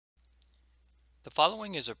The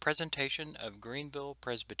following is a presentation of Greenville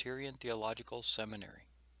Presbyterian Theological Seminary.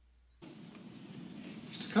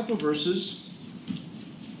 Just a couple of verses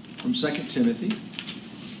from 2 Timothy.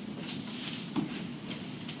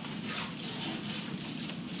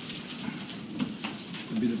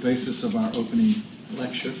 Will be the basis of our opening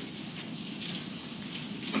lecture.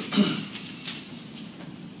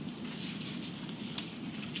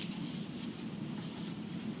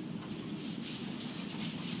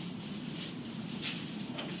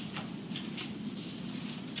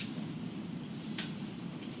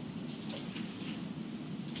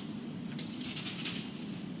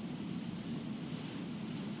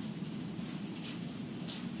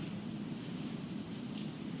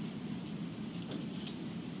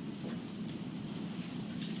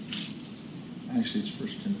 Actually, it's 1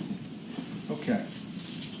 Timothy. Okay,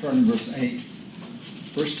 starting in verse 8.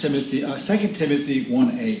 2 Timothy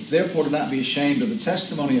 1:8. Therefore, do not be ashamed of the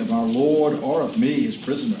testimony of our Lord or of me, his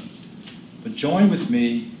prisoner, but join with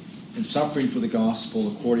me in suffering for the gospel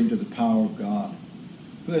according to the power of God,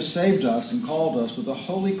 who has saved us and called us with a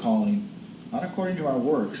holy calling, not according to our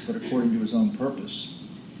works, but according to his own purpose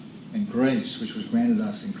and grace, which was granted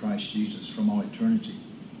us in Christ Jesus from all eternity,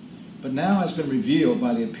 but now has been revealed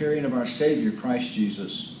by the appearing of our Savior, Christ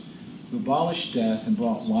Jesus, who abolished death and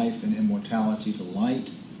brought life and immortality to light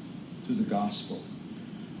through the gospel.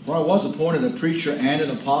 For I was appointed a preacher and an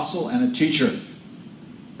apostle and a teacher.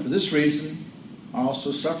 For this reason I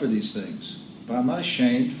also suffer these things. But I am not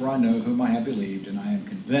ashamed, for I know whom I have believed, and I am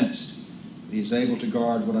convinced that he is able to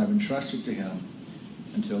guard what I have entrusted to him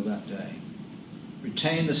until that day.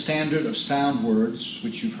 Retain the standard of sound words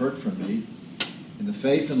which you've heard from me, in the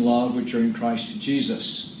faith and love which are in Christ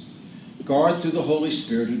Jesus. Guard through the Holy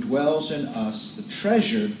Spirit who dwells in us the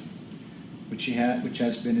treasure which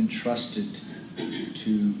has been entrusted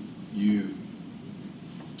to you.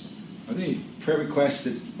 Are there any prayer requests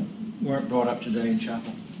that weren't brought up today in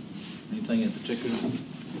chapel? Anything in particular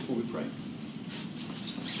before we pray?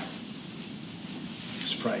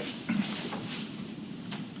 Let's pray.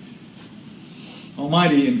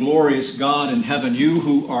 Almighty and glorious God in heaven, you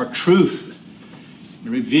who are truth,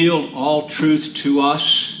 revealed all truth to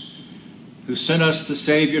us, who sent us the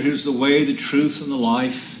Savior, who's the way, the truth, and the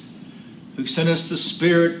life, who sent us the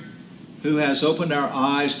Spirit, who has opened our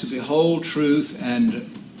eyes to behold truth and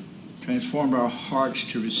transformed our hearts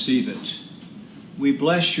to receive it. We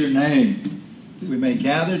bless your name, that we may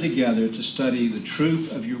gather together to study the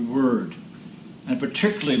truth of your word, and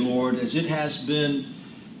particularly, Lord, as it has been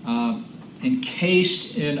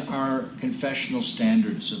encased in our confessional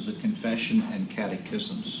standards of the confession and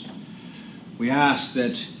catechisms. We ask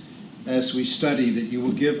that as we study that you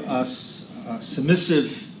will give us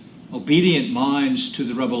submissive, obedient minds to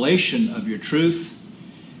the revelation of your truth,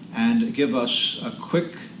 and give us a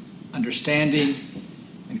quick understanding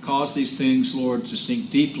and cause these things, Lord, to sink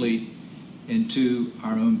deeply into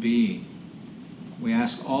our own being. We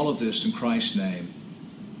ask all of this in Christ's name.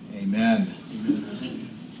 Amen. Amen.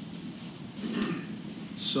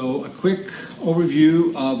 So a quick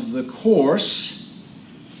overview of the course.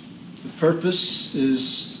 The purpose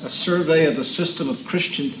is a survey of the system of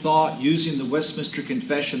Christian thought using the Westminster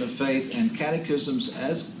Confession of Faith and catechisms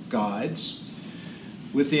as guides,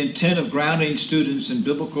 with the intent of grounding students in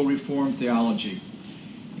biblical Reformed theology.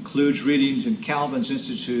 Includes readings in Calvin's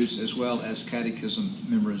Institutes as well as catechism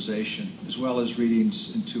memorization, as well as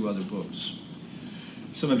readings in 2 other books.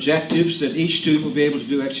 Some objectives: that each student will be able to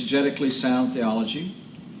do exegetically sound theology,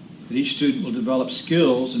 that each student will develop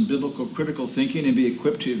skills in biblical critical thinking and be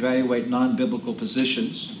equipped to evaluate non-biblical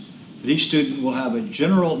positions, that each student will have a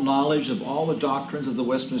general knowledge of all the doctrines of the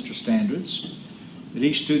Westminster Standards, that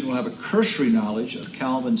each student will have a cursory knowledge of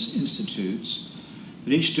Calvin's Institutes,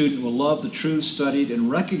 that each student will love the truth studied and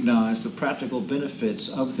recognize the practical benefits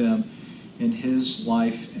of them in his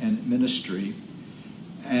life and ministry.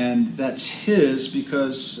 And that's his,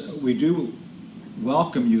 because we do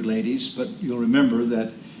welcome you, ladies, but you'll remember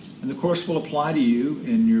that, and the course will apply to you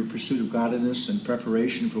in your pursuit of godliness and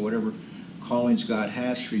preparation for whatever callings God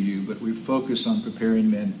has for you, but we focus on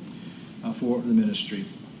preparing men for the ministry,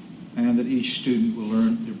 and that each student will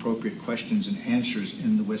learn the appropriate questions and answers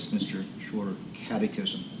in the Westminster Shorter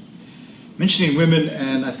Catechism. Mentioning women,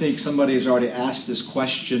 and I think somebody has already asked this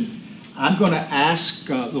question, I'm going to ask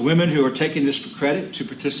the women who are taking this for credit to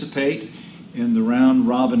participate in the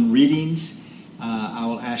round-robin readings. I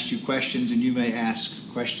will ask you questions, and you may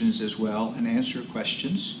ask questions as well and answer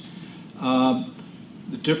questions.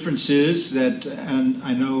 The difference is that, and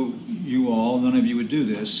I know you all, none of you would do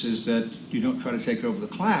this, is that you don't try to take over the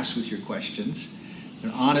class with your questions.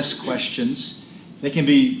 They're honest questions. They can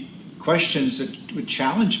be questions that would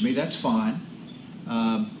challenge me, that's fine.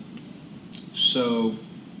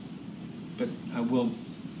 But I will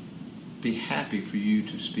be happy for you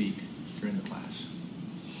to speak during the class.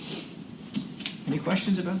 Any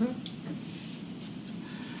questions about that?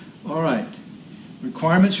 All right.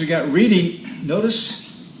 Requirements, we got reading.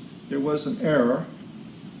 Notice there was an error.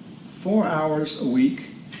 4 hours a week,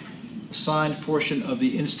 assigned portion of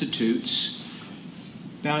the institutes.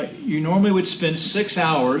 Now, you normally would spend 6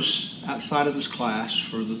 hours outside of this class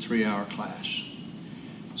for the 3-hour class.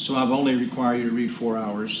 So I've only required you to read 4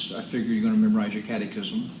 hours. I figure you're going to memorize your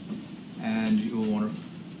catechism, and you'll want to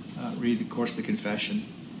read, of course, the confession,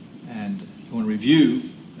 and you want to review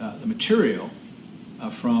the material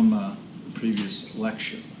from the previous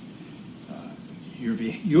lecture.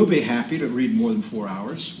 You'll be happy to read more than 4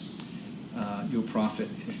 hours. You'll profit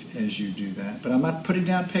as you do that. But I'm not putting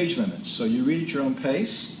down page limits, so you read at your own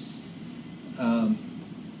pace.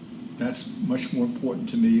 That's much more important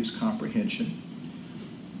to me, is comprehension.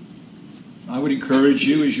 I would encourage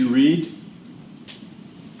you, as you read,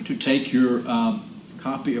 to take your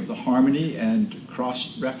copy of the Harmony and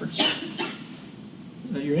cross-reference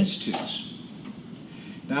your institutes.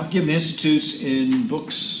 Now, I've given the institutes in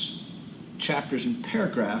books, chapters, and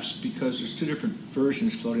paragraphs because there's 2 different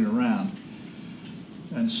versions floating around.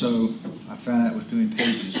 And so I found out with doing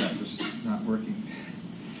pages that was not working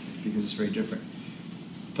because it's very different.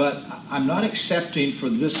 But I'm not accepting for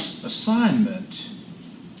this assignment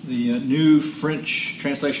the new French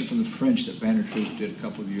translation from the French that Vandertroop did a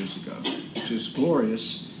couple of years ago, which is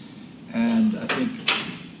glorious, and I think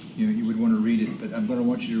you would want to read it. But I'm going to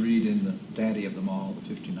want you to read in the daddy of them all, the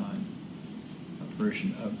 59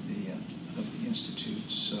 version of the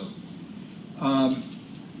Institutes. So, and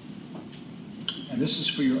this is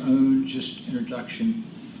for your own just introduction.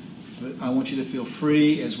 But I want you to feel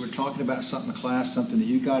free as we're talking about something in class, something that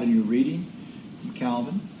you got in your reading from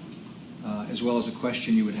Calvin. As well as a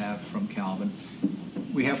question you would have from Calvin.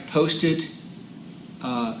 We have posted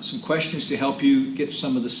some questions to help you get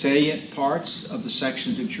some of the salient parts of the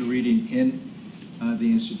sections that you're reading in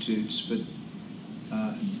the Institutes, but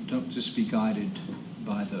don't just be guided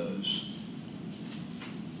by those.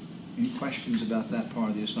 Any questions about that part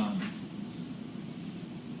of the assignment?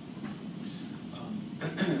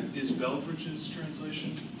 Is Belfridge's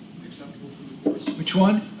translation acceptable for the course? Which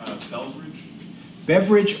one? Belfridge.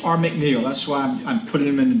 Beverage or McNeil. That's why I'm putting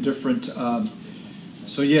them in a different.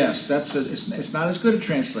 So yes, it's not as good a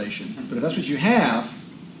translation. But if that's what you have,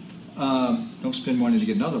 don't spend money to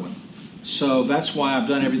get another one. So that's why I've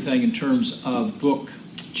done everything in terms of book,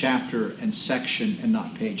 chapter, and section, and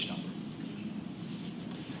not page number.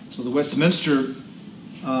 So the Westminster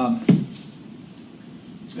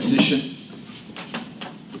edition,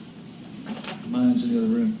 mine's in the other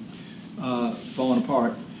room, falling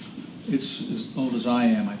apart. It's as old as I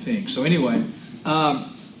am, I think. So anyway,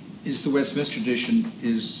 is the Westminster edition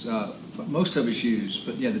is what most of us use,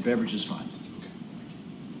 but yeah, the Beverage is fine.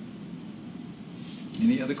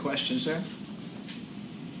 Any other questions there?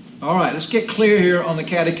 All right, let's get clear here on the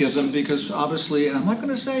catechism, because obviously, and I'm not going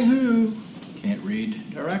to say who, can't read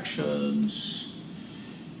directions.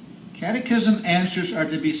 Catechism answers are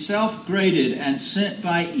to be self-graded and sent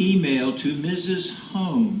by email to Mrs.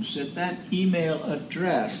 Holmes at that email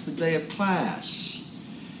address the day of class.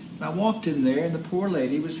 And I walked in there, and the poor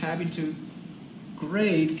lady was having to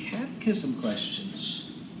grade catechism questions.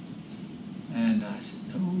 And I said,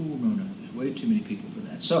 no, there's way too many people for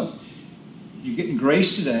that. So, you're getting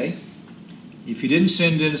grace today. If you didn't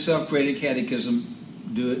send in a self-graded catechism,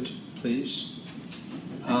 do it, please.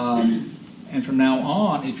 And from now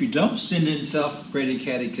on, if you don't send in self-graded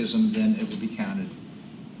catechism, then it will be counted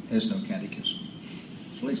as no catechism.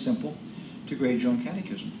 It's really simple to grade your own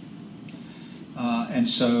catechism. And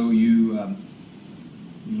so you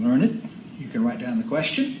learn it. You can write down the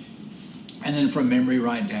question, and then from memory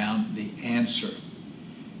write down the answer.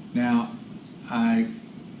 Now, I'm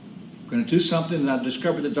going to do something that I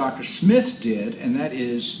discovered that Dr. Smith did, and that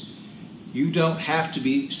is you don't have to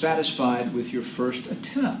be satisfied with your first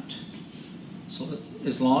attempt. So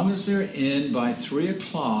as long as they're in by 3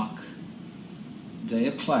 o'clock, day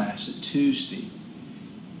of class at Tuesday,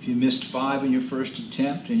 if you missed 5 in your first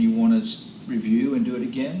attempt and you want to review and do it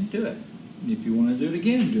again, do it. And if you want to do it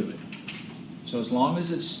again, do it. So as long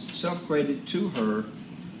as it's self-graded to her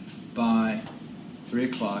by 3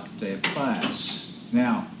 o'clock, day of class.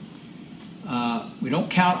 Now, we don't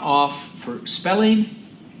count off for spelling,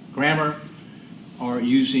 grammar, or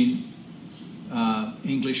using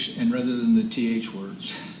English and rather than the TH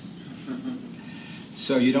words.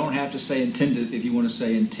 So you don't have to say intendeth if you want to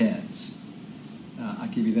say intends. I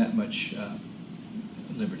give you that much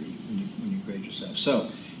liberty when you grade yourself. So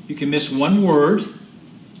You can miss one word,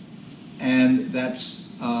 and that's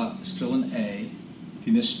still an A. If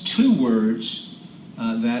you miss two words,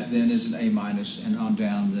 that then is an A minus, and on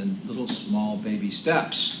down, then little small baby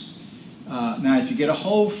steps. Now, if you get a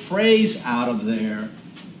whole phrase out of there,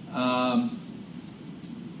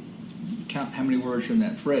 count how many words are in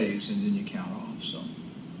that phrase, and then you count off. So,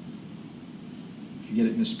 if you get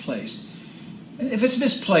it misplaced. If it's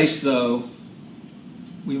misplaced, though,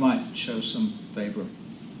 we might show some favor.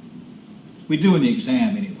 We do in the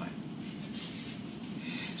exam, anyway.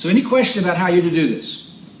 So, any question about how you're to do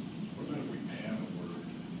this? What about if we add a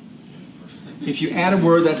word? If you add a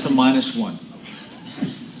word, that's a -1.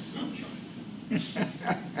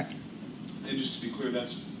 And just to be clear,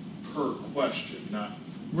 that's per question, not...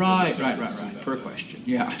 Right. Per question.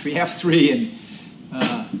 Yeah, if we have 3 and...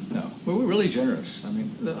 no, well, we're really generous. I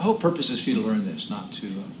mean, the whole purpose is for you to learn this, not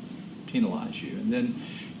to penalize you. And then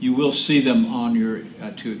you will see them on your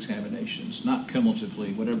 2 examinations, not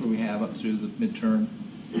cumulatively. Whatever we have up through the midterm,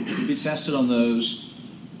 you'll be tested on those,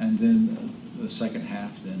 and then the second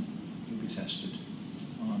half, then you'll be tested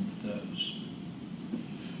on those.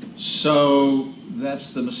 So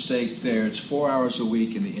that's the mistake there. It's 4 hours a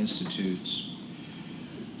week in the institutes.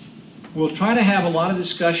 We'll try to have a lot of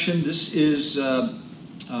discussion. This is a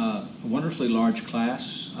wonderfully large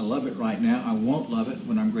class. I love it right now. I won't love it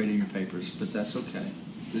when I'm grading your papers, but that's okay.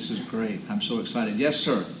 This is great. I'm so excited. Yes,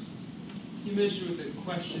 sir? You mentioned with the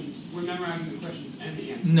questions, we're memorizing the questions and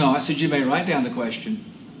the answers. No, I said you may write down the question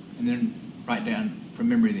and then write down from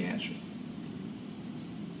memory the answer.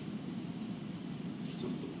 So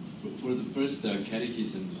for the first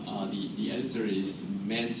catechism, the answer is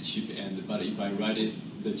man's chief end, but if I write it,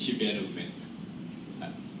 the chief end of man.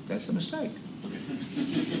 That's a mistake. Okay.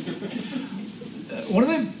 One of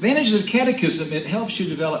the advantages of the catechism, it helps you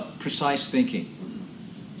develop precise thinking.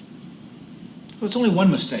 So it's only one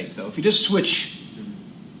mistake, though. If you just switch,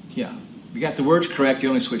 yeah, if you got the words correct, you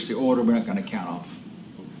only switch the order. We're not going to count off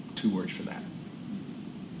 2 words for that.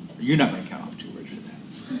 You're not going to count off 2 words for that.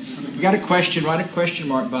 If you got a question, write a question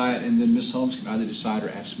mark by it, and then Ms. Holmes can either decide or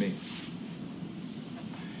ask me.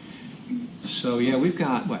 So, yeah, we've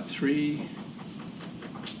got, what, 3,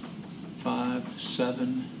 5,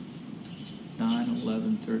 7, 9,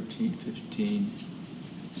 11, 13, 15,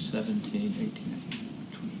 17, 18, 19,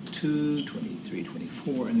 22, 23,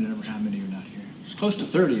 24, and then how many are not here? It's close to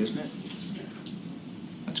 30, isn't it?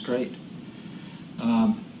 That's great.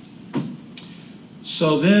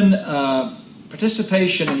 So then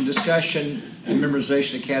participation and discussion and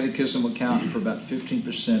memorization of catechism will count for about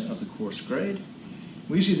 15% of the course grade.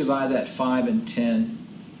 We usually divide that 5 and 10.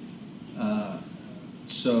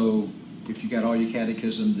 So if you got all your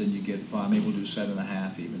catechism, then you get 5. Maybe we'll do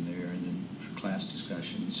 7.5 even there, and then for class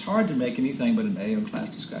discussion. It's hard to make anything but an A on class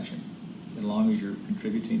discussion, as long as you're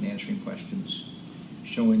contributing, answering questions,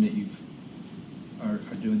 showing that you are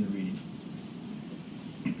doing the reading.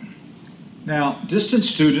 Now, distant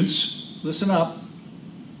students, listen up.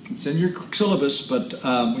 It's in your syllabus, but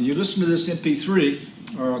when you listen to this MP3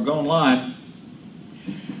 or go online,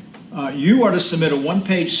 you are to submit a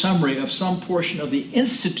 1-page summary of some portion of the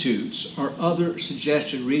institutes or other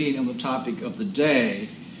suggested reading on the topic of the day,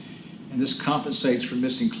 and this compensates for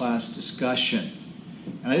missing class discussion.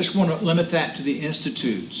 And I just want to limit that to the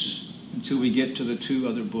institutes until we get to the 2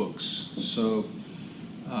 other books. So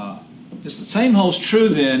it's the same holds true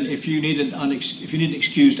then if you need an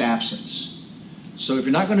excused absence. So if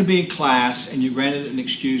you're not going to be in class and you're granted an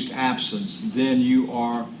excused absence, then you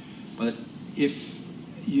are, if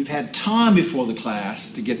you've had time before the class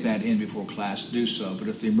to get that in before class, do so. But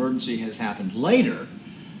if the emergency has happened later,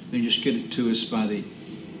 then just get it to us by the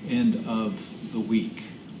end of the week.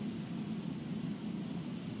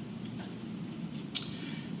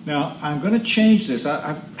 Now, I'm going to change this.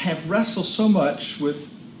 I have wrestled so much with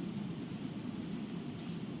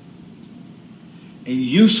a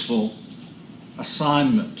useful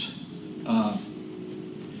assignment.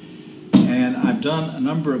 And I've done a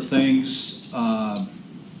number of things. I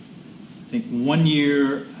think 1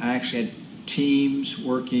 year I actually had teams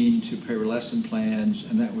working to prepare lesson plans,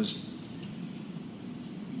 and that was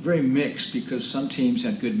very mixed because some teams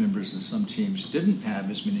had good members and some teams didn't have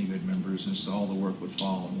as many good members, and so all the work would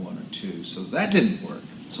fall on 1 or 2. So that didn't work.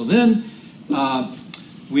 So then I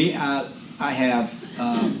have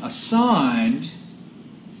assigned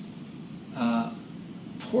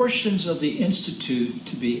portions of the Institute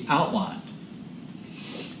to be outlined.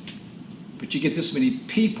 But you get this many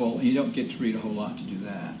people, and you don't get to read a whole lot to do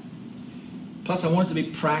that. Plus, I want it to be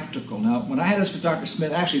practical. Now, when I had this with Dr.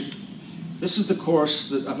 Smith, actually, this is the course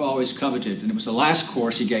that I've always coveted, and it was the last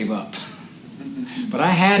course he gave up. But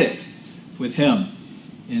I had it with him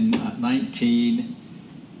in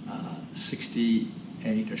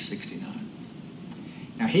 1968 or 69.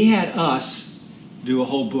 Now, he had us do a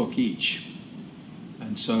whole book each.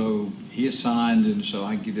 And so he assigned, and so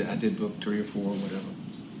I did book 3 or 4 or whatever.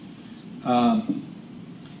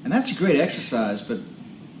 And that's a great exercise, but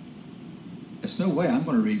there's no way I'm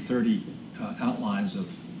going to read 30 outlines of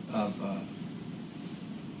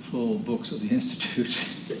full books of the Institute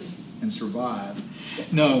and survive.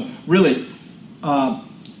 No, really,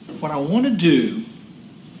 what I want to do,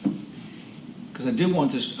 because I do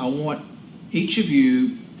want this, I want each of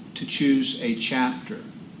you to choose a chapter.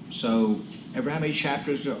 So, ever how many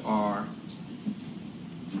chapters there are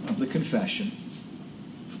of the confession.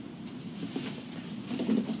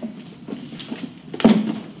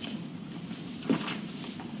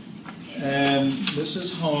 And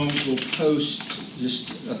Mrs. Holmes will post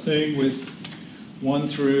just a thing with 1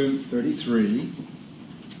 through 33.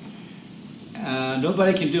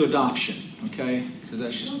 Nobody can do adoption, okay? Because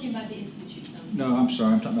that's just. You're talking about the institutes. No, I'm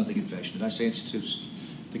sorry. I'm talking about the confession. Did I say institutes?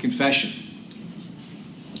 The confession.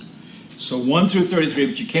 So 1 through 33,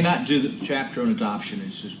 but you cannot do the chapter on adoption.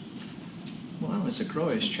 It's just, well, it's a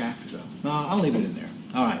glorious chapter, though. No, I'll leave it in there.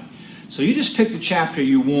 All right. So you just pick the chapter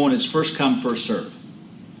you want. It's first come, first serve.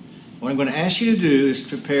 What I'm going to ask you to do is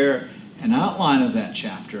prepare an outline of that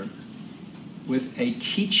chapter with a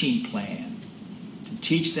teaching plan to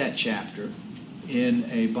teach that chapter in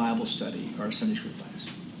a Bible study or a Sunday school class.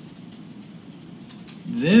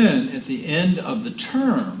 Then, at the end of the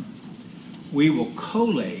term, we will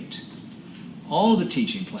collate all the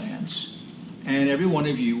teaching plans, and every one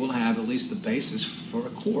of you will have at least the basis for a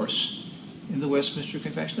course in the Westminster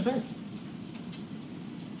Confession of Faith.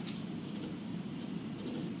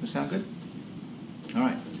 Does that sound good? All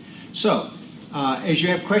right. So, as you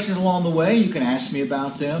have questions along the way, you can ask me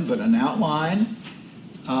about them, but an outline,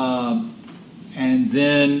 and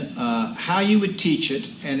then how you would teach it,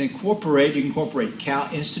 and incorporate, you can incorporate Cal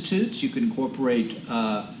Institutes, you can incorporate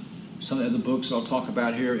some of the other books I'll talk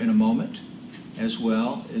about here in a moment as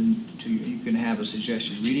well, and you can have a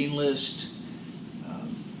suggested reading list.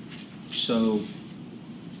 So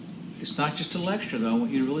it's not just a lecture, though. I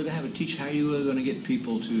want you to really have a teach how you are going to get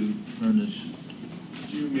people to learn this.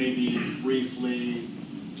 Could you maybe briefly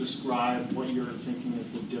describe what you're thinking is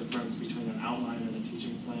the difference between an outline and a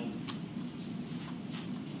teaching plan?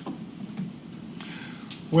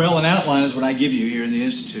 Well, an outline is what I give you here in the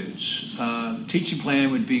Institutes. Teaching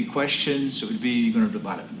plan would be questions. It would be you're going to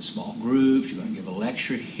divide up into small groups. You're going to give a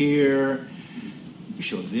lecture here. You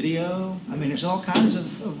show a video. I mean, there's all kinds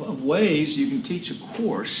of ways you can teach a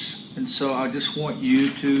course. And so I just want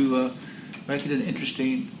you to make it an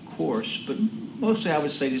interesting course. But mostly I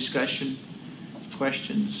would say discussion,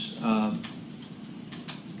 questions,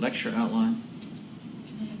 lecture outline.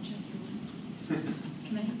 Can I have chapter 1?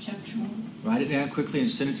 Can I have chapter 1? Write it down quickly and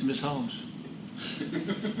send it to Ms. Holmes.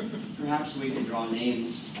 Perhaps we can draw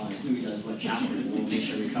names on who does what chapter, and we'll make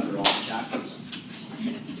sure we cover all the chapters.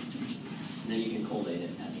 And then you can collate it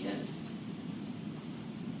at the end.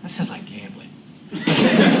 That sounds like gambling.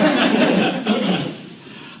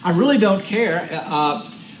 I really don't care.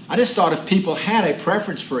 I just thought if people had a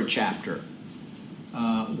preference for a chapter,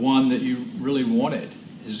 one that you really wanted,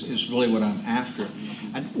 is really what I'm after.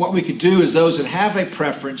 What we could do is those that have a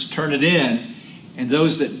preference turn it in, and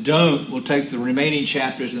those that don't will take the remaining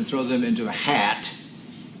chapters and throw them into a hat,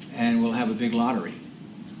 and we'll have a big lottery.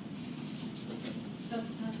 So,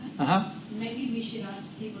 maybe we should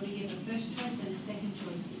ask people to give a first choice and a second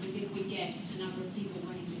choice, because if we get a number of people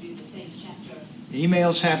wanting to do the same chapter.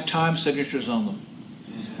 Emails have time signatures on them.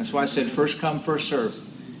 That's why I said first come, first serve.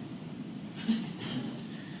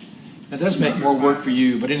 That does make more work for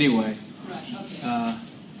you, but anyway. Right, okay.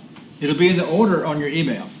 It'll be in the order on your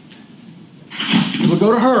email. We'll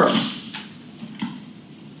go to her.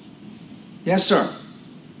 Yes, sir.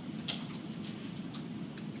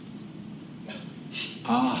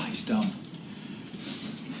 Ah, he's dumb.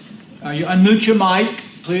 You unmute your mic,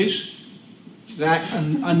 please. Zach,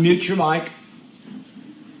 unmute your mic.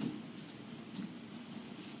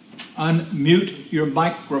 Unmute your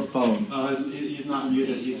microphone. He's not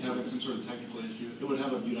muted. He's having some sort of technical issue. It would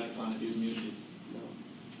have a mute icon if he's muted.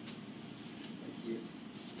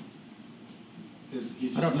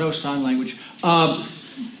 I don't know sign language.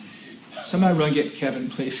 Somebody run get Kevin,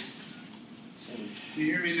 please. Can you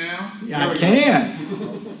hear me now? Yeah, I can.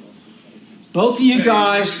 Both of you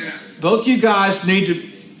guys need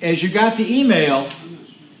to, as you got the email,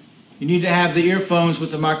 you need to have the earphones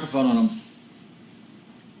with the microphone on them.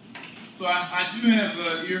 So I do have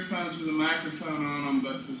earphones with a microphone on them,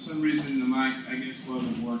 but for some reason the mic, I guess,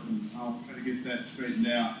 wasn't working. I'll try to get that straightened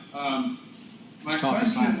out. My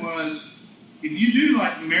question was, if you do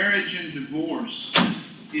like marriage and divorce,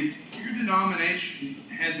 if your denomination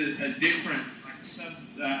has a different,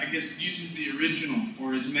 I guess uses the original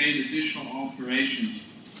or has made additional alterations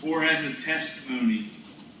or has a testimony,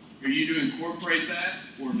 are you to incorporate that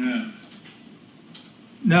or no?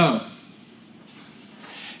 No.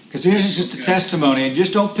 Because this is just a testimony, and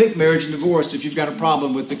just don't pick marriage and divorce if you've got a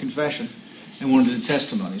problem with the confession and wanted a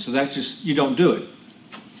testimony. So that's just, you don't do it.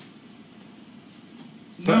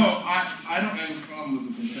 No, I don't have a problem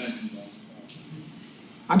with the confession.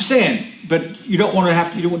 I'm saying, but you don't want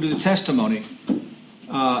to do the testimony.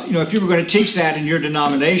 If you were going to teach that in your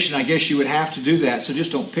denomination, I guess you would have to do that, so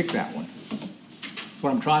just don't pick that one. That's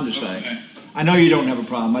what I'm trying to say. Okay. I know you don't have a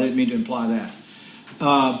problem. I didn't mean to imply that.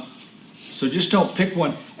 So just don't pick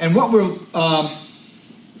one. And what we're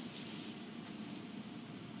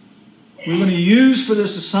going to use for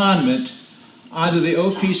this assignment either the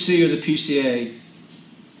OPC or the PCA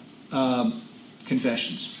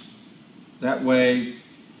confessions. That way,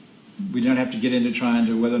 we don't have to get into trying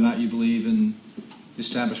to whether or not you believe in the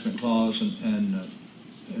Establishment Clause, and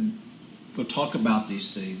we'll talk about these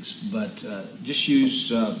things. But just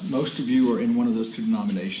use, most of you are in one of those two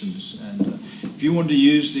denominations, and if you wanted to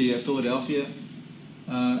use the Philadelphia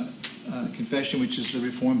confession, which is the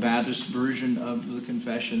Reformed Baptist version of the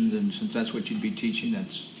confession, then since that's what you'd be teaching,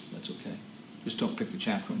 that's okay. Just don't pick the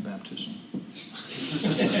chapter on baptism.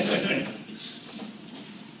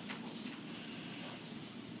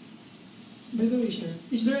 By the way, sir,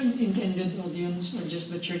 is there an intended audience or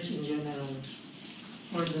just the church in general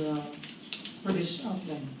for this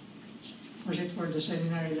outline? Or is it for the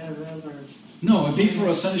seminary level or No, it'd be for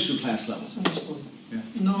a Sunday school class level. Sunday school? Yeah.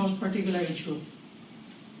 No particular age group.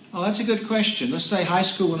 Oh, that's a good question. Let's say high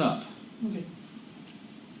school and up. Okay.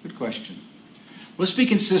 Good question. Let's be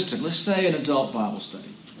consistent. Let's say an adult Bible study.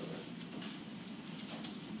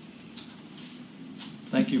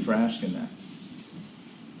 Thank you for asking that.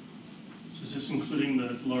 So is this including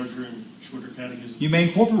the larger and shorter catechism? You may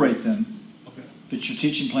incorporate them, Okay. but your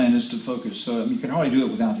teaching plan is to focus. So you can hardly do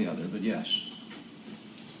it without the other, but yes.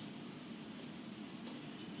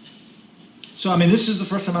 So, this is the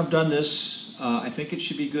first time I've done this. I think it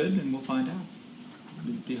should be good, and we'll find out.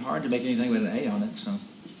 It'd be hard to make anything with an A on it, so.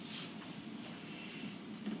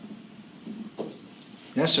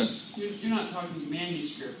 Yes, sir. You're not talking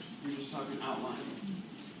manuscript, you're just talking outline.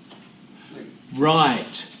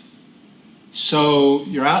 Right. So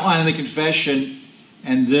your outline of the confession,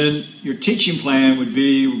 and then your teaching plan would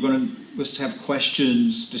be, let's have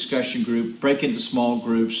questions, discussion group, break into small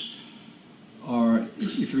groups, or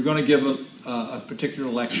if you're going to give a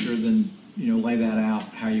particular lecture, then lay that out,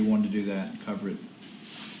 how you want to do that, and cover it.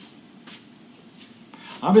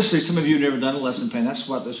 Obviously, some of you have never done a lesson plan. That's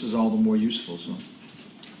what this is all the more useful. So,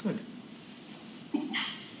 good.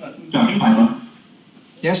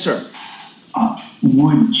 Yes, sir.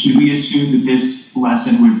 Should we assume that this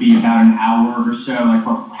lesson would be about an hour or so? Like,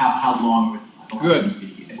 how long would the lesson be?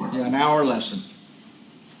 Yeah, an hour lesson.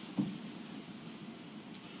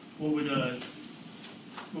 What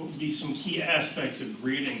would be some key aspects of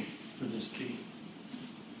grading for this P?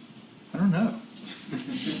 I don't know.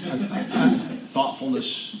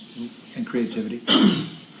 Thoughtfulness and creativity.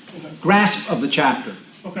 Grasp of the chapter.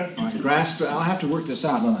 Okay. All right, grasp. I'll have to work this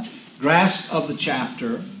out, don't I? Grasp of the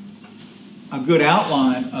chapter. A good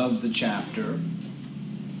outline of the chapter,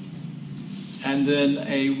 and then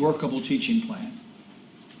a workable teaching plan.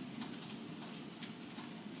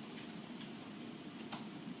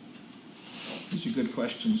 These are good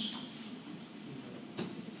questions.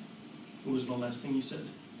 What was the last thing you said?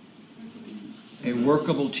 A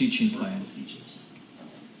workable teaching plan.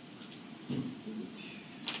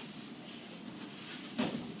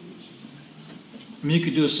 You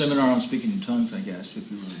could do a seminar on speaking in tongues, I guess,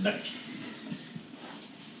 if you were.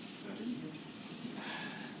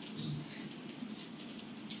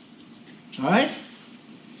 All right?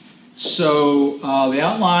 So the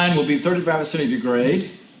outline will be 35% of your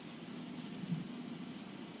grade.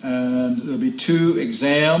 And there'll be 2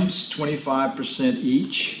 exams, 25%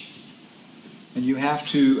 each. And you have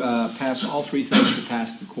to pass all 3 things to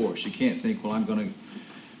pass the course. You can't think, well, I'm going to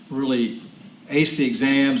really ace the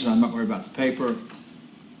exams and I'm not worried about the paper.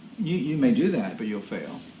 You may do that, but you'll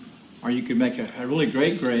fail. Or you could make a really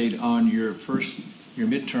great grade on your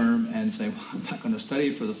midterm and say, well, I'm not going to study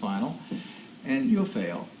for the final, and you'll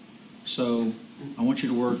fail. So I want you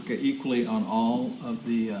to work equally on all of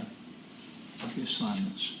the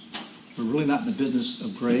assignments. We're really not in the business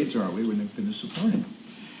of grades, are we? We're in the business of learning.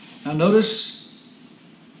 Now notice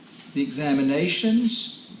the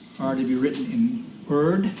examinations are to be written in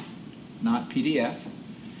Word, not PDF.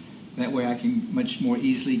 That way I can much more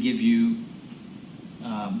easily give you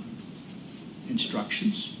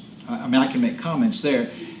instructions. I mean, I can make comments there.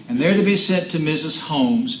 And they're to be sent to Mrs.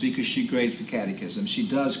 Holmes because she grades the catechism. She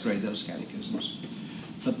does grade those catechisms.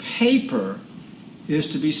 The paper is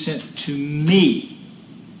to be sent to me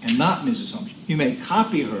and not Mrs. Holmes. You may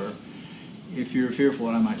copy her if you're fearful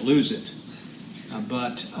that I might lose it.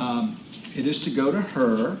 But it is to go to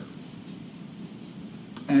her.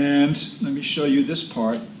 And let me show you this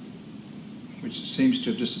part, which seems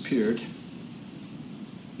to have disappeared.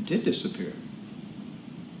 It did disappear.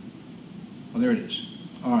 Oh, there it is.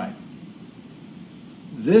 All right.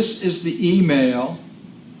 This is the email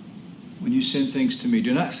when you send things to me.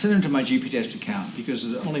 Do not send them to my GPS account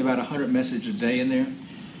because there's only about 100 messages a day in there.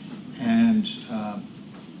 And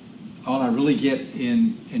all I really get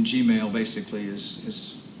in Gmail basically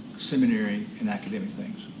is seminary and academic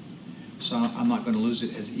things. So I'm not going to lose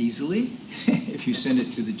it as easily if you send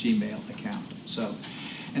it to the Gmail account. So,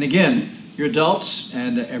 and again, you're adults,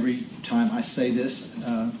 and every time I say this,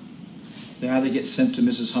 they either get sent to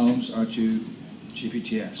Mrs. Holmes or to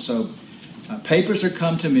GPTS. So papers are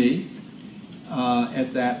come to me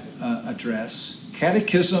at that address.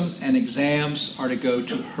 Catechism and exams are to go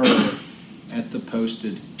to her at the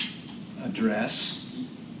posted address.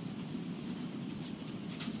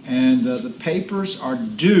 And the papers are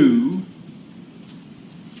due.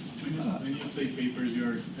 When you say papers,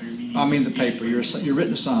 are you meaning? I mean the paper, your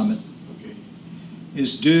written assignment Okay.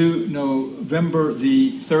 is due November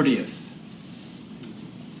the 30th.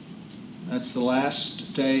 That's the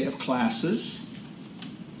last day of classes.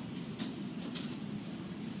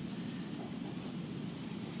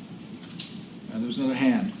 There was another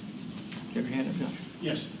hand. Do you have your hand up, Josh?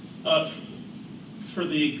 Yes. For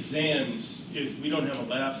the exams, if we don't have a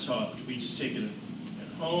laptop, do we just take it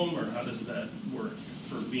at home, or how does that work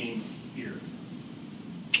for being here?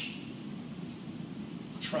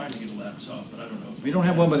 I'm trying to get a laptop, but I don't know. If you don't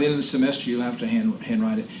have one by the end of the semester, you'll have to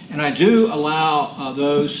handwrite it. And I do allow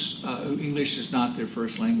those who English is not their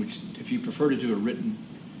first language, if you prefer to do a written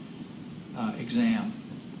exam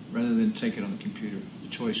rather than take it on the computer, the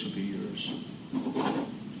choice will be yours. It would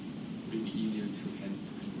be easier to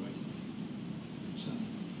handwrite. So,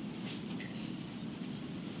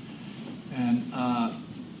 and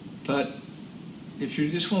but if you're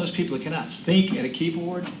just one of those people that cannot think at a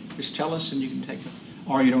keyboard, just tell us and you can take it.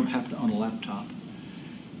 Or you don't have to on a laptop.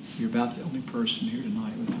 You're about the only person here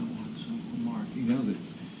tonight without one. So, Mark, you know that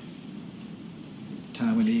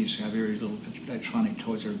Taiwanese have very little electronic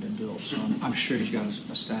toys that have been built. So I'm sure he's got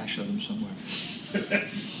a stash of them somewhere.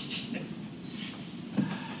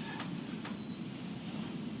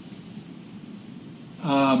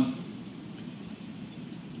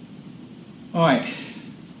 All right.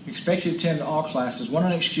 Expect you to attend all classes. One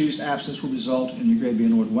unexcused absence will result in your grade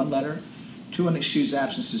being awarded 1 letter. 2 unexcused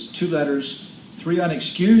absences, 2 letters. 3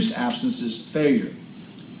 unexcused absences, failure.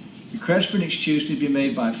 Requests for an excuse need to be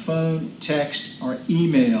made by phone, text, or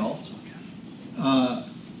email.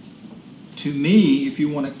 To me, if you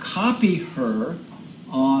want to copy her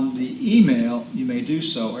on the email, you may do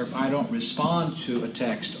so, or if I don't respond to a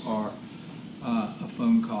text or a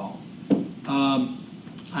phone call.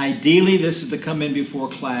 Ideally, this is to come in before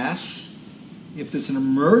class. If it's an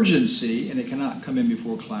emergency and it cannot come in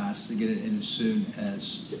before class, to get it in as soon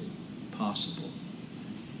as possible.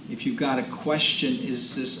 If you've got a question,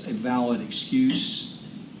 is this a valid excuse?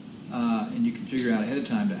 And you can figure out ahead of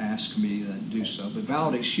time to ask me, then do so. But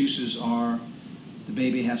valid excuses are the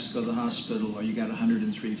baby has to go to the hospital, or you got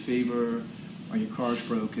 103 fever, or your car's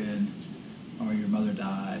broken, or your mother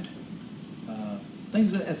died.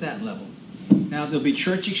 Things at that level. Now, there'll be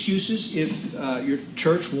church excuses. If your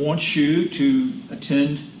church wants you to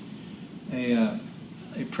attend a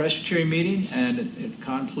Presbyterian meeting and it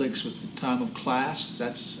conflicts with the time of class,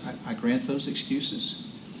 I grant those excuses.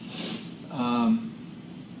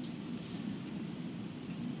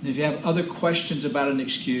 If you have other questions about an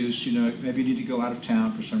excuse, maybe you need to go out of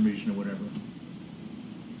town for some reason or whatever.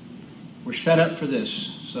 We're set up for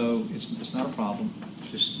this, so it's not a problem.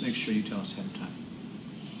 Just make sure you tell us ahead of time.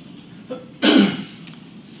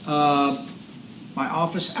 My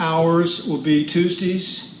office hours will be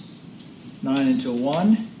Tuesdays, 9 until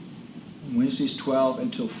 1, and Wednesdays, 12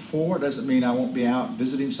 until 4. Doesn't mean I won't be out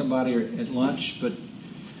visiting somebody or at lunch, but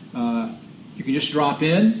you can just drop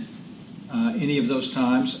in any of those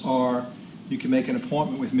times, or you can make an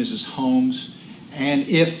appointment with Mrs. Holmes. And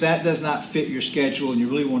if that does not fit your schedule and you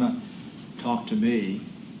really want to talk to me,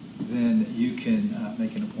 then you can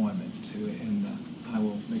make an appointment and I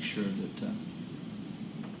will make sure that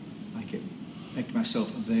I can make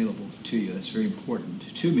myself available to you. That's very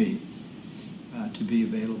important to me to be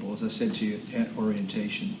available, as I said to you, at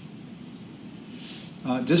orientation.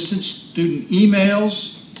 Distance student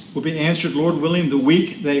emails will be answered, Lord willing, the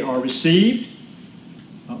week they are received,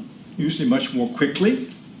 usually much more quickly,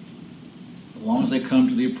 as long as they come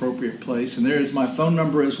to the appropriate place. And there is my phone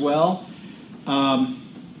number as well.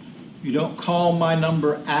 You don't call my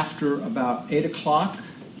number after about 8 o'clock,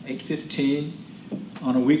 8:15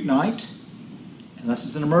 on a weeknight, unless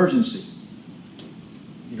it's an emergency.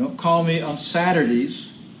 You don't call me on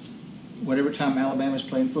Saturdays, whatever time Alabama's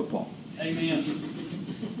playing football. Amen.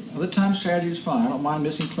 Other times, Saturday is fine. I don't mind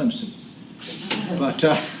missing Clemson. But,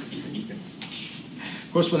 of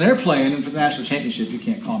course, when they're playing for the national championship, you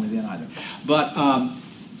can't call me then either. But,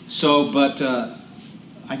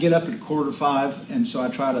 I get up at 4:45, and so I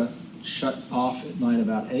try to shut off at night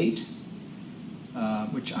about 8,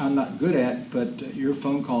 which I'm not good at, but your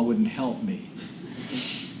phone call wouldn't help me.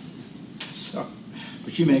 So,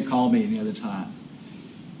 but you may call me any other time.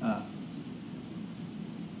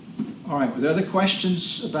 All right, were there other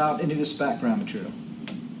questions about any of this background material?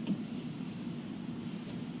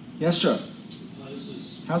 Yes, sir.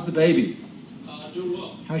 How's the baby? Doing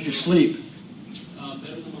well. How's your sleep?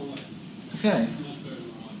 Better than my wife. Okay. Much better than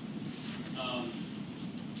my wife.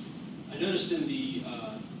 I noticed in the,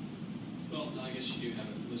 well, I guess you do have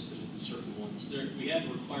it listed in certain ones. We have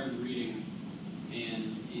required reading,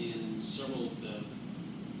 and in several of the,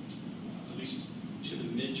 at least to the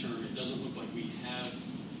midterm, it doesn't look like we have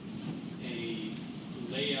a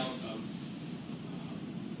layout of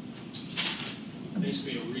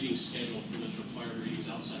basically a reading schedule for those required readings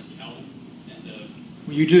outside of Calvin. And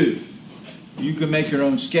you do. Okay. You can make your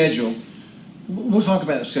own schedule. We'll talk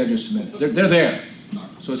about the schedule in just a minute. They're there.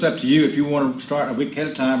 So it's up to you if you want to start a week ahead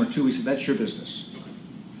of time or 2 weeks. That's your business.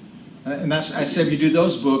 Okay. And that's, I said, if you do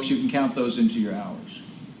those books, you can count those into your hours.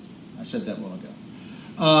 I said that a while ago.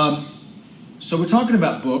 So we're talking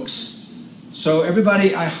about books. So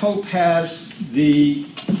everybody, I hope, has the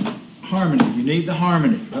Harmony. You need the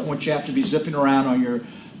Harmony. I don't want you to have to be zipping around on your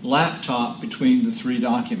laptop between the 3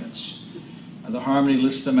 documents. The Harmony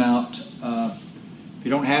lists them out. If you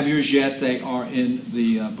don't have yours yet, they are in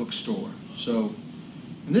the bookstore. So,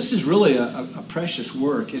 and this is really a precious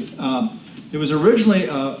work. It was originally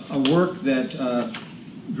a work that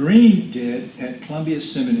Green did at Columbia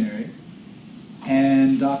Seminary,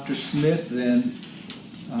 and Dr. Smith then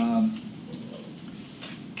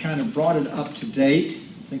kind of brought it up to date.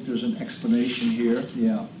 I think there's an explanation here.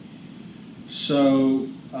 Yeah. So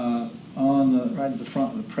on the right at the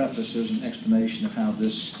front of the preface, there's an explanation of how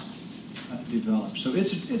this developed. So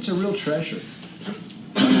it's a real treasure,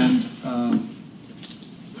 and I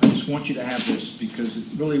just want you to have this because it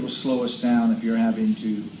really will slow us down if you're having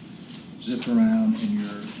to zip around in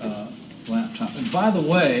your laptop. And by the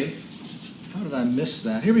way, how did I miss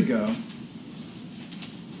that? Here we go.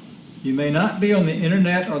 You may not be on the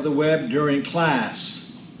internet or the web during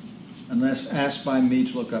class unless asked by me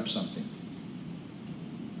to look up something.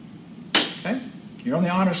 Okay? You're on the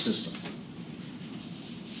honor system.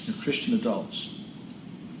 You're Christian adults.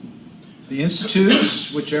 The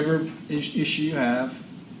institutes, whichever issue you have,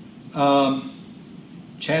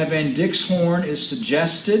 Chad Van Dixhorn is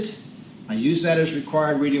suggested. I use that as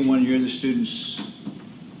required reading 1 year. The students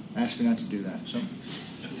asked me not to do that. So,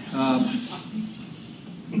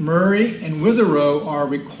 Murray and Witherow are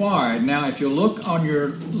required. Now, if you look on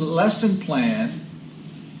your lesson plan,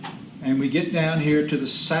 and we get down here to the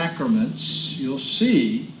sacraments, you'll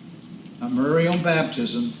see Murray on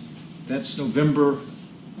baptism. That's November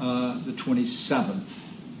the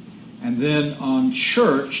 27th. And then on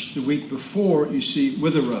church, the week before, you see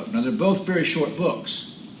Witherow. Now, they're both very short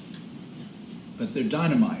books, but they're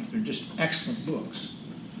dynamite. They're just excellent books.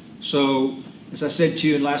 So, as I said to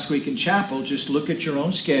you last week in chapel, just look at your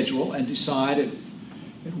own schedule and decide at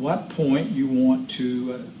what point you want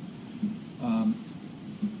to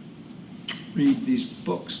read these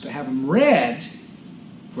books, to have them read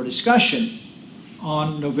for discussion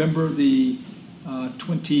on November the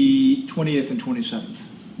 20th and 27th.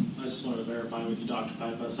 I just wanted to verify with you, Dr.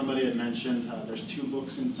 Pipa. Somebody had mentioned there's 2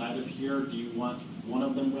 books inside of here. Do you want one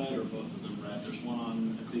of them read or both of them read? There's one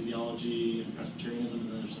on ecclesiology and Presbyterianism,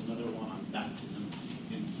 and then there's another one on baptism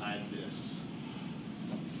inside this.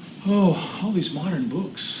 Oh, all these modern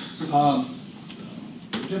books. You're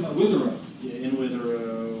talking about Witherow. Yeah, in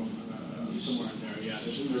Witherow, somewhere in there. Yeah,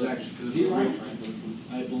 there's actually, because it's a group, right?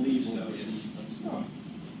 I believe so, yes. Oh.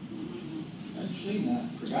 I've seen that.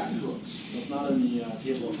 Forgotten books. So it's not in the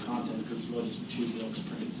table of contents because it's really just 2 books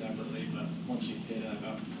printed separately, but once you hit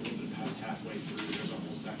about a little bit past halfway through, there's a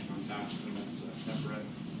whole section on baptism that's separate.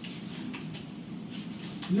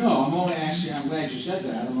 No, I'm only asking, I'm glad you said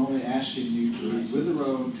that, I'm only asking you to read with the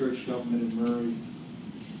Rome, church government, and Murray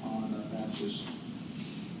on baptism.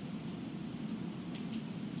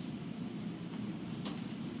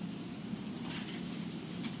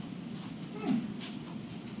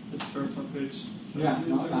 It starts on page. Yeah,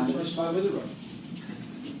 no, I just by with the Rome.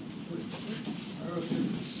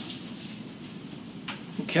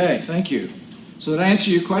 Okay, thank you. So did I answer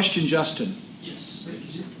your question, Justin? Yes.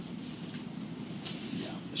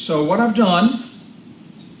 So what I've done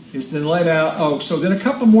is then laid out, so then a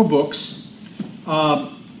couple more books.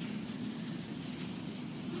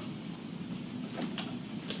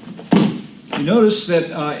 You notice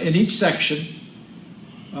that in each section,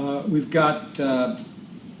 we've got the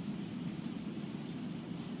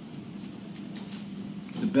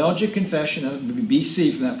Belgic Confession, that would be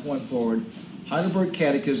BC from that point forward, Heidelberg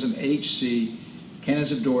Catechism, HC,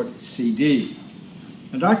 Canons of Dort, CD.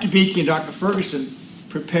 Now, Dr. Beakey and Dr. Ferguson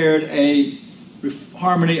prepared a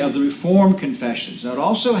harmony of the Reformed confessions. Now, it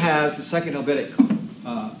also has the Second Helvetic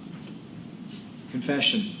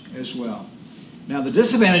Confession as well. Now, the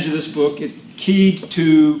disadvantage of this book, it keyed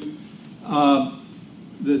to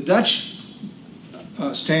the Dutch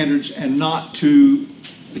standards and not to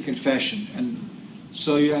the confession. And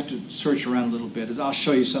so you have to search around a little bit. I'll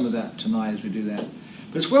show you some of that tonight as we do that.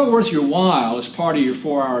 But it's well worth your while as part of your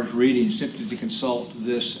 4 hours reading simply to consult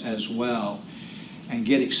this as well and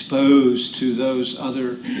get exposed to those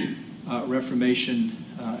other Reformation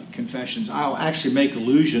confessions. I'll actually make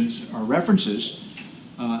allusions or references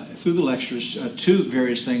through the lectures to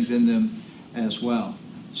various things in them as well.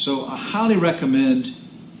 So I highly recommend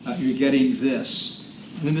you're getting this.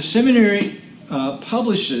 And then the seminary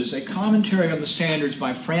publishes a commentary on the standards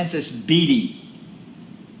by Francis Beattie.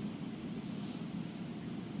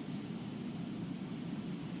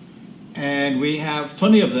 And we have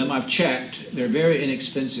plenty of them. I've checked. They're very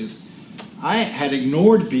inexpensive. I had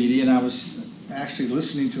ignored Beattie, and I was actually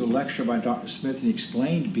listening to a lecture by Dr. Smith, and he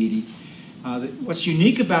explained Beattie. What's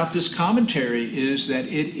unique about this commentary is that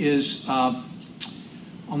it is on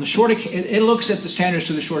the shorter. It looks at the standards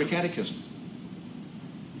to the Shorter Catechism,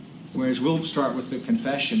 whereas we'll start with the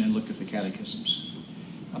confession and look at the catechisms.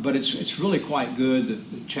 But it's really quite good.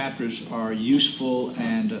 The chapters are useful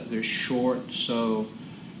and they're short, so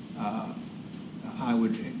I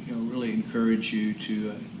would really encourage you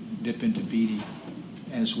to dip into Beattie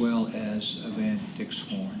as well as Van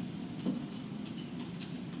Dixhoorn.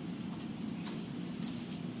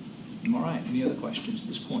 All right, any other questions at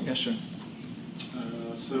this point? Yes, sir.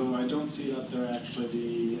 So I don't see that they're actually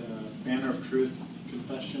the Banner of Truth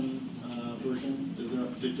confession version. Is there a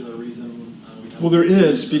particular reason? Well, there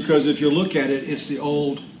is, because if you look at it, it's the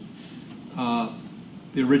old,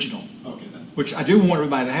 the original. Okay, which I do want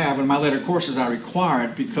everybody to have. In my later courses, I require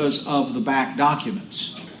it because of the back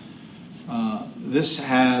documents. This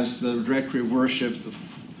has the directory of worship, the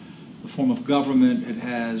form of government. It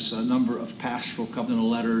has a number of pastoral covenantal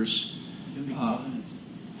letters. Even the covenant.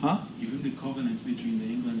 Even the covenant between the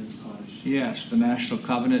England and Scottish. Yes, the National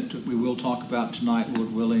Covenant we will talk about tonight,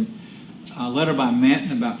 Lord willing. A letter by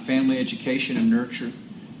Manton about family education and nurture.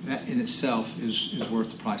 That in itself is worth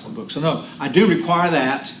the price of the book. So no, I do require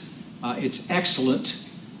that. It's excellent,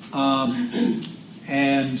 but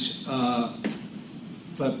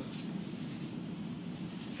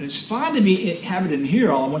it's fine to have it in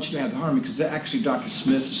here. All I want you to have the harmony, because actually Dr.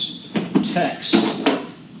 Smith's text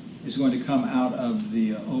is going to come out of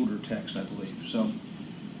the older text, I believe. So.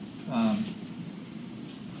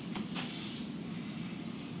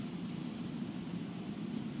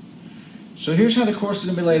 So here's how the course is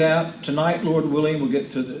going to be laid out. Tonight, Lord willing, we'll get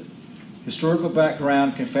to the historical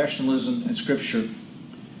background, confessionalism, and Scripture.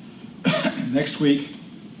 Next week,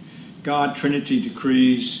 God, Trinity,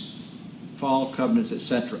 decrees, fall, covenants,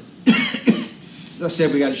 etc. As I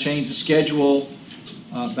said, we got to change the schedule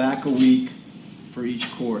back a week for each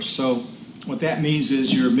course. So what that means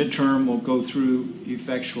is your midterm will go through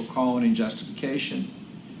effectual calling and justification,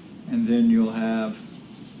 and then you'll have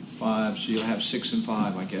 5, so you'll have 6 and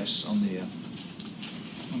 5, I guess, on the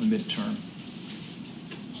midterm.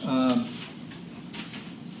 Well,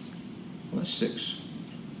 that's 6.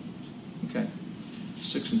 Okay,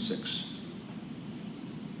 6 and 6.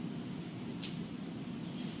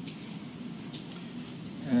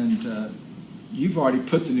 And you've already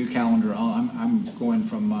put the new calendar on. I'm going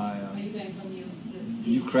from my. Are you going from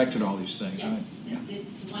you corrected all these things. Yeah, Right?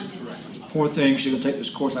 the ones that's correct. 4 things. You're going to take this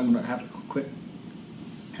course. I'm going to have to quit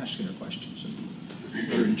asking her questions and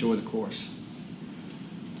let her enjoy the course.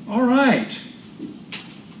 All right.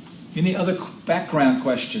 Any other background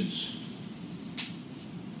questions?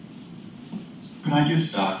 Can I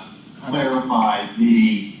just clarify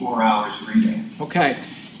the 4 hours reading. Okay.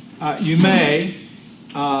 You may.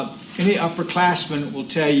 Any upperclassman will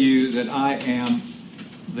tell you that I am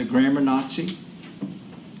the grammar Nazi.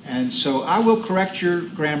 And so I will correct your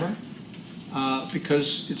grammar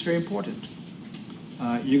because it's very important.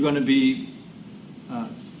 You're going to be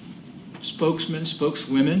spokesmen,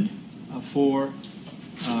 spokeswomen for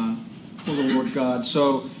the Lord God.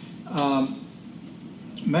 So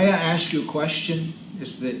may I ask you a question?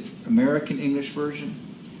 It's the American English version.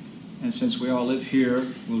 And since we all live here,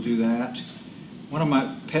 we'll do that. One of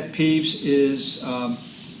my pet peeves is, well,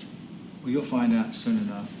 you'll find out soon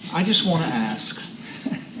enough. I just want to ask,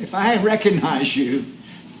 if I recognize you,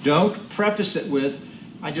 don't preface it with,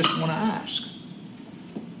 I just want to ask.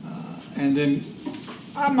 And then,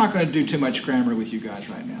 I'm not going to do too much grammar with you guys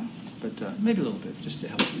right now, but maybe a little bit, just to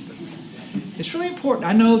help you. But it's really important.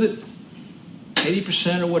 I know that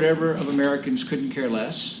 80% or whatever of Americans couldn't care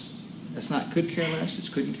less. That's not could care less, it's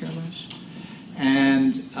couldn't care less.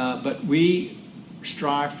 And, but we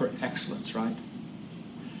strive for excellence, right?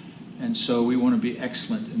 And so we want to be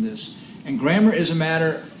excellent in this. And grammar is a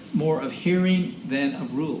matter more of hearing than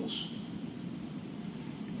of rules.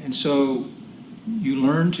 And so you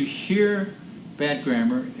learn to hear bad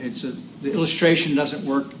grammar. The illustration doesn't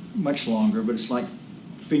work much longer, but it's like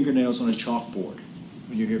fingernails on a chalkboard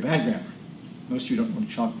when you hear bad grammar. Most of you don't know what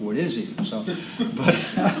a chalkboard is even. So,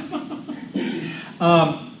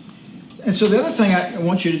 and so the other thing I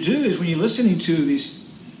want you to do is when you're listening to these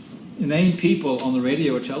inane people on the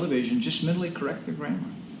radio or television, just mentally correct their grammar,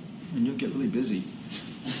 and you'll get really busy.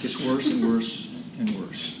 It gets worse and worse and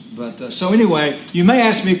worse. But so anyway, you may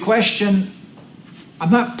ask me a question.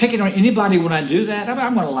 I'm not picking on anybody when I do that.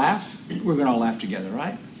 I'm going to laugh. We're going to all laugh together,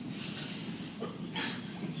 right?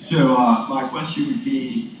 So my question would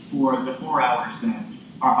be, for the 4 hours then,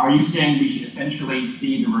 are you saying we should essentially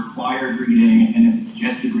see the required reading and then the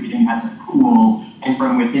suggested reading as a pool, and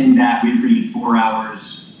from within that we read 4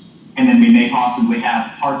 hours, and then we may possibly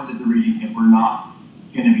have parts of the reading that we're not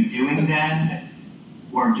going to be doing then?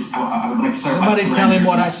 Or just, I would like to clarify. Somebody tell him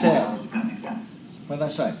what I said. Hours, if that makes sense. What did I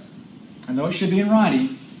say? I know it should be in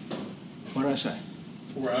writing. What did I say?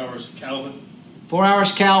 4 hours of Calvin. 4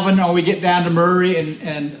 hours Calvin, or we get down to Murray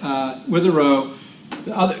and Witherrow.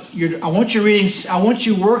 I want you reading. I want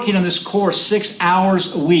you working on this course 6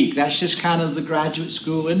 hours a week. That's just kind of the graduate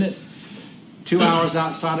school, isn't it? 2 hours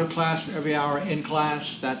outside of class for every hour in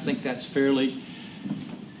class. I think that's fairly.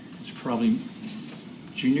 It's probably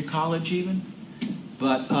junior college even.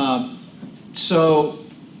 But so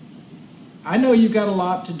I know you've got a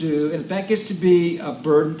lot to do, and if that gets to be a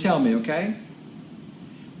burden, tell me, okay?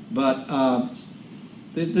 But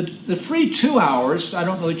the free 2 hours, I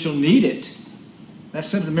don't know that you'll need it. That's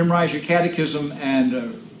simply to memorize your catechism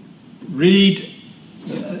and read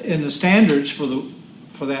in the standards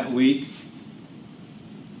for that week.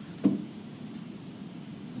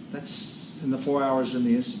 That's in the 4 hours in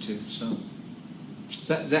the Institute. So is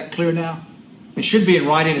that clear now? It should be in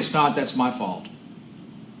writing. It's not. That's my fault.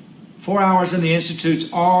 4 hours in the Institutes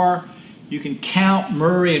are, you can count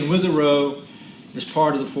Murray and Witherrow as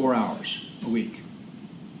part of the 4 hours a week.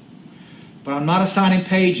 But I'm not assigning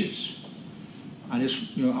pages. I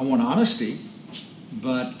just, I want honesty,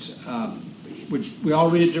 but we all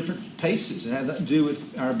read at different paces. It has nothing to do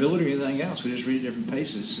with our ability or anything else. We just read at different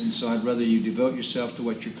paces, and so I'd rather you devote yourself to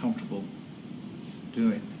what you're comfortable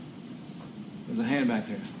doing. There's a hand back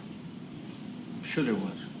there. I'm sure there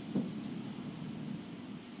was.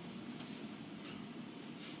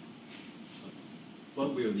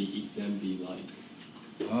 What will the exam be like?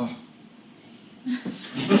 Oh.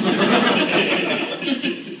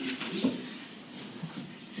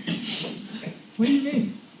 What do you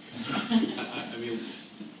mean? I mean,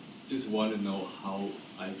 just want to know how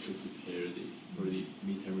I could prepare for the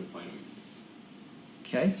midterm and final exam.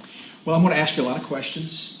 Okay. Well, I'm going to ask you a lot of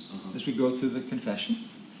questions as we go through the confession.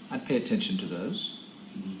 I'd pay attention to those.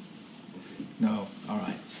 Okay. No. All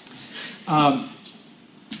right.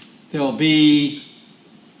 There'll be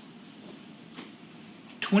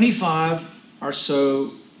 25 or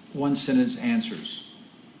so one-sentence answers.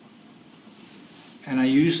 And I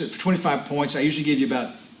use it for 25 points. I usually give you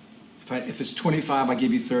about, if it's 25, I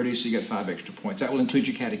give you 30, so you get 5 extra points. That will include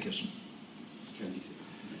your catechism.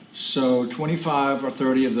 So 25 or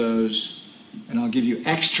 30 of those, and I'll give you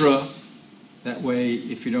extra. That way,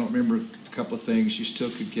 if you don't remember a couple of things, you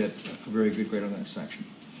still could get a very good grade on that section.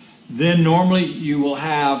 Then normally you will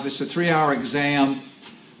have, it's a 3-hour exam.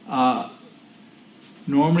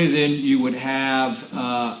 Normally then you would have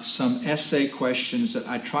some essay questions that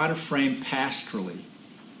I try to frame pastorally,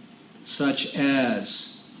 such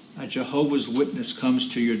as, a Jehovah's Witness comes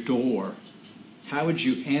to your door, how would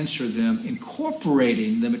you answer them,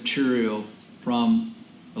 incorporating the material from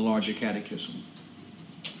the larger catechism?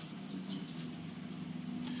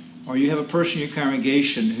 Or you have a person in your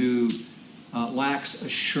congregation who lacks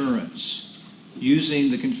assurance,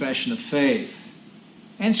 using the confession of faith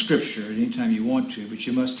and Scripture at any time you want to, but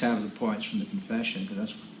you must have the points from the confession, because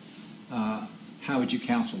that's how would you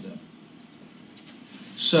counsel them?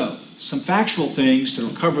 So, some factual things that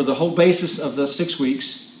will cover the whole basis of the 6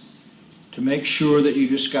 weeks to make sure that you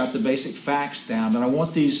just got the basic facts down. But I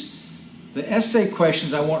want the essay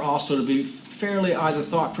questions, I want also to be fairly either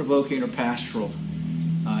thought-provoking or pastoral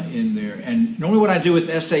in there. And normally what I do with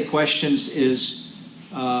essay questions is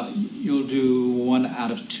you'll do 1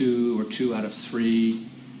 out of 2 or 2 out of 3,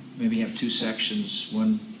 maybe have 2 sections,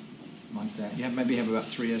 one like that. You maybe have about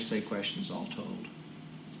 3 essay questions all told.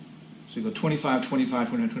 So you go 25, 25,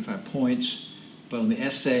 25, 25 points, but on the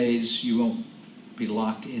essays you won't be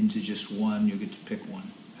locked into just one. You'll get to pick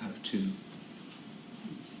 1 out of 2.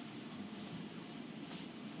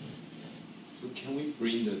 So can we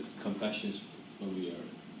bring the confessions when we are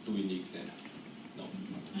doing the exam? No.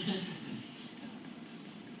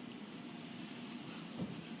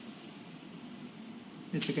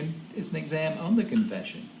 It's an exam on the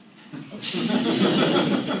confession.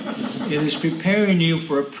 It is preparing you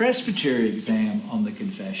for a Presbyterian exam on the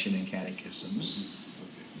confession and catechisms.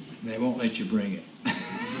 They won't let you bring it.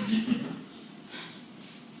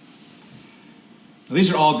 Well, these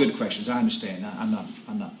are all good questions. I understand. I'm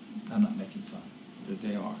not making fun.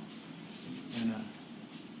 They are. And,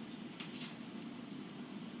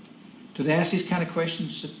 do they ask these kind of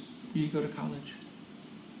questions when you go to college?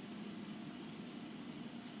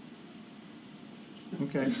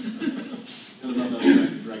 Okay. I don't know if that was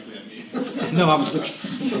directed directly at me. No, I was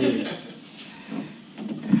looking.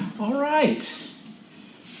 All right.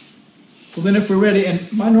 Well, then if we're ready,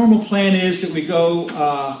 and my normal plan is that we go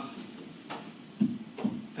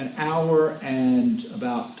an hour and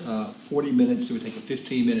about 40 minutes, so we take a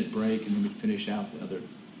 15-minute break, and then we finish out the other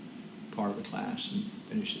part of the class and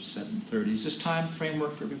finish at 7:30. Is this time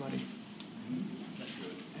framework for everybody?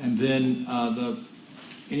 And then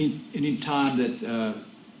any time that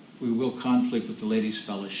we will conflict with the ladies'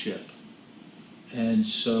 fellowship. And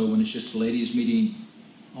so when it's just a ladies' meeting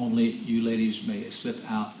only, you ladies may slip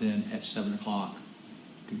out then at 7 o'clock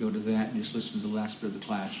to go to that and just listen to the last bit of the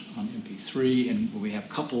class on MP3. And when we have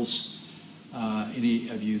couples, any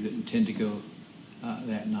of you that intend to go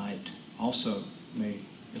that night also may,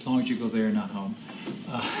 as long as you go there and not home,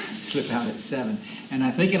 slip out at 7. And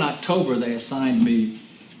I think in October they assigned me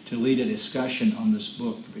to lead a discussion on this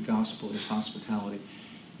book, The Gospel is Hospitality.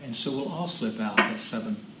 And so we'll all slip out at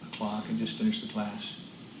 7 o'clock and just finish the class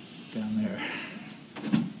down there.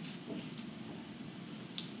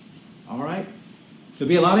 All right? There'll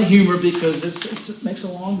be a lot of humor because it makes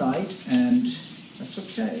a long night, and that's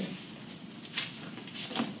okay.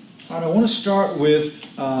 All right, I want to start with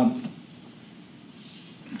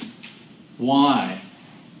why,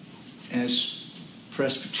 as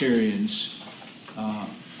Presbyterians,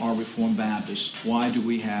 are Reformed Baptists, why do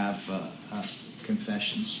we have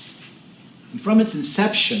confessions? And from its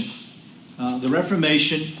inception, the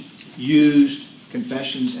Reformation used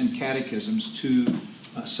confessions and catechisms to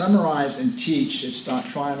summarize and teach its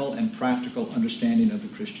doctrinal and practical understanding of the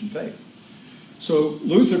Christian faith. So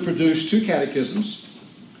Luther produced 2 catechisms,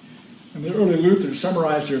 and the early Lutherans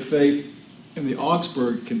summarized their faith in the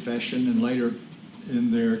Augsburg Confession and later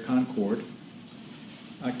in their Concord.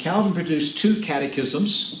 Calvin produced 2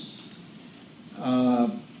 catechisms.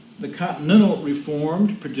 The Continental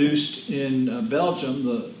Reformed produced in Belgium,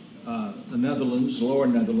 the Netherlands, the Lower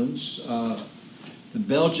Netherlands, the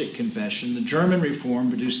Belgic Confession. The German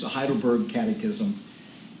Reformed produced the Heidelberg Catechism,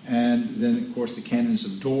 and then, of course, the Canons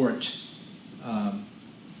of Dort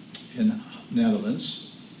in the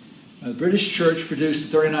Netherlands. The British Church produced the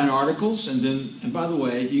 39 Articles, and by the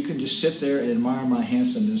way, you can just sit there and admire my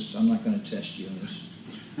handsomeness. I'm not going to test you on this.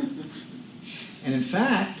 And in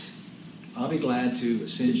fact, I'll be glad to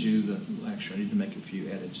send you the lecture. I need to make a few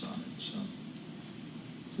edits on it, so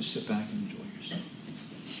just sit back and enjoy yourself.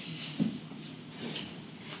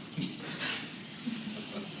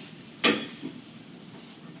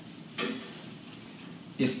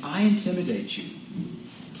 If I intimidate you,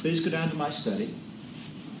 please go down to my study,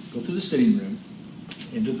 go through the sitting room,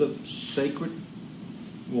 into the sacred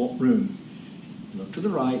room, look to the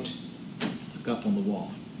right, look up on the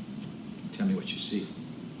wall. Tell me what you see.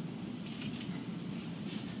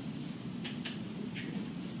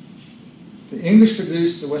 The English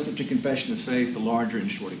produced the Westminster Confession of Faith, the larger and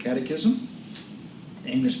shorter catechism.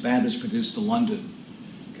 The English Baptists produced the London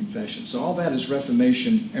confession. So all that is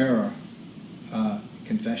Reformation era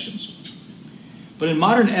confessions. But in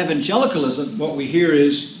modern evangelicalism, what we hear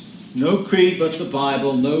is no creed but the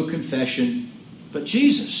Bible, no confession but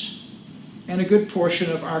Jesus. And a good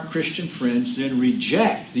portion of our Christian friends then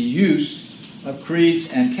reject the use of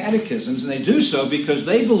creeds and catechisms, and they do so because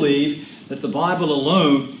they believe that the Bible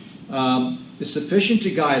alone is sufficient to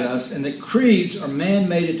guide us, and that creeds are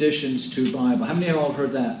man-made additions to the Bible. How many of you all have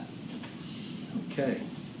heard that? Okay.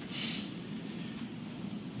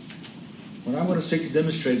 What I want to seek to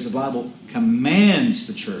demonstrate is the Bible commands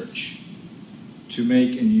the church to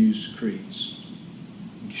make and use creeds.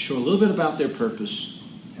 Show a little bit about their purpose,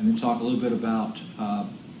 and then talk a little bit about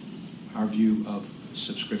our view of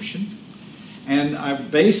subscription. And I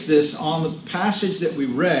base this on the passage that we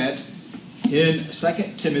read in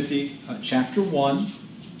 2 Timothy chapter 1,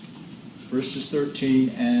 verses 13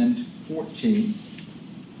 and 14.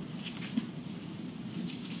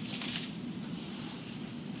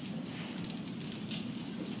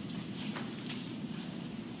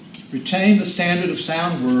 Retain the standard of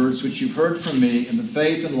sound words which you've heard from me in the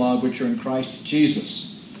faith and love which are in Christ Jesus.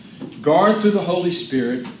 Guard through the Holy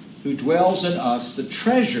Spirit who dwells in us the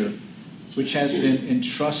treasure which has been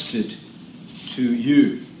entrusted to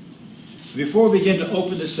you. Before we begin to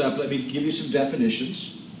open this up, let me give you some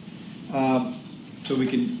definitions so we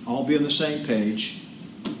can all be on the same page.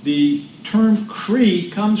 The term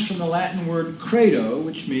creed comes from the Latin word credo,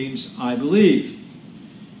 which means I believe.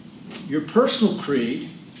 Your personal creed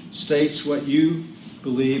states what you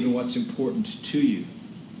believe and what's important to you.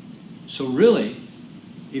 So really,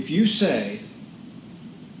 if you say,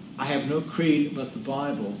 I have no creed but the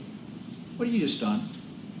Bible, what have you just done?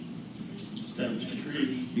 Established a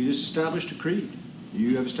creed. You just established a creed.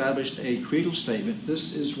 You have established a creedal statement.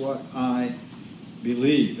 This is what I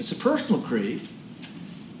believe. It's a personal creed,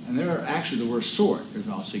 and they're actually the worst sort, as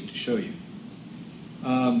I'll seek to show you.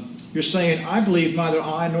 You're saying, I believe neither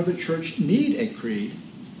I nor the church need a creed.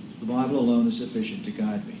 The Bible alone is sufficient to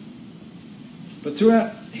guide me. But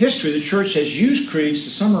throughout history, the church has used creeds to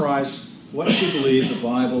summarize what she believed the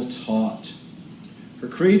Bible taught. Her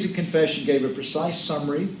creeds and confession gave a precise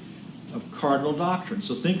summary of cardinal doctrine.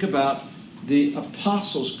 So think about the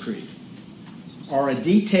Apostles' Creed, or a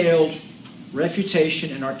detailed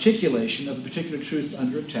refutation and articulation of a particular truth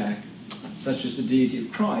under attack, such as the deity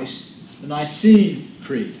of Christ, the Nicene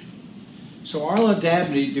Creed. So Arla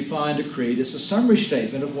Dabney defined a creed as a summary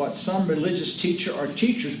statement of what some religious teacher or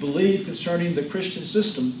teachers believe concerning the Christian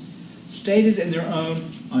system, stated in their own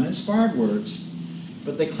uninspired words,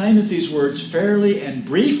 but they claim that these words fairly and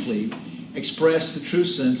briefly express the true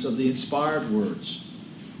sense of the inspired words.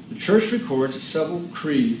 The church records several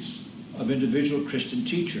creeds of individual Christian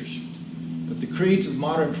teachers, but the creeds of the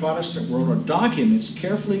modern Protestant world are documents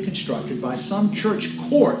carefully constructed by some church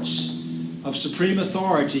courts of supreme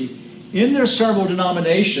authority in their several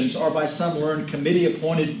denominations, or by some learned committee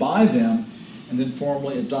appointed by them and then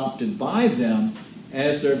formally adopted by them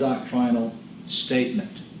as their doctrinal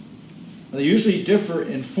statement. Now, they usually differ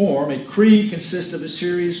in form. A creed consists of a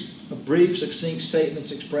series of brief, succinct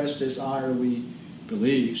statements expressed as I or we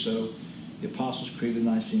believe. So the Apostles' Creed, the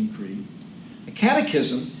Nicene Creed. A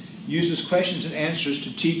catechism uses questions and answers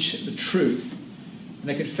to teach the truth.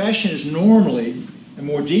 And a confession is normally a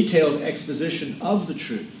more detailed exposition of the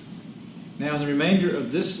truth. Now, in the remainder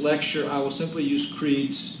of this lecture, I will simply use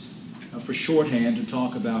creeds for shorthand to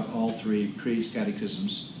talk about all three: creeds,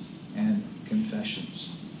 catechisms, and confessions.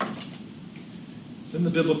 Then the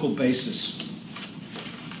biblical basis.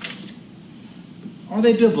 Are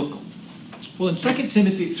they biblical? Well, in 2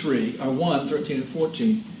 Timothy 1, 13 and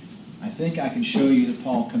 14, I think I can show you that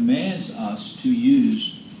Paul commands us to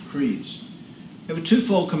use creeds. We have a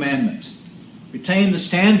twofold commandment. Retain the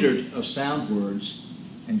standard of sound words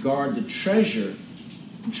and guard the treasure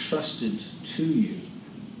entrusted to you.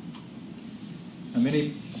 Now,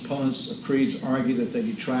 many opponents of creeds argue that they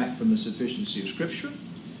detract from the sufficiency of Scripture.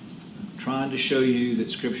 I'm trying to show you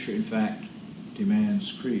that Scripture, in fact,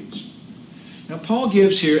 demands creeds. Now, Paul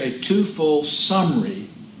gives here a twofold summary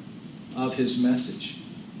of his message.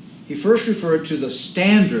 He first referred to the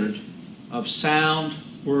standard of sound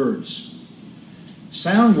words.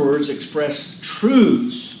 Sound words express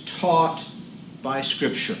truths taught by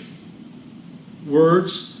Scripture.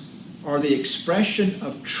 Words are the expression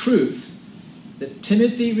of truth that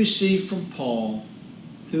Timothy received from Paul,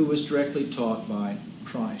 who was directly taught by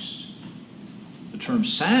Christ. The term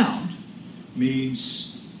sound means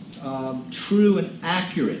true and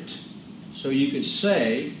accurate. So you could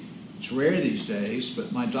say, it's rare these days,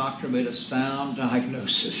 but my doctor made a sound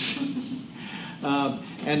diagnosis.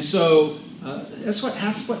 And so That's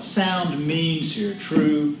what sound means here,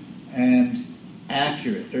 true and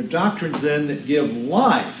accurate. They're doctrines then that give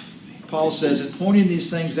life. Paul says, in pointing these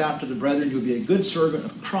things out to the brethren, you'll be a good servant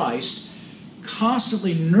of Christ,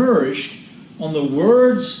 constantly nourished on the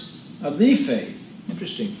words of the faith.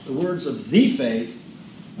 Interesting. The words of the faith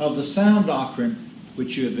of the sound doctrine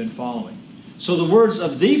which you have been following. So the words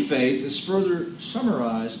of the faith is further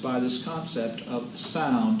summarized by this concept of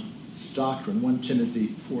sound doctrine, 1 Timothy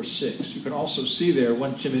 4:6. You can also see there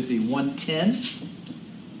 1 Timothy 1:10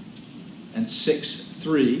 and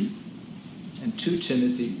 6:3 and 2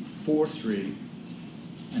 Timothy 4:3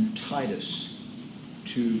 and Titus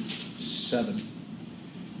 2:7.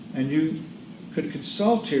 And you could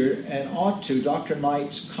consult here, and ought to, Dr.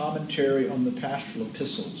 Knight's commentary on the pastoral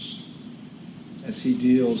epistles as he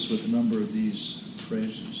deals with a number of these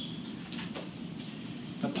phrases.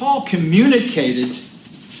 Now, Paul communicated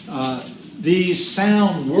these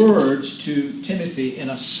sound words to Timothy in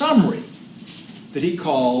a summary that he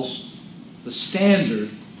calls the standard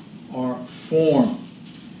or form.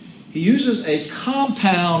 He uses a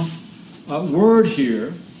compound word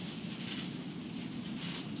here.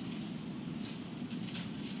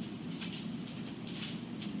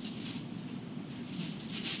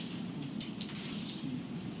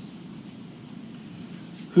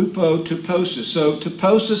 Hupotyposis. So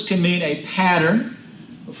typosis can mean a pattern,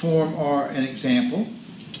 a form, or an example.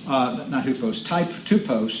 Not hupos, type,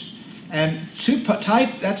 tupos. And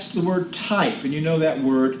type, that's the word type. And you know that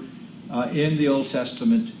word in the Old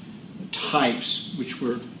Testament, types, which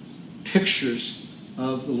were pictures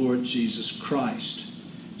of the Lord Jesus Christ.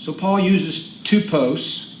 So Paul uses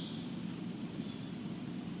tupos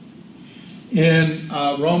in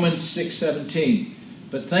Romans 6:17.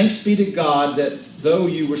 But thanks be to God that though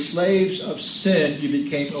you were slaves of sin, you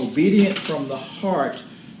became obedient from the heart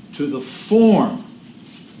to the form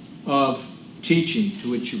of teaching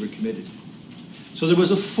to which you were committed. So there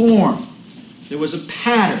was a form, there was a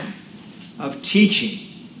pattern of teaching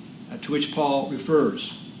to which Paul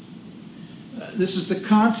refers. This is the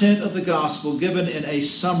content of the gospel given in a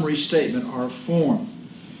summary statement or form.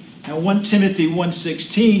 Now 1 Timothy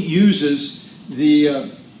 1:16 uses the,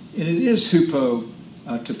 and it is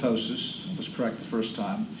hupotyposis, I was correct the first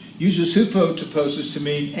time, uses hupotyposis to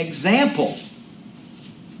mean example.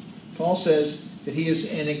 Paul says that he is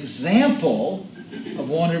an example of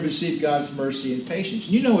one who received God's mercy and patience.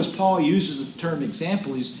 And you know, as Paul uses the term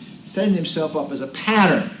example, he's setting himself up as a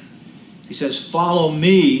pattern. He says, follow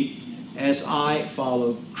me as I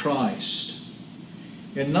follow Christ.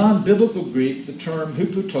 In non-biblical Greek, the term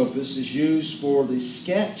hupotopos is used for the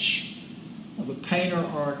sketch of a painter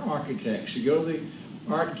or an architect. So you go to the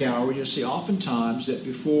art gallery, you'll see oftentimes that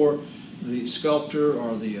before the sculptor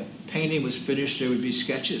or the painting was finished, there would be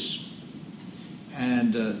sketches.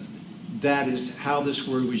 And that is how this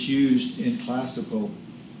word was used in classical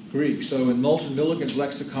Greek. So in Moulton Milligan's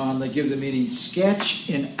lexicon, they give the meaning sketch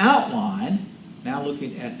in outline, now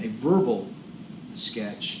looking at a verbal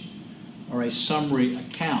sketch, or a summary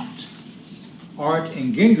account. Art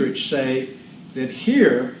and Gingrich say that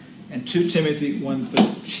here in 2 Timothy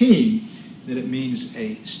 1:13 that it means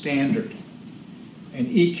a standard. And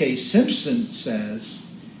E.K. Simpson says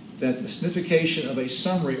that the signification of a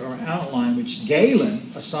summary or outline which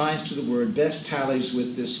Galen assigns to the word best tallies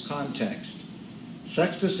with this context.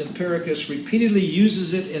 Sextus Empiricus repeatedly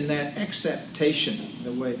uses it in that acceptation,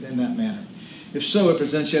 in that manner. If so, it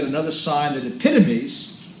presents yet another sign that epitome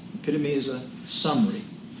is a summary,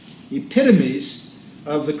 epitomes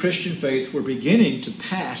of the Christian faith were beginning to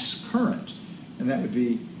pass current. And that would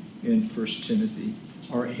be in 1 Timothy,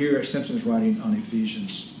 or here Simpson's writing on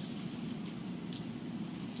Ephesians.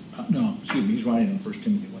 He's writing on 1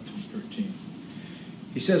 Timothy 1:13.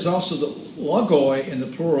 He says also that logoi in the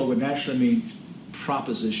plural would naturally mean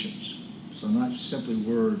propositions. So not simply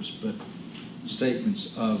words, but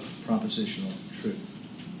statements of propositional truth.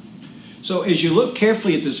 So as you look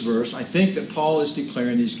carefully at this verse, I think that Paul is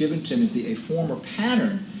declaring that he's given Timothy a form or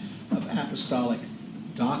pattern of apostolic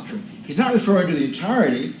doctrine. He's not referring to the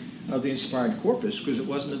entirety of the inspired corpus because it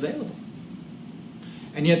wasn't available.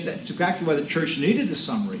 And yet that's exactly why the church needed a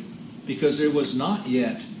summary, because there was not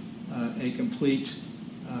yet a complete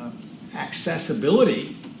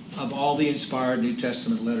accessibility of all the inspired New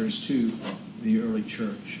Testament letters to the early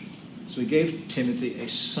church. So he gave Timothy a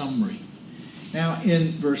summary. Now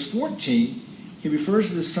in verse 14, he refers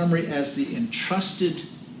to the summary as the entrusted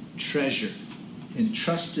treasure.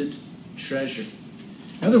 Entrusted treasure.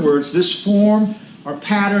 In other words, this form or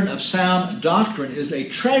pattern of sound doctrine is a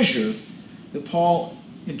treasure that Paul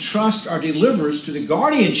entrusts or delivers to the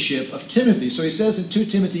guardianship of Timothy. So he says in 2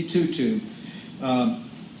 Timothy 2:2,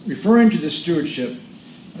 referring to this stewardship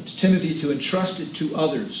to Timothy to entrust it to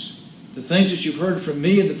others. The things that you've heard from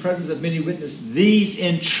me in the presence of many witnesses, these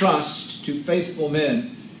entrust to faithful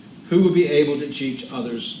men who will be able to teach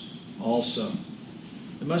others also.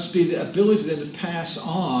 There must be the ability then to pass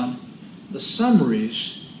on the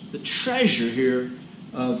summaries, the treasure here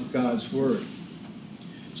of God's Word.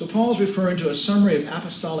 So Paul's referring to a summary of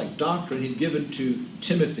apostolic doctrine he'd given to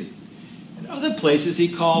Timothy. In other places he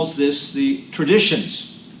calls this the traditions.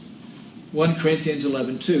 1 Corinthians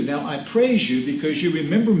 11:2. Now I praise you because you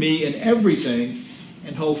remember me in everything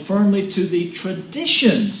and hold firmly to the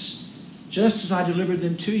traditions just as I delivered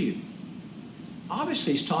them to you.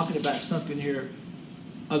 Obviously he's talking about something here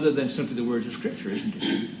other than simply the words of Scripture, isn't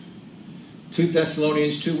it? 2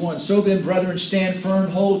 Thessalonians 2:1. So then, brethren, stand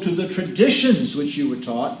firm, hold to the traditions which you were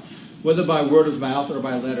taught, whether by word of mouth or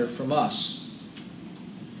by letter from us.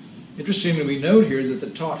 Interestingly, we note here that the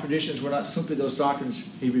taught traditions were not simply those doctrines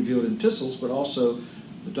he revealed in epistles, but also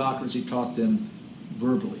the doctrines he taught them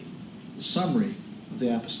verbally. The summary of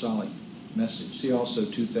the apostolic message. See also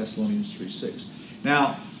 2 Thessalonians 3:6.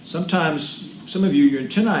 Now, sometimes, some of you, your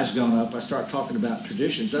antennae gone up. I start talking about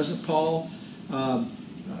traditions. Doesn't Paul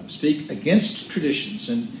speak against traditions?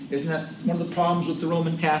 And isn't that one of the problems with the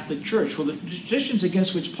Roman Catholic Church? Well, the traditions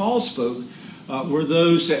against which Paul spoke were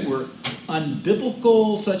those that were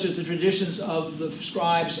unbiblical, such as the traditions of the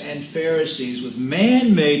scribes and Pharisees, with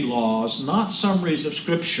man-made laws, not summaries of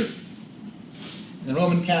Scripture. The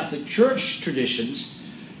Roman Catholic Church traditions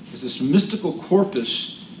is this mystical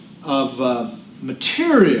corpus of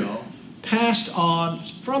material passed on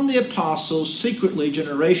from the apostles secretly,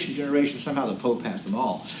 generation to generation. Somehow the Pope passed them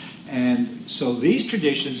all. And so these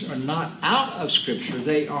traditions are not out of Scripture.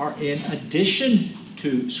 They are in addition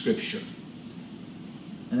to Scripture.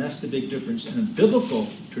 And that's the big difference in a biblical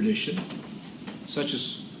tradition, such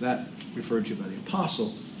as that referred to by the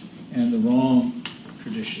apostle, and the wrong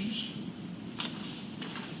traditions.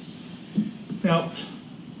 Now,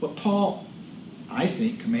 what Paul, I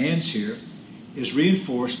think, commands here is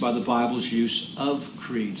reinforced by the Bible's use of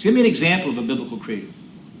creeds. Give me an example of a biblical creed.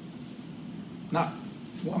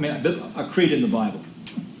 A creed in the Bible.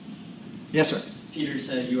 Yes, sir. Peter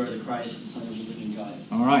said, "You are the Christ, the Son of the living God."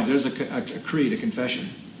 All right, there's a creed, a confession.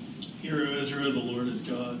 Hear, O Israel, the Lord is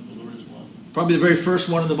God, the Lord is one. Probably the very first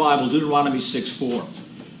one in the Bible, Deuteronomy 6:4.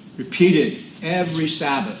 Repeated every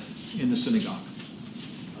Sabbath in the synagogue.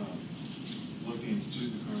 Philippians 2,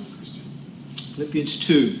 the carnal Christian. Philippians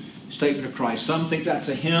 2, statement of Christ. Some think that's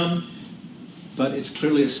a hymn, but it's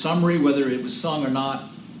clearly a summary, whether it was sung or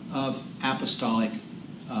not, of apostolic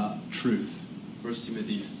truth. 1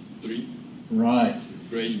 Timothy 3. Right.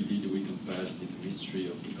 Great indeed we confess in the mystery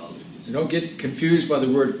of the godliness. You don't get confused by the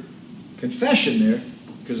word confession there,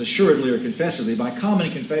 because assuredly or confessedly, by common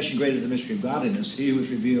confession, great is the mystery of godliness, he who was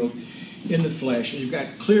revealed in the flesh. And you've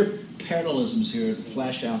got clear parallelisms here that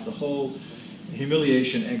flash out the whole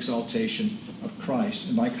humiliation, exaltation of Christ.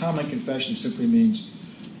 And by common confession simply means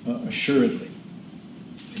assuredly,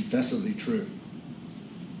 confessedly true.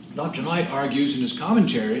 Dr. Knight argues in his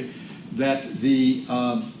commentary that the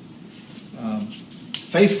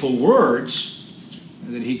faithful words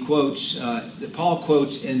that he quotes, that Paul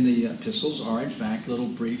quotes in the epistles, are in fact little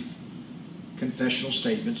brief confessional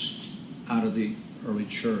statements out of the early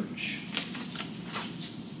church.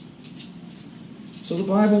 So the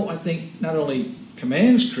Bible, I think, not only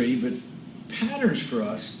commands creed, but patterns for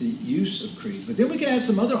us the use of creed. But then we can add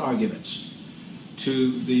some other arguments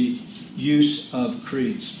to the use of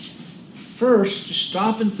creeds. First, to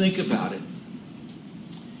stop and think about it.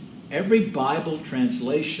 Every Bible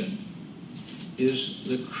translation is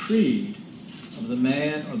the creed of the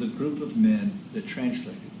man or the group of men that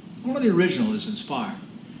translated. Only the original is inspired.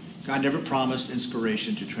 God never promised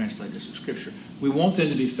inspiration to translators of Scripture. We want them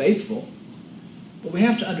to be faithful, but we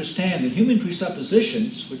have to understand that human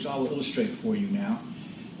presuppositions, which I will illustrate for you now,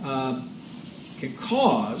 can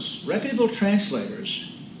cause reputable translators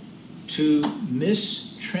to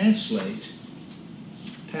mistranslate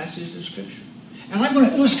passages of Scripture. And I'm going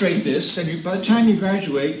to illustrate this, and by the time you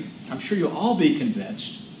graduate, I'm sure you'll all be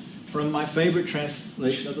convinced, from my favorite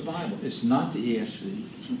translation of the Bible. It's not the ESV.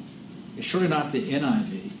 It's surely not the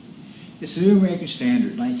NIV. It's the New American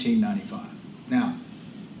Standard, 1995. Now,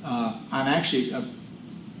 I'm actually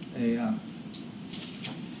a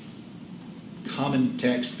common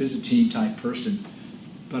text, Byzantine type person,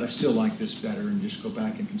 but I still like this better, and just go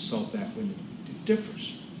back and consult that when it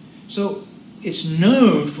differs. So it's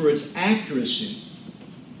known for its accuracy.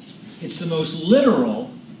 It's the most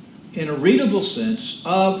literal, in a readable sense,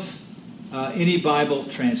 of any Bible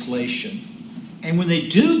translation. And when they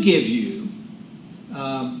do give you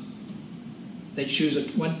they choose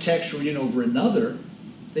one text reading over another,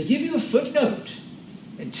 they give you a footnote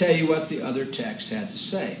and tell you what the other text had to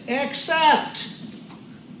say. Except,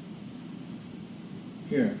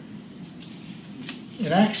 here,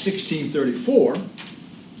 in Acts 16:34,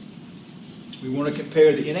 we want to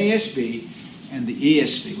compare the NASB and the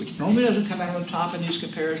ESV, which normally doesn't come out on top in these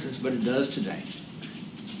comparisons, but it does today.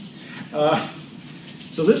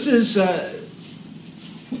 So this is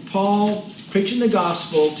Paul preaching the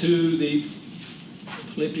gospel to the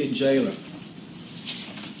Philippian jailer.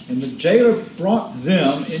 And the jailer brought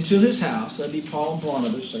them into his house, that'd be Paul and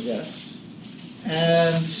Barnabas, I guess,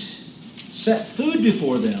 and set food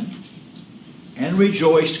before them, and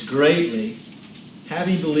rejoiced greatly,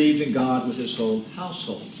 having believed in God with his whole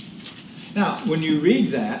household. Now, when you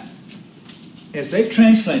read that, as they've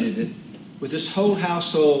translated it, with his whole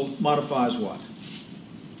household modifies what?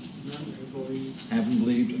 Having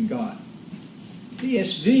believed in God. The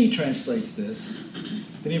ESV translates this.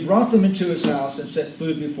 Then he brought them into his house and set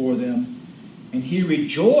food before them, and he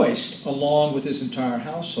rejoiced along with his entire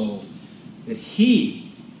household that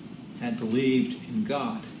he had believed in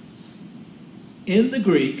God. In the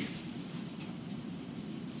Greek,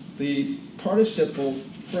 the participle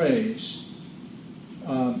phrase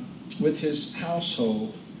with his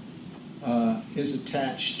household is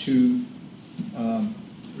attached to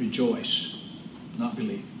rejoice, not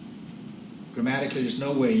believe. Grammatically, there's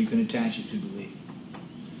no way you can attach it to believe.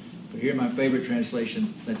 But here my favorite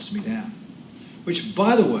translation lets me down. Which,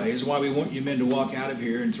 by the way, is why we want you men to walk out of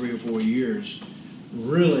here in 3 or 4 years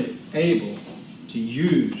really able to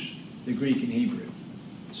use the Greek and Hebrew.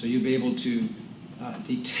 So you'll be able to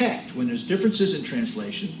detect when there's differences in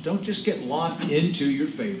translation. Don't just get locked into your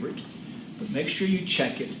favorite, but make sure you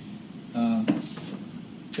check it.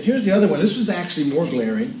 But here's the other one. This was actually more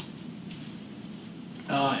glaring.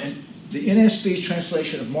 And the NSB's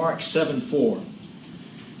translation of Mark 7:4,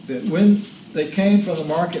 that when they came from the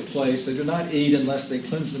marketplace, they did not eat unless they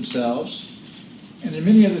cleansed themselves. And there are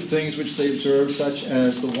many other things which they observed, such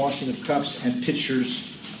as the washing of cups and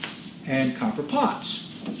pitchers and copper pots.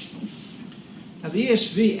 Now the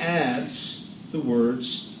ESV adds the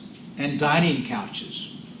words, and dining couches.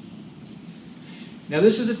 Now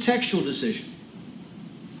this is a textual decision.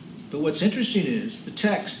 But what's interesting is the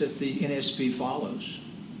text that the NSB follows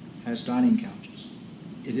has dining couches.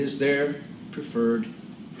 It is their preferred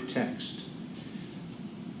text.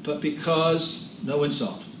 But because, no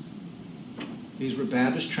insult, these were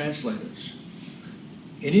Baptist translators,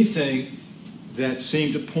 anything that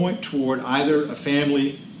seemed to point toward either a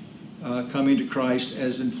family coming to Christ,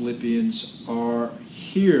 as in Philippians, or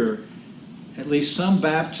here, at least some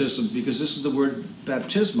baptism, because this is the word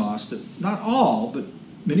baptismos, that not all, but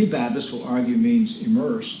many Baptists will argue means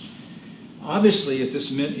immersed. Obviously, if this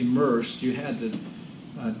meant immersed, you had to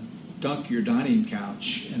dunk your dining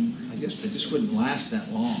couch, and I guess they just wouldn't last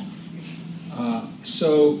that long.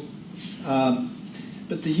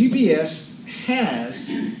 But the UBS has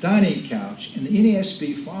dining couch, and the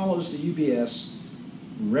NASB follows the UBS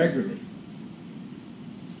regularly.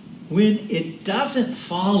 When it doesn't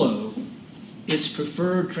follow its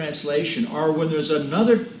preferred translation, or when there's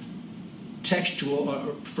another textual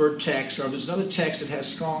or preferred text, or there's another text that has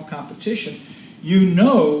strong competition, you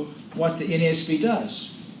know what the NASB does.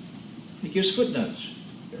 It gives footnotes.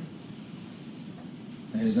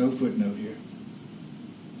 There's no footnote here.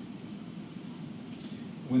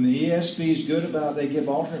 When the ESV is good about, they give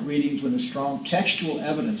alternate readings when there's strong textual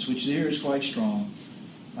evidence, which here is quite strong.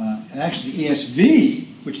 And actually the ESV,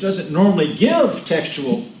 which doesn't normally give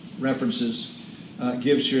textual references,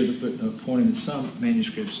 gives here the footnote pointing that some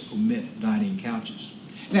manuscripts omit dining couches.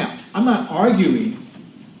 Now, I'm not arguing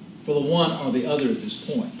for the one or the other at this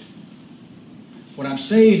point. What I'm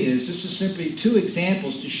saying is this is simply two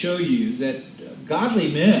examples to show you that godly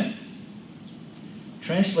men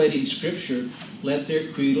translating Scripture let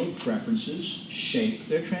their creedal preferences shape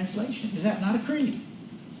their translation. Is that not a creed?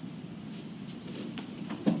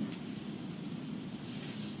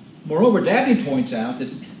 Moreover, Dabney points out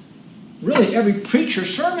that really every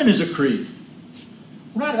preacher's sermon is a creed.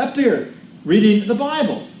 We're not up here reading the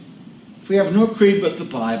Bible. If we have no creed but the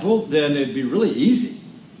Bible, then it'd be really easy.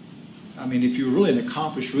 I mean, if you were really an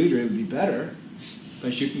accomplished reader, it would be better.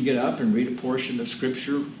 But you can get up and read a portion of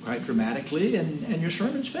Scripture quite dramatically, and your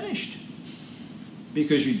sermon's finished.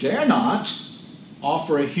 Because you dare not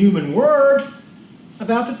offer a human word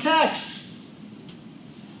about the text.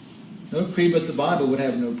 No creed but the Bible would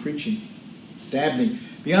have no preaching. Dabney.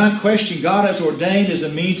 Beyond question, God has ordained as a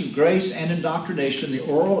means of grace and indoctrination the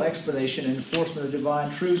oral explanation and enforcement of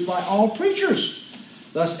divine truths by all preachers.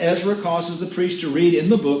 Thus Ezra causes the priest to read in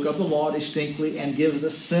the book of the law distinctly and give the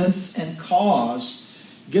sense and cause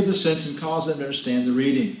them to understand the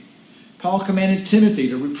reading. Paul commanded Timothy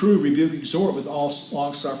to reprove, rebuke, exhort with all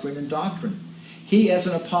long-suffering and doctrine. He, as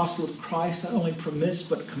an apostle of Christ, not only permits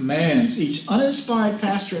but commands each uninspired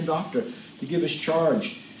pastor and doctor to give his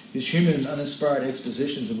charge, his human and uninspired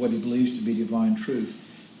expositions of what he believes to be divine truth.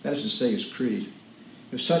 That is to say, his creed.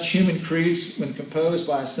 If such human creeds, when composed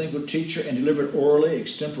by a single teacher and delivered orally,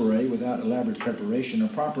 extempore, without elaborate preparation or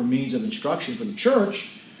proper means of instruction for the church,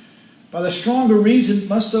 by the stronger reason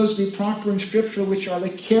must those be proper and scriptural, which are the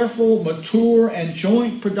careful, mature, and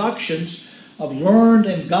joint productions of learned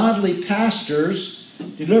and godly pastors,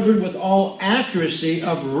 delivered with all accuracy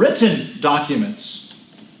of written documents.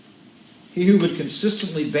 He who would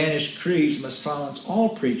consistently banish creeds must silence all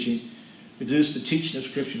preaching, reduce the teaching of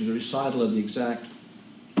Scripture to the recital of the exact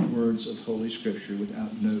words of Holy Scripture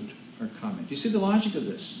without note or comment. Do you see the logic of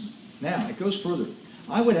this? Now, it goes further.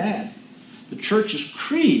 I would add, the church's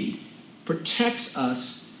creed protects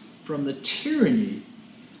us from the tyranny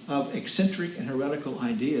of eccentric and heretical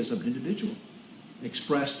ideas of an individual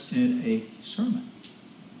expressed in a sermon.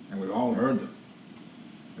 And we've all heard them.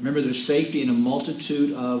 Remember, there's safety in a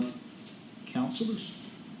multitude of counselors.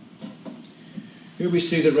 Here we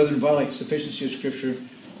see that rather than violate sufficiency of Scripture,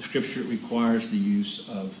 the Scripture requires the use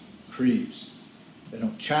of creeds. They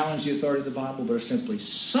don't challenge the authority of the Bible, but are simply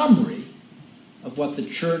summary of what the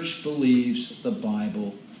church believes the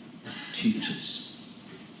Bible teaches.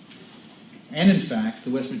 And in fact, the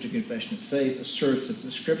Westminster Confession of Faith asserts that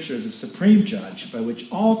the Scripture is the supreme judge by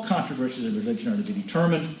which all controversies of religion are to be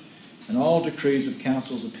determined, and all decrees of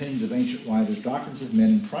councils, opinions of ancient writers, doctrines of men,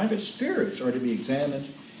 and private spirits are to be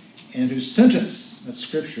examined, and whose sentence, that's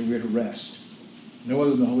Scripture, we are to rest. No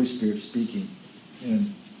other than the Holy Spirit speaking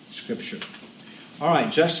in Scripture. All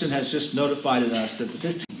right, Justin has just notified us that the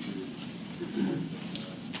 15th.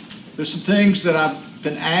 There's some things that I've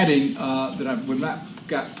been adding that I would not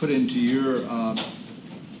got put into your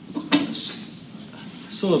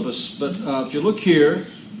syllabus, but if you look here,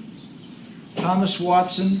 Thomas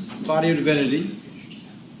Watson, Body of Divinity,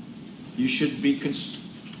 you should be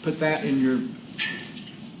put that in your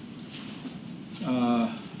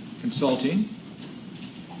consulting.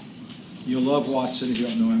 You'll love Watson if you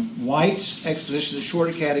don't know him. White's Exposition of the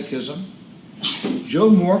Shorter Catechism.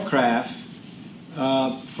 Joe Morecraft,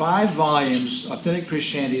 5 volumes, Authentic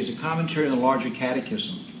Christianity, is a commentary on the larger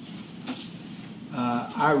catechism.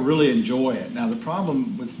 I really enjoy it. Now, the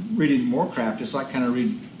problem with reading Morecraft is like kind of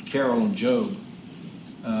reading Carroll and Job.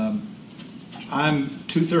 I'm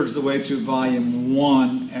 2/3 of the way through volume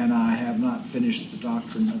 1, and I have not finished the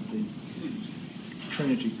doctrine of the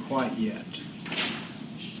Trinity quite yet,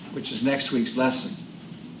 which is next week's lesson.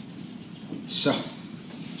 So,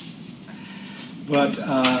 but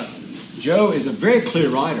Joe is a very clear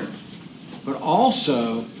writer, but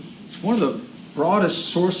also one of the broadest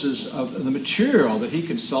sources of the material that he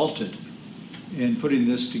consulted in putting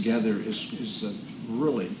this together is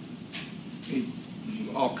really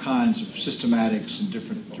all kinds of systematics and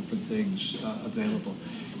different things available.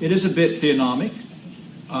 It is a bit theonomic,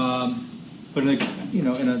 but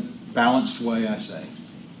in a balanced way, I say.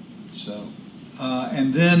 So,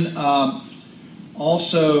 and then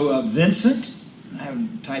also Vincent. I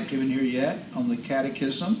haven't typed him in here yet, on the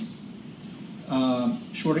Catechism,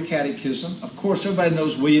 Shorter Catechism. Of course, everybody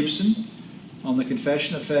knows Williamson on the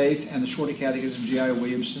Confession of Faith and the Shorter Catechism, G.I.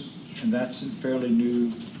 Williamson, and that's in fairly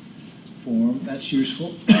new form. That's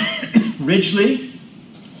useful. Ridgely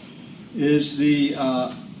is the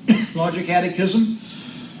Larger Catechism.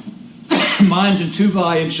 Mine's in 2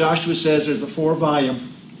 volumes. Joshua says there's a 4-volume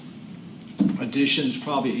edition. It's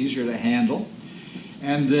probably easier to handle.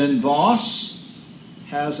 And then Voss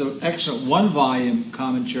has an excellent 1-volume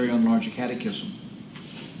commentary on Larger Catechism.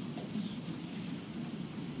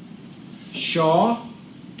 Shaw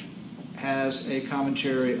has a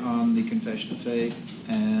commentary on the Confession of Faith,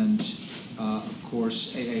 and of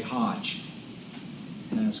course A.A. Hodge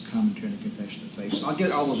has a commentary on the Confession of Faith. So I'll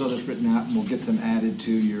get all those others written out, and we'll get them added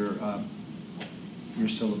to your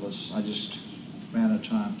syllabus. I just ran out of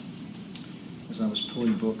time as I was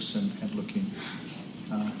pulling books and looking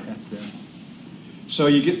at them. So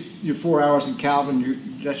you get your 4 hours in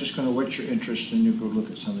Calvin, that's just going to whet your interest, and you go look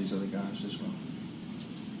at some of these other guys as well.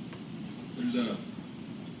 There's a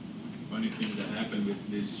funny thing that happened with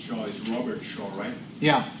this Shaw, is Robert Shaw, right?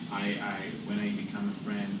 Yeah. When I became a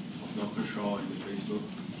friend of Dr. Shaw in the Facebook,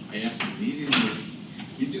 I asked him,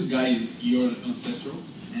 is this guy your ancestor?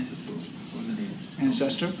 What's the name?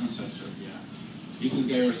 Ancestor? Ancestor, yeah. Is this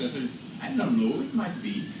guy your ancestor? I don't know, it might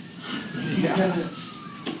be. Yeah.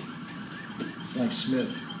 like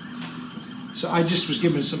Smith. So I just was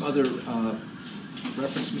given some other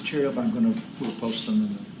reference material, but I'm going to post them in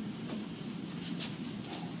the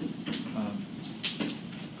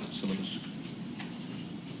syllabus.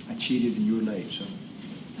 I cheated and you were late, so.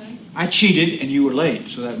 Sorry? I cheated and you were late,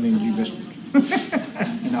 so that means you missed me.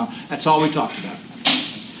 No, that's all we talked about.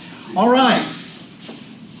 All right.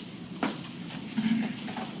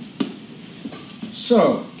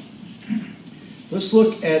 So, let's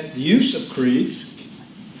look at the use of creeds.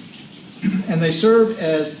 And they serve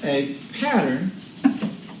as a pattern,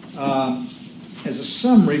 as a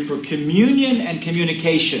summary for communion and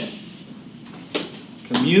communication.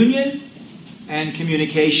 Communion and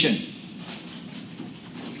communication.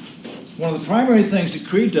 One of the primary things the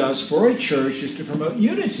creed does for a church is to promote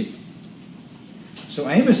unity. So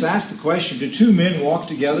Amos asked the question, do two men walk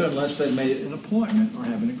together unless they've made an appointment or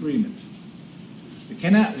have an agreement? We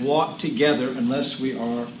cannot walk together unless we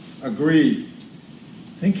are agreed.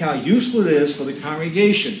 Think how useful it is for the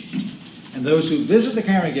congregation and those who visit the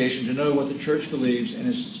congregation to know what the church believes and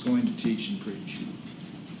is going to teach and preach.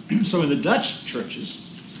 So in the Dutch churches,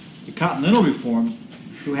 the Continental Reformed,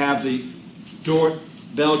 who have the Dort,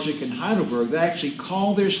 Belgic, and Heidelberg, they actually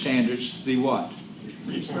call their standards the what?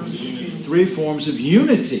 Three forms of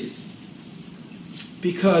unity.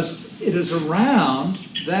 Because it is around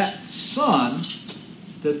that sun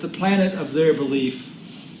that the planet of their belief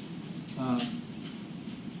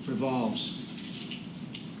revolves.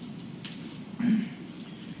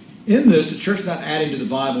 In this, the church is not adding to the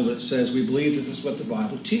Bible that says we believe that this is what the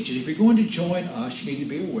Bible teaches. If you're going to join us, you need to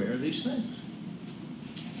be aware of these things.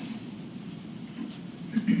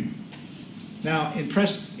 Now, in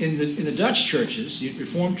the Dutch churches,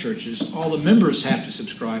 Reformed churches, all the members have to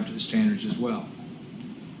subscribe to the standards as well.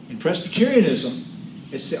 In Presbyterianism,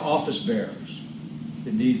 it's the office bearers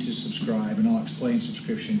that need to subscribe, and I'll explain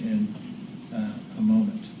subscription in a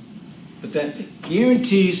moment. But that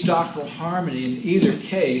guarantees doctrinal harmony in either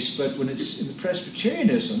case, but when it's in the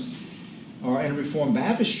Presbyterianism or in a Reformed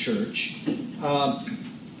Baptist church,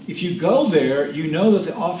 if you go there, you know that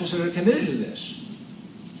the officers are committed to this.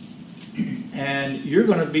 And you're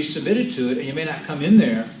going to be submitted to it, and you may not come in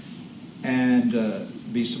there and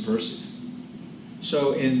be subversive.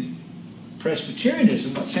 So in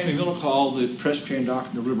Presbyterianism, what Samuel Miller called the Presbyterian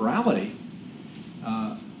doctrine of liberality,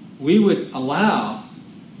 we would allow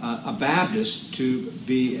a Baptist to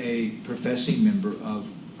be a professing member of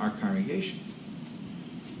our congregation.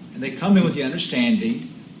 And they come in with the understanding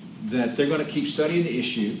that they're going to keep studying the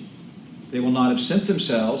issue, they will not absent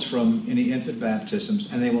themselves from any infant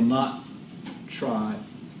baptisms, and they will not try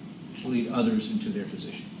to lead others into their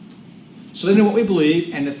position. So they know what we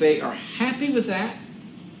believe, and if they are happy with that,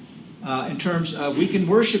 in terms of we can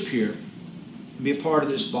worship here and be a part of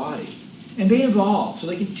this body and be involved, so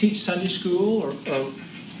they can teach Sunday school or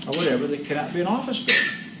whatever. They cannot be an office bearer.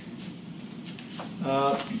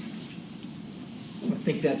 I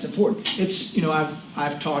think that's important. It's, you know,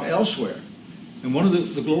 I've taught elsewhere, and one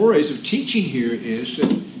of the glories of teaching here is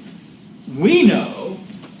that we know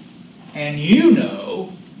and you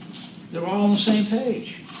know they're all on the same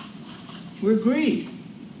page. We're agreed.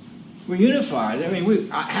 We're unified. I mean, we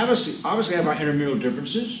obviously have our intramural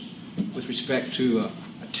differences with respect to a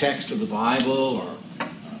text of the Bible or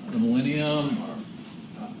the millennium or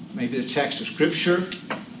maybe the text of Scripture.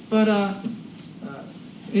 But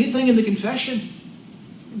anything in the confession,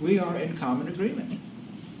 we are in common agreement.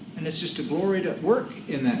 And it's just a glory to work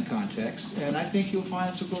in that context. And I think you'll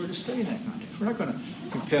find it's a glory to stay in that context. We're not going to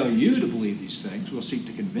compel you to believe these things. We'll seek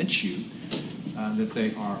to convince you that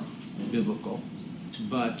they are biblical.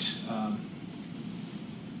 But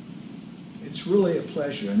it's really a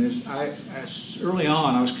pleasure. And as early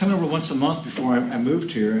on, I was coming over once a month before I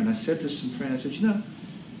moved here, and I said to some friends, I said, you know,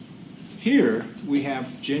 here we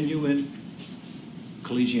have genuine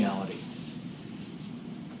collegiality.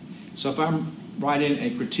 So if I'm writing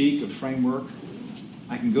a critique of framework,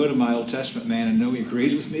 I can go to my Old Testament man and know he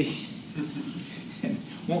agrees with me and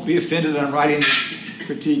won't be offended that I'm writing this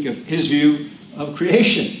critique of his view of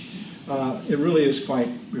creation. It really is quite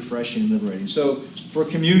refreshing and liberating. So for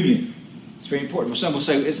communion, it's very important. Well, some will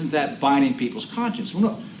say, isn't that binding people's conscience? Well,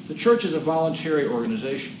 no. The church is a voluntary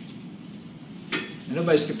organization. And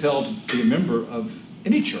nobody's compelled to be a member of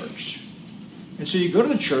any church. And so you go to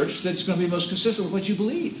the church that's going to be most consistent with what you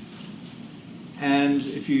believe. And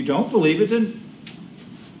if you don't believe it, then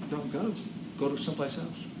don't go. Go to someplace else.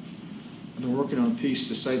 I've been working on a piece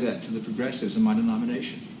to say that to the progressives in my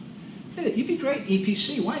denomination. Hey, you'd be great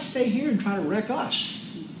EPC. Why stay here and try to wreck us?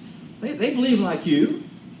 They believe like you.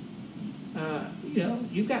 You know,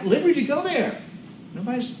 you've got liberty to go there.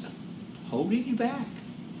 Nobody's holding you back.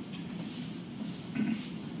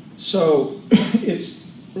 So it's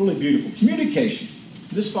really beautiful. Communication.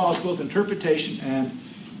 This follows both interpretation and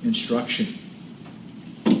instruction.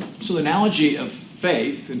 So the analogy of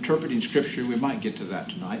faith, interpreting Scripture, we might get to that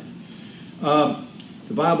tonight.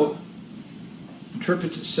 The Bible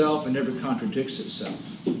interprets itself and never contradicts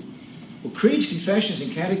itself. Well, creeds, confessions,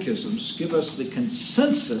 and catechisms give us the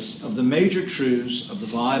consensus of the major truths of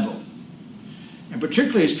the Bible. And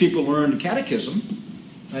particularly as people learn catechism,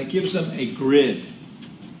 it gives them a grid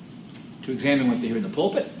to examine what they hear in the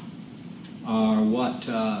pulpit or what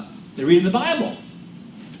they read in the Bible.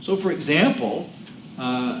 So, for example,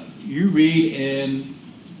 you read in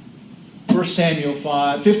 1 Samuel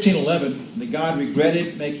 15:11 that God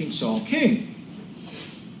regretted making Saul king.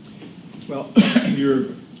 Well, your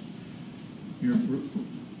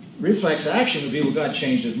reflex action would be, well, God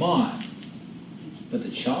changed his mind. But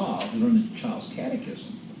the child, who learned the child's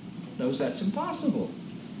catechism, knows that's impossible.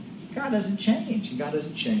 God doesn't change, and God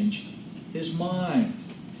doesn't change his mind.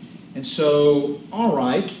 And so, all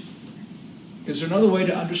right, is there another way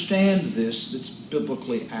to understand this that's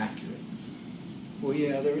biblically accurate? Well,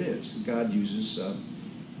 yeah, there is. God uses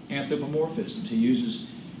anthropomorphisms. He uses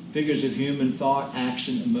figures of human thought,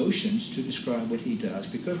 action, emotions to describe what he does.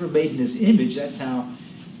 Because we're made in his image, that's how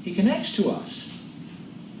he connects to us.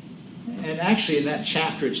 And actually, in that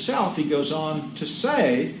chapter itself, he goes on to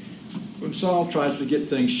say, when Saul tries to get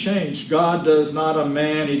things changed, God does not a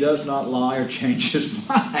man, he does not lie or change his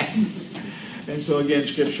mind. And so again,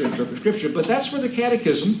 Scripture interprets Scripture. But that's where the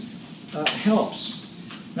catechism helps.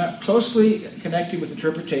 Now, closely connected with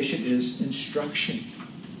interpretation is instruction.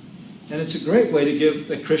 And it's a great way to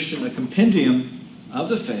give a Christian a compendium of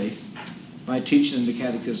the faith by teaching them the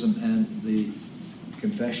catechism and the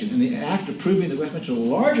confession. In the act of proving the Westminster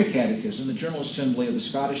Larger Catechism, the General Assembly of the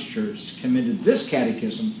Scottish Church commended this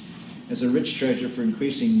catechism as a rich treasure for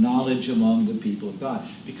increasing knowledge among the people of God.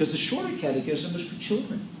 Because the shorter catechism was for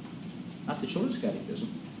children. Not the children's catechism.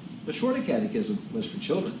 The shorter catechism was for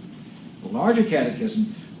children. The larger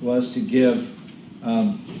catechism was to give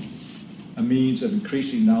a means of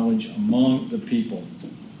increasing knowledge among the people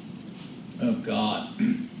of God.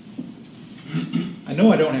 I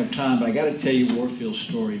know I don't have time, but I got to tell you Warfield's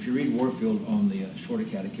story. If you read Warfield on the shorter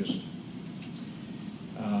catechism,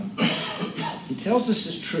 he tells us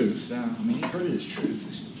his truth. Now, I mean, he heard it as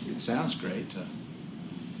truth. It sounds great.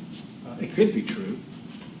 It could be true.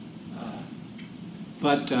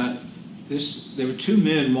 But there were two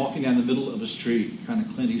men walking down the middle of a street, kind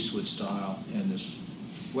of Clint Eastwood style, in this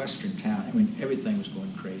western town. I mean, everything was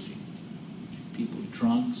going crazy. People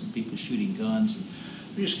drunk, and people shooting guns. And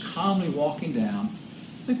they're just calmly walking down.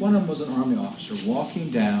 I think one of them was an army officer walking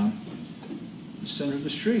down the center of the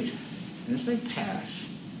street. And as they pass,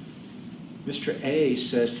 Mr. A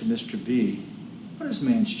says to Mr. B, "What is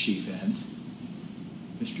man's chief end?"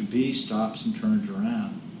 Mr. B stops and turns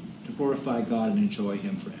around to glorify God and enjoy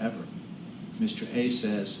him forever. Mr. A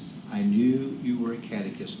says, "I knew you were a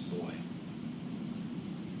catechism boy."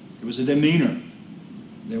 There was a demeanor.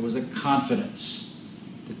 There was a confidence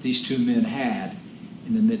that these two men had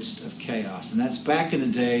in the midst of chaos. And that's back in the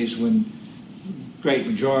days when the great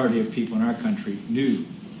majority of people in our country knew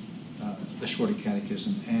the shorter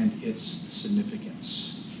catechism and its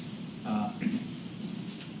significance.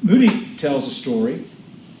 Moody tells a story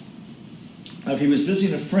of he was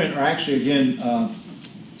visiting a friend, or actually again,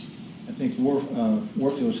 I think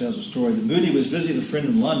Warfield tells a story that Moody was visiting a friend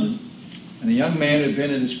in London, and a young man who had been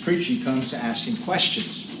in his preaching comes to ask him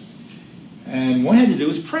questions. And one had to do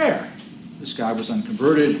with prayer. This guy was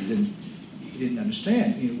unconverted. He didn't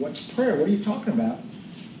understand. You know, what's prayer? What are you talking about?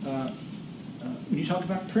 When you talk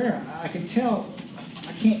about prayer, I can't tell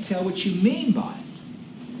what you mean by it.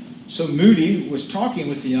 So Moody was talking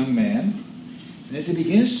with the young man, and as he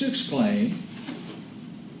begins to explain,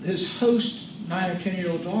 his host, 9 or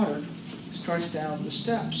 10-year-old daughter, starts down the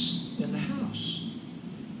steps in the house.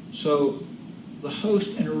 So the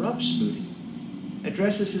host interrupts Moody,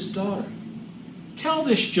 addresses his daughter. "Tell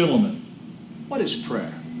this gentleman, what is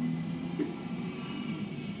prayer?"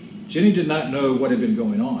 Jenny did not know what had been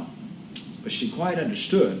going on, but she quite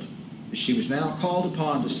understood that she was now called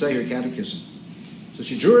upon to say her catechism. So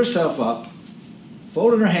she drew herself up,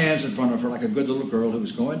 folded her hands in front of her like a good little girl who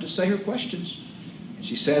was going to say her questions, and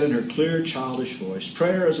she said in her clear, childish voice,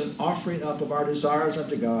 "Prayer is an offering up of our desires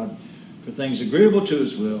unto God for things agreeable to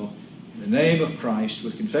his will, in the name of Christ,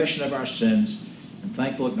 with confession of our sins and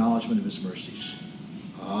thankful acknowledgement of his mercies."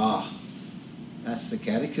 Ah, that's the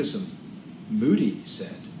catechism, Moody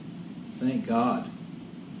said. Thank God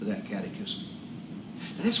for that catechism.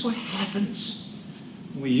 And that's what happens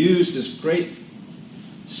when we use this great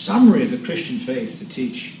summary of the Christian faith to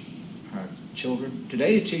teach our children,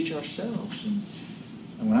 today to teach ourselves. And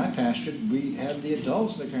when I pastored, we had the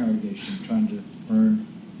adults in the congregation trying to learn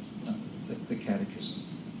the catechism.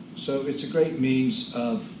 So it's a great means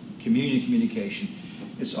of communication.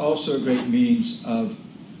 It's also a great means of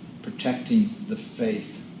protecting the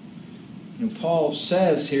faith. You know, Paul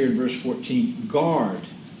says here in verse 14, guard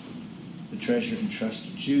the treasure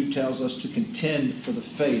entrusted. Jude tells us to contend for the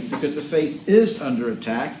faith, because the faith is under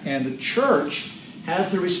attack, and the church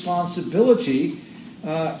has the responsibility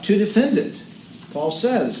to defend it. Paul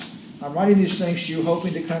says, I'm writing these things to you,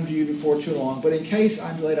 hoping to come to you before too long, but in case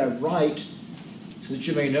I'm delayed, I write so that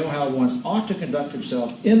you may know how one ought to conduct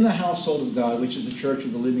himself in the household of God, which is the church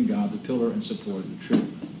of the living God, the pillar and support of the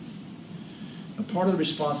truth. Now, part of the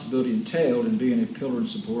responsibility entailed in being a pillar and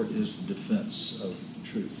support is the defense of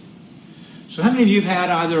truth. So how many of you have had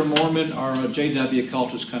either a Mormon or a JW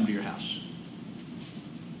occultist come to your house?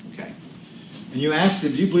 Okay. And you asked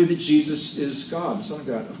them, do you believe that Jesus is God, the Son of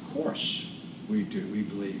God? Of course we do. We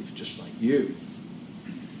believe, just like you.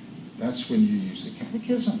 That's when you use the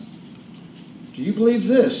catechism. Do you believe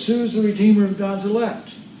this? Who is the Redeemer of God's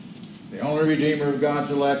elect? The only Redeemer of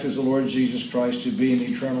God's elect is the Lord Jesus Christ, who being the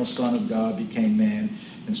eternal Son of God became man,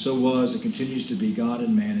 and so was and continues to be God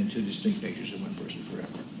and man in two distinct natures in one person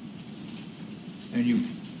forever. And you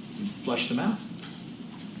flush them out.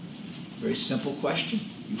 Very simple question.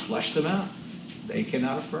 You flush them out. They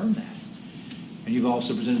cannot affirm that. And you've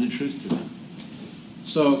also presented the truth to them.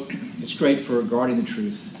 So it's great for guarding the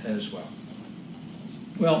truth as well.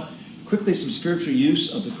 Well, quickly, some spiritual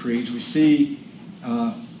use of the creeds. We see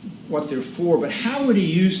what they're for, but how would he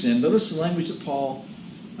use them? Notice the language that Paul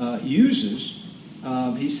uses.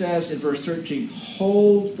 He says in verse 13,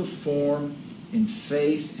 hold the form in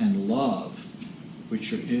faith and love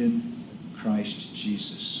which are in Christ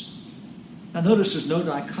Jesus. Now notice there's no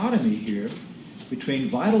dichotomy here between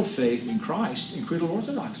vital faith in Christ and creedal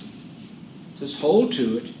orthodoxy. It says hold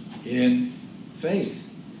to it in faith.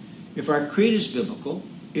 If our creed is biblical,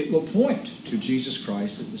 it will point to Jesus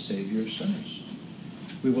Christ as the Savior of sinners.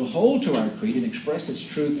 We will hold to our creed and express its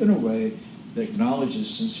truth in a way that acknowledges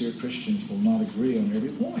sincere Christians will not agree on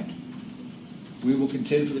every point. We will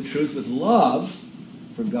contend for the truth with love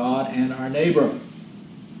for God and our neighbor.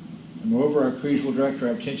 And moreover, our creeds will direct our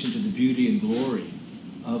attention to the beauty and glory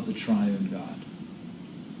of the triune God.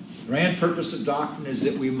 The grand purpose of doctrine is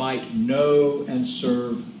that we might know and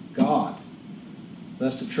serve God.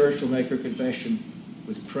 Thus the church will make her confession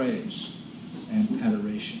with praise and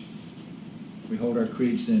adoration. We hold our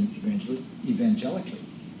creeds then evangelically.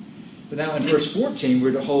 But now in verse 14,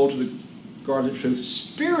 we're to hold to the guard of the truth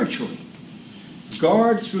spiritually.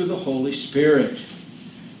 Guard through the Holy Spirit.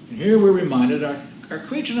 And here we're reminded our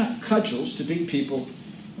creeds are not cudgels to beat people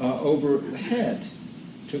over the head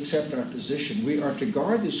to accept our position. We are to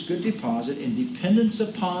guard this good deposit in dependence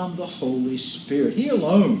upon the Holy Spirit. He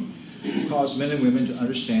alone cause men and women to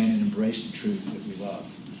understand and embrace the truth that we love.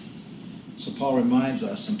 So Paul reminds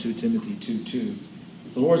us in 2 Timothy 2:2,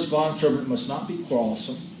 the Lord's bondservant must not be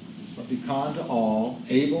quarrelsome, but be kind to all,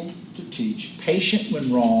 able to teach, patient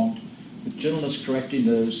when wronged, with gentleness correcting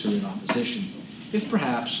those who are in opposition, if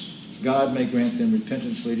perhaps God may grant them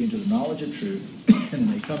repentance leading to the knowledge of truth, and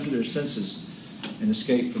they come to their senses and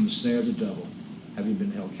escape from the snare of the devil, having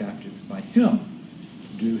been held captive by him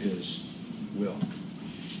to do his will.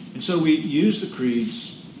 And so we use the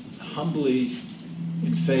creeds humbly,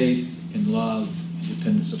 in faith, in love, and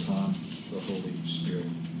dependence upon the Holy Spirit.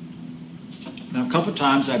 Now, a couple of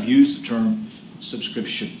times I've used the term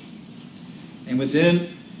subscription. And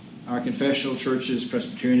within our confessional churches,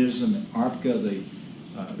 Presbyterianism and ARPCA, the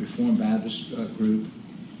Reformed Baptist group,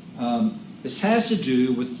 this has to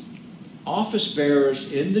do with office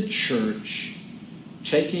bearers in the church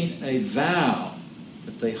taking a vow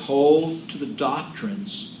that they hold to the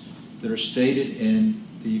doctrines that are stated in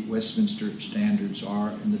the Westminster Standards or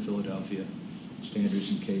in the Philadelphia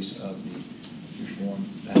Standards in case of the Reformed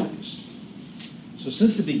Baptist. So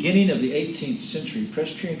since the beginning of the 18th century,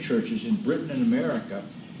 Presbyterian churches in Britain and America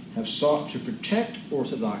have sought to protect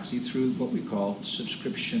orthodoxy through what we call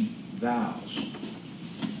subscription vows.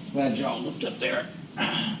 Glad y'all looked up there.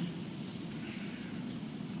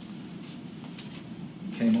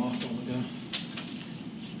 Came off a while ago.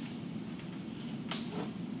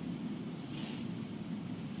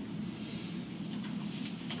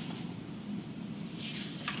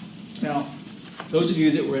 Now, those of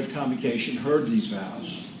you that were at convocation heard these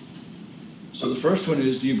vows. So the first one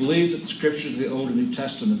is, do you believe that the scriptures of the Old and New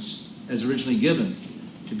Testaments, as originally given,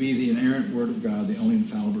 to be the inerrant Word of God, the only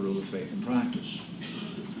infallible rule of faith and practice?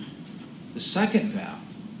 The second vow,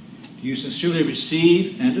 do you sincerely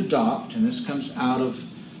receive and adopt, and this comes out of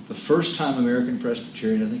the first time American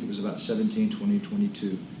Presbyterian, I think it was about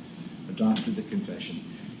 1720-22, adopted the confession.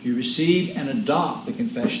 You receive and adopt the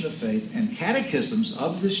confession of faith and catechisms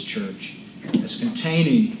of this church as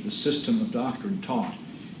containing the system of doctrine taught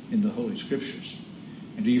in the Holy Scriptures.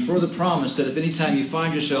 And do you further promise that if any time you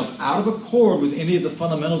find yourself out of accord with any of the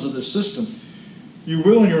fundamentals of the system, you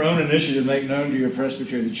will, in your own initiative, make known to your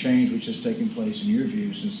presbytery the change which has taken place in your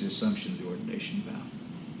view since the assumption of the ordination vow?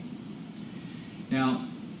 Now,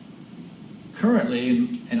 currently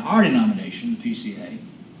in our denomination, the PCA,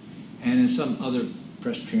 and in some other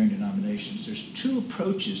Presbyterian denominations, there's two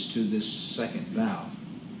approaches to this second vow.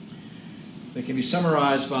 They can be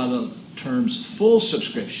summarized by the terms full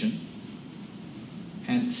subscription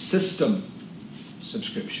and system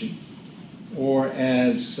subscription, or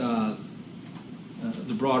as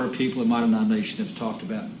the broader people in my denomination have talked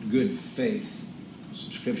about, good faith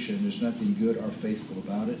subscription. There's nothing good or faithful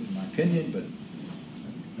about it, in my opinion, but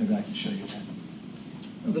maybe I can show you that.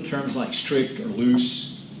 Other terms like strict or loose,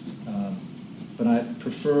 but I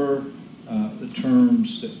prefer the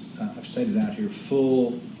terms that I've stated out here,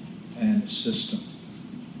 full and system.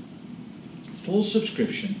 Full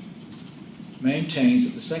subscription maintains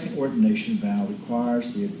that the second ordination vow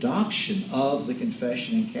requires the adoption of the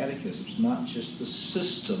confession and catechisms, not just the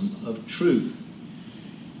system of truth.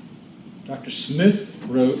 Dr. Smith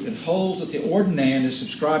wrote, "It holds that the ordinand is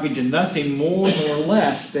subscribing to nothing more nor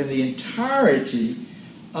less than the entirety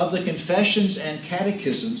of the confessions and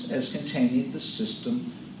catechisms as containing the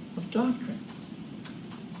system of doctrine."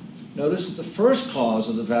 Notice that the first clause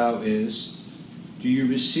of the vow is, do you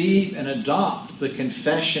receive and adopt the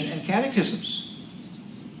confession and catechisms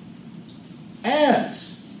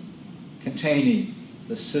as containing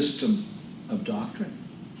the system of doctrine?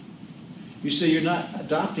 You see, you're not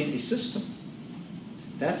adopting a system.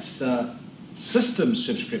 That's system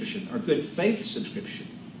subscription or good faith subscription,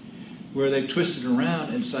 where they've twisted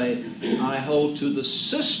around and say, I hold to the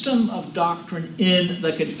system of doctrine in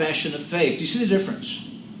the confession of faith. Do you see the difference?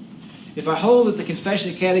 If I hold that the confession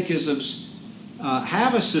and catechisms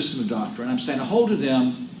have a system of doctrine, I'm saying I hold to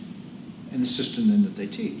them in the system then that they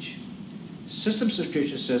teach. System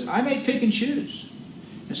subscription says, I may pick and choose.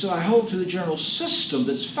 And so I hold to the general system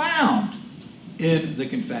that's found in the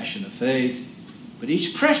confession of faith. But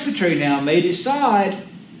each presbytery now may decide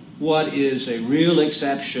what is a real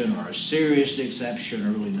exception or a serious exception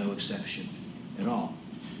or really no exception at all.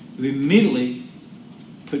 We've immediately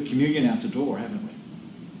put communion out the door, haven't we?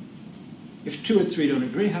 If two or three don't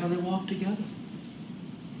agree, how do they walk together?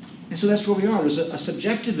 And so that's where we are. There's a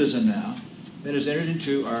subjectivism now that has entered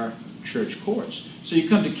into our church courts. So you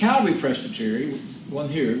come to Calvary Presbytery, one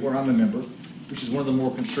here where I'm a member, which is one of the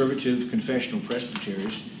more conservative confessional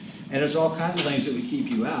presbyteries, and there's all kinds of things that would keep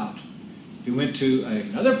you out. If you went to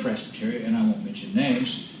another presbytery, and I won't mention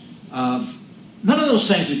names, none of those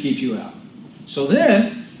things would keep you out. So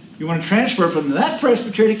then, you want to transfer from that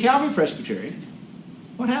presbytery to Calvary Presbytery.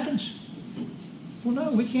 What happens? Well,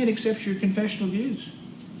 no, we can't accept your confessional views.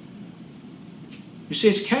 You see,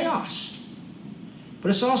 it's chaos. But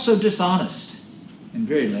it's also dishonest and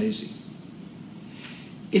very lazy.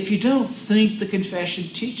 If you don't think the confession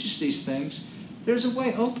teaches these things, there's a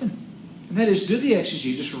way open. And that is, do the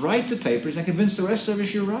exegesis, write the papers, and convince the rest of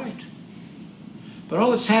us you're right. But all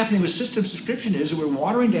that's happening with system subscription is that we're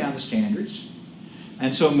watering down the standards.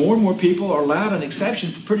 And so more and more people are allowed an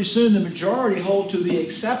exception. Pretty soon the majority hold to the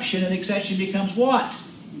exception, and the exception becomes what?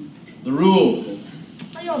 The rule.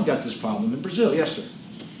 Now, y'all got this problem in Brazil. Yes, sir.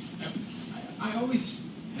 I always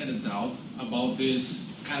had a doubt about this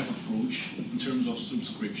kind of approach in terms of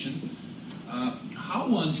subscription. How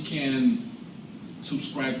one can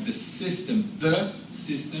subscribe the system that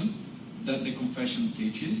the confession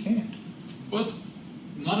teaches, You can't. but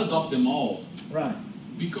not adopt them all. Right.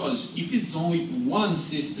 Because if it's only one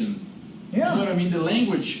system, Yeah. you know what I mean? The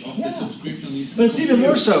language of the subscription is... But it's even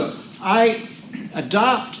more so. I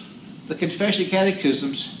adopt the confession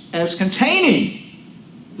catechisms as containing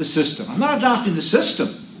the system. I'm not adopting the system,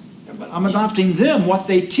 but I'm adopting them, what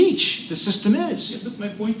they teach the system is. Yeah, but my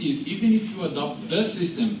point is, even if you adopt the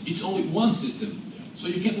system, it's only one system. So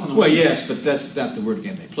you can't run away. Well, yes, but that's not the word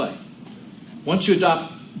game they play. Once you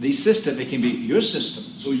adopt the system, it can be your system.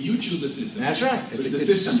 So you choose the system. That's right. So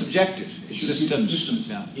It's subjective. It's systems.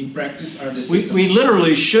 Systems. In practice are the systems. We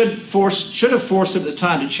literally should have forced them at the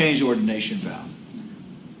time to change the ordination vow.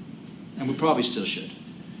 And we probably still should.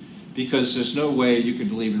 Because there's no way you can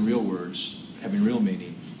believe in real words, having real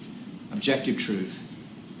meaning, objective truth,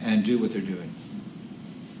 and do what they're doing.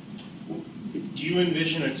 Do you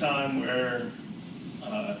envision a time where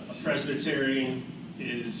a presbytery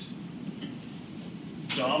is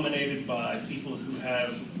dominated by people who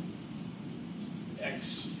have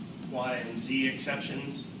X, Y, and Z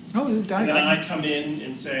exceptions. Oh, And then I come in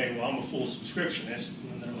and say, well, I'm a full subscriptionist,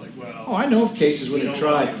 and then they're like, well. Oh, I know of cases where we they've don't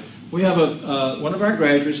tried. want We have one of our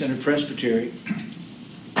graduates in a Presbyterian,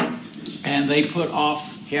 and they put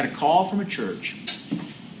off, he had a call from a church,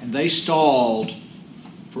 and they stalled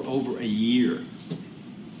for over a year.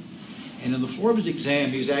 And in the floor of his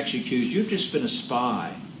exam, he was actually accused, you've just been a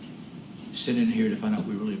spy sitting in here to find out what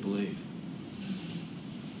we really believe.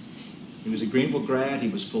 He was a Greenville grad, he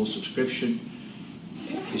was full subscription.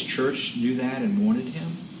 His church knew that and wanted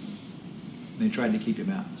him. They tried to keep him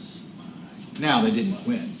out. Now they didn't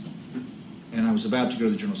win. And I was about to go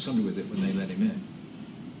to the General Assembly with it when they let him in.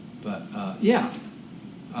 But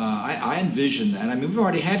I envision that. I mean, we've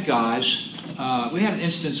already had guys. We had an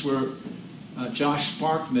instance where Josh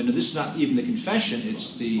Sparkman, and this is not even the confession,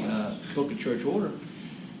 it's the Book of Church Order.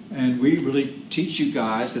 And we really teach you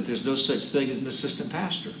guys that there's no such thing as an assistant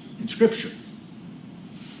pastor in Scripture.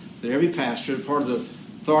 That every pastor, part of the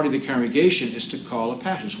authority of the congregation, is to call a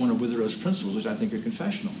pastor. It's one of Witherow's principles, which I think are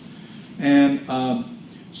confessional. And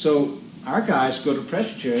so our guys go to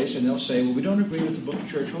Presbyterians and they'll say, well, we don't agree with the Book of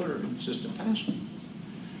Church Order and assistant pastor.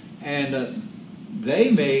 And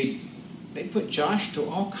they put Josh to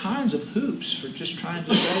all kinds of hoops for just trying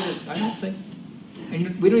to say that I don't think,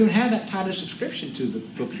 and we don't even have that tight of subscription to the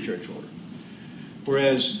Book of Church Order.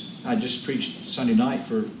 Whereas I just preached Sunday night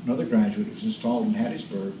for another graduate who was installed in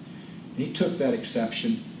Hattiesburg, and he took that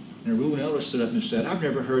exception, and a ruling elder stood up and said, I've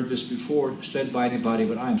never heard this before said by anybody,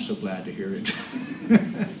 but I'm so glad to hear it.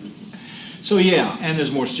 So yeah, and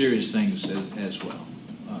there's more serious things as well.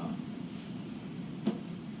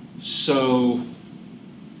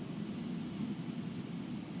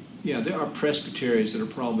 Yeah, there are Presbyterians that are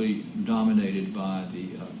probably dominated by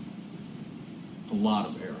a lot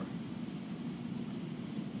of error.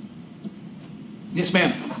 Yes,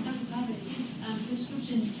 ma'am. Full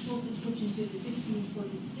subscription to the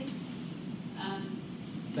 1646.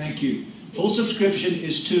 Thank you. Full subscription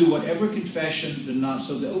is to whatever confession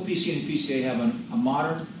so the OPC and the PCA have a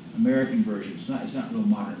modern American version. It's not real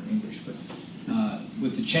modern in English, but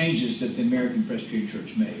with the changes that the American Presbyterian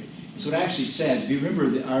Church made. So it actually says, if you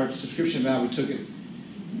remember our subscription vow, we took it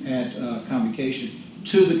at convocation,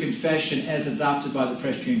 to the confession as adopted by the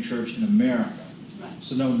Presbyterian Church in America. Right.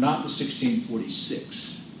 So no, not the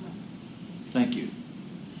 1646. Right. Thank you.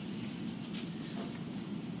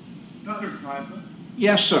 Dr. Pipa?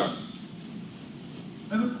 Yes, sir.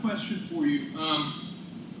 I have a question for you.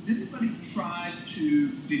 Has anybody tried to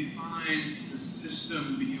define the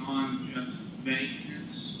system beyond just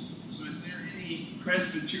vagueness? So is there any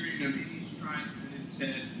Presbyterian of any stripe that has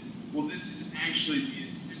said, well, this is actually the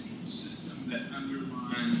essential system that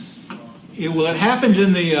underlines our... It happened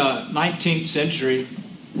in the 19th century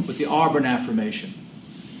with the Auburn Affirmation,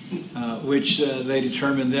 which they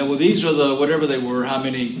determined that, well, these are the, whatever they were, how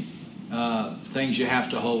many things you have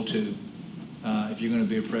to hold to if you're going to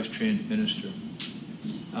be a Presbyterian minister.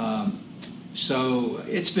 So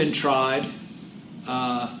it's been tried.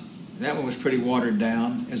 That one was pretty watered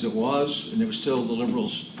down as it was, and there were still the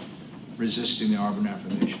liberals resisting the Auburn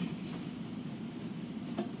Affirmation.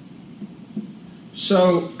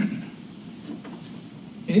 So,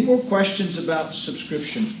 any more questions about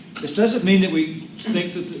subscription? This doesn't mean that we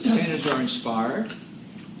think that the standards are inspired.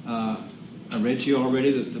 I read to you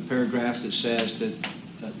already the paragraph that says that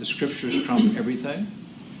the Scriptures trump everything.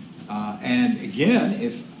 And again,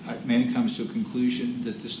 if a man comes to a conclusion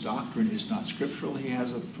that this doctrine is not scriptural, he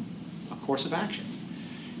has a course of action.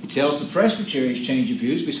 He tells the Presbyterians change of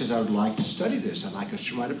views because I would like to study this. I'd like us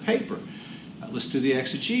to write a paper. Let's do the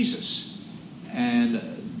exegesis. And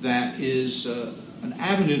that is an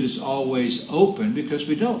avenue that's always open because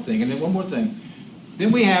we don't think. And then one more thing.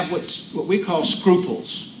 Then we have what we call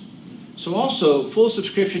scruples. So also, full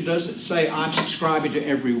subscription doesn't say I'm subscribing to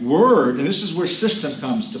every word, and this is where system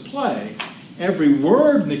comes to play. Every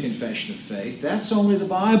word in the confession of faith, that's only the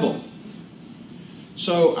Bible.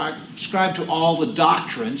 So I subscribe to all the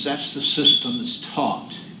doctrines, that's the system that's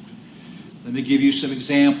taught. Let me give you some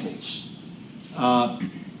examples. The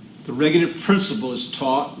regulative principle is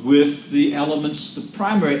taught with the elements, the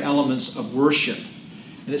primary elements of worship.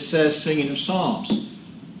 And it says singing of psalms.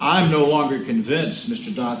 I'm no longer convinced, Mr.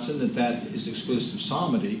 Dotson, that that is exclusive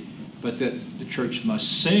psalmody, but that the church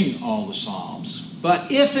must sing all the psalms.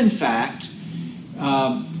 But if, in fact,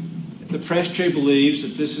 the Presbytery believes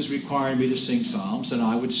that this is requiring me to sing psalms, then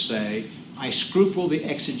I would say I scruple the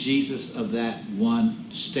exegesis of that one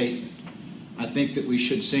statement. I think that we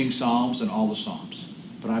should sing psalms and all the psalms,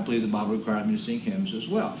 but I believe the Bible requires me to sing hymns as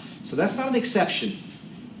well. So that's not an exception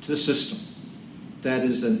to the system. That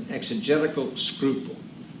is an exegetical scruple.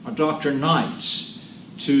 Our Dr. Knights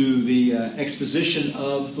to the exposition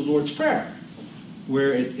of the Lord's Prayer,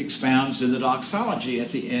 where it expounds in the doxology at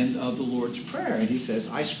the end of the Lord's Prayer. And he says,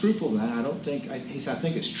 I scruple that. He said, I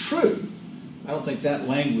think it's true. I don't think that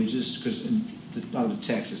language is, because in the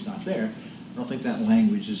text it's not there, I don't think that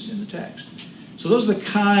language is in the text. So those are the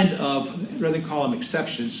kind of, rather than call them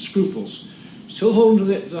exceptions, scruples. Still holding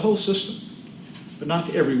to the whole system, but not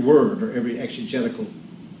to every word or every exegetical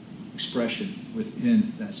expression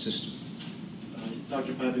within that system.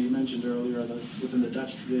 Dr. Pipa, you mentioned earlier that within the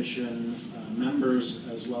Dutch tradition, members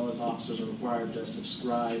as well as officers are required to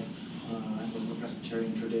subscribe. And within the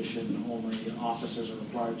Presbyterian tradition, only officers are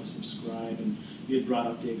required to subscribe. And you had brought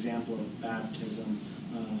up the example of baptism.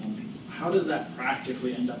 How does that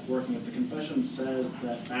practically end up working? If the confession says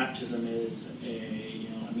that baptism is a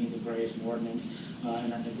means of grace, an ordinance,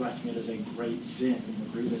 and that neglecting it is a great sin, a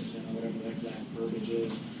grievous sin, or whatever the exact verbiage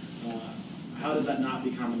is, how does that not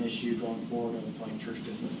become an issue going forward of like church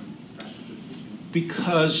discipline, pastor discipline?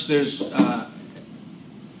 Because there's,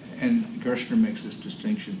 and Gershner makes this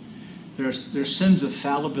distinction, there's sins of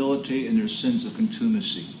fallibility and there's sins of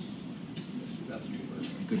contumacy. That's a good word.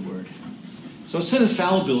 A good word. So a sin of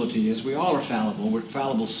fallibility is we all are fallible. We're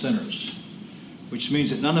fallible sinners, which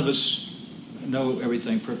means that none of us know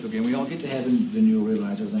everything perfectly. And we all get to heaven, then you'll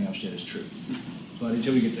realize everything I've said is true. But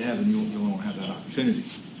until we get to heaven, you won't have that opportunity.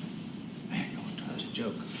 Man, that's a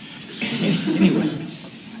joke. Anyway,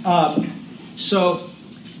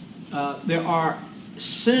 there are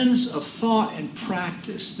sins of thought and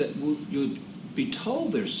practice that you'll be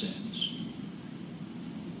told they're sins.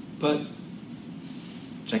 But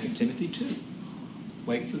 2 Timothy 2,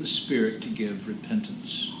 wait for the Spirit to give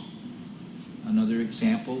repentance. Another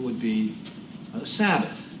example would be the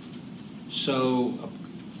Sabbath. So a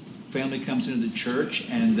family comes into the church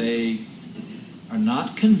and they are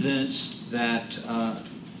not convinced that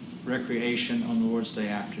recreation on the Lord's Day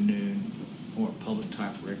afternoon or public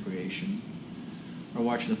type of recreation or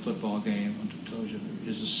watching a football game on television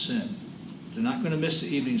is a sin. They're not going to miss the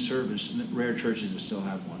evening service, and rare churches that still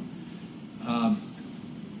have one.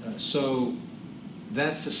 So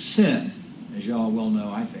that's a sin, as you all well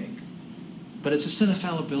know, I think. But it's a sin of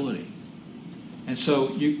fallibility. And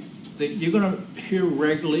so you're going to hear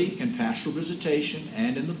regularly in pastoral visitation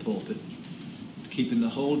and in the pulpit, keeping the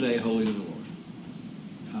whole day holy to the Lord.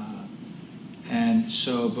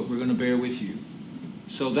 But we're going to bear with you.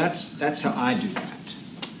 So that's how I do that.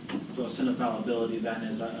 So a sin of fallibility then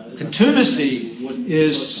is contumacy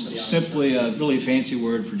is simply a really fancy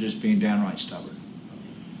word for just being downright stubborn.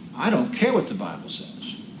 I don't care what the Bible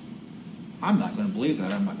says. I'm not going to believe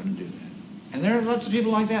that. I'm not going to do that. And there are lots of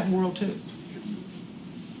people like that in the world too.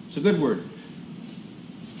 It's a good word.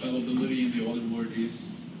 Fallibility in the older word is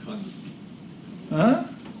con. Huh?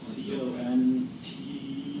 C-O-N-T-U-M-A-C.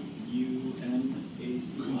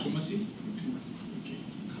 Contumacy? Okay.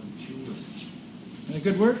 Contumacy. Isn't it a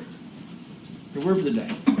good word? Good word for the day.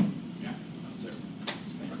 Yeah.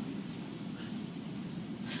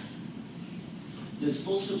 Does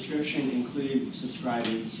full subscription include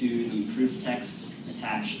subscribing to the proof text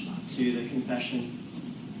attached to the confession?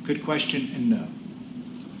 Good question, and no.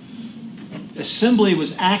 Assembly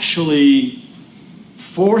was actually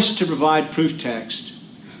forced to provide proof text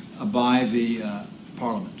by the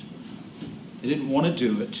Parliament. They didn't want to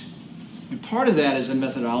do it. And part of that is a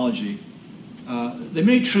methodology. There are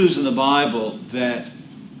many truths in the Bible that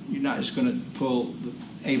you're not just going to pull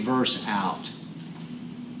a verse out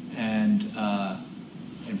and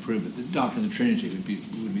prove it. The doctrine of the Trinity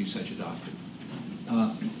would be such a doctrine.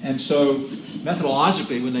 And so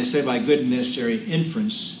methodologically, when they say by good and necessary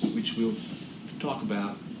inference, which we'll talk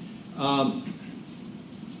about,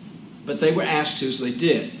 but they were asked to, so they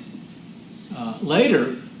did.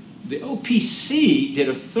 Later, the OPC did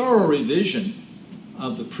a thorough revision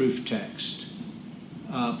of the proof text,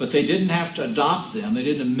 but they didn't have to adopt them. They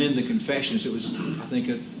didn't amend the confessions. It was, I think,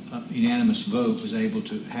 a unanimous vote was able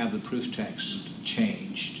to have the proof text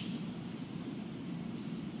changed.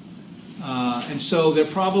 And so they're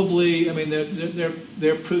probably, I mean,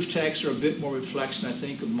 their proof texts are a bit more reflection, I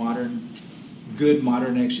think, of good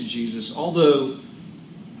modern exegesis, although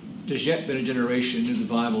there's yet been a generation in the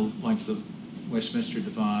Bible like the Westminster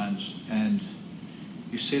Divines, and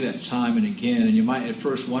you see that time and again, and you might at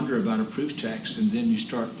first wonder about a proof text, and then you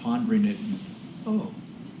start pondering it, and, oh,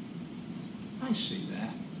 I see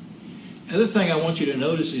that. Another thing I want you to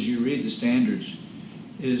notice as you read the standards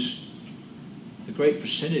is the great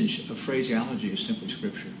percentage of phraseology is simply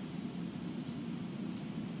Scripture.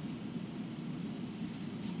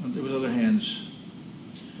 There was other hands.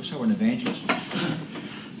 That's how we're an evangelist.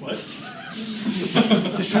 What?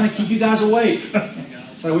 Just trying to keep you guys awake.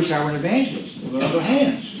 So I wish I were an evangelist. What other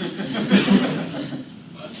hands?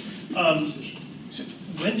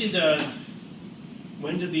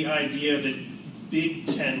 When did the idea that big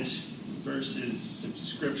tent versus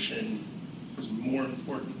subscription was more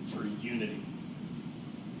important for unity?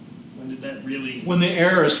 When did that really... When the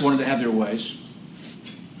Arists wanted to have their ways.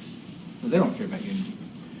 Well, they don't care about unity.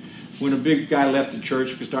 When a big guy left the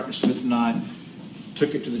church, because Dr. Smith and I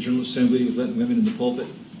took it to the General Assembly, he was letting women in the pulpit.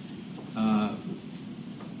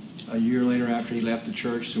 A year later after he left the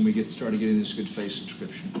church, then we started getting this good faith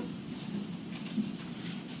subscription.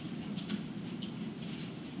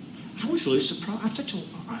 I was really surprised.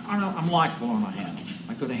 I'm likable, aren't I, Hannah?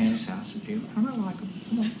 I go to Hannah's house and do. I'm not likable.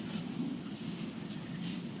 Come on.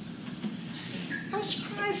 I'm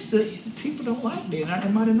surprised that people don't like me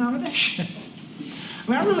in my denomination. I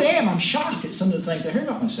mean, I really am. I'm shocked at some of the things I hear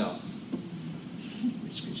about myself.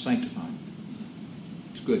 It's sanctifying.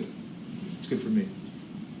 It's good. It's good for me.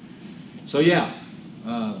 So yeah,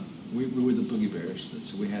 we were the boogie bears,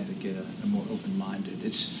 so we had to get a more open-minded.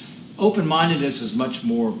 Open-mindedness is much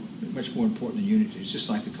more important than unity. It's just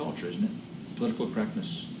like the culture, isn't it? Political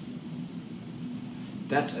correctness.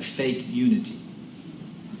 That's a fake unity.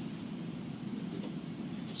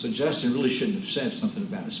 So Justin really shouldn't have said something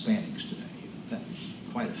about Hispanics today. That was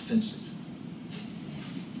quite offensive.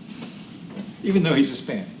 Even though he's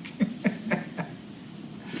Hispanic.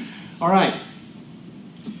 All right.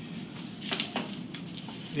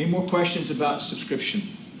 Any more questions about subscription?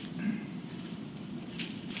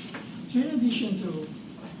 So in addition to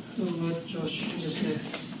what Josh just said,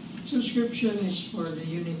 subscription is for the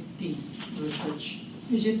unity of the church.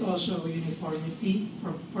 Is it also uniformity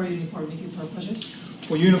for uniformity purposes?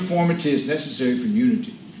 Well, uniformity is necessary for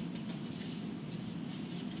unity.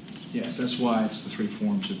 Yes, that's why it's the three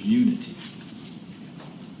forms of unity.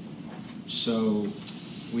 So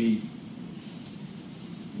we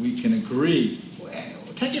can agree.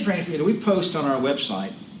 Take it for instance, we post on our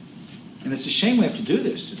website, and it's a shame we have to do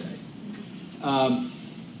this today.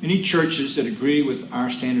 Any churches that agree with our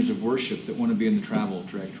standards of worship that want to be in the travel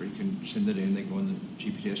directory can send it in. They go in the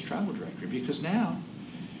GPTS travel directory, because now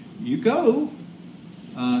you go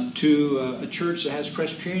to a church that has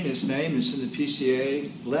Presbyterian in its name, it's in the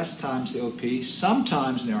PCA, less times the OP,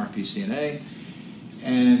 sometimes in the RPCNA,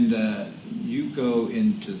 and you go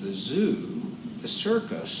into the zoo, the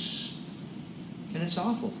circus, and it's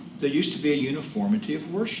awful. There used to be a uniformity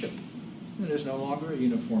of worship. And there's no longer a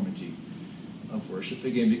uniformity of worship,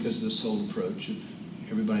 again, because of this whole approach of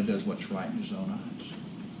everybody does what's right in his own eyes.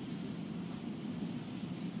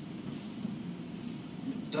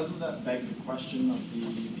 Doesn't that beg the question of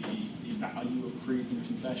the value of creeds and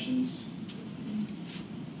confessions? I mean,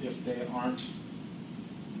 if they aren't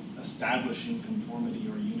establishing conformity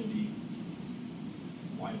or unity,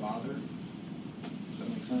 why bother? Does that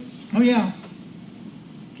make sense? Oh, yeah.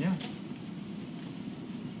 Yeah.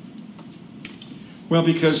 Well,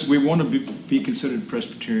 because we want to be considered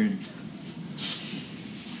Presbyterian.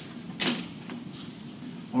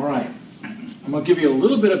 All right. I'm going to give you a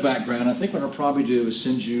little bit of background. I think what I'll probably do is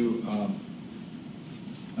send you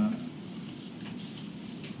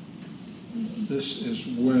this as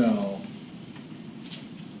well.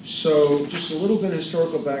 So just a little bit of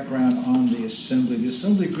historical background on the Assembly. The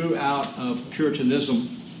Assembly grew out of Puritanism,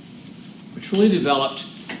 which really developed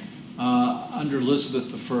under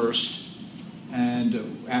Elizabeth I,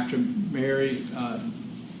 and after Mary,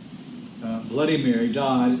 Bloody Mary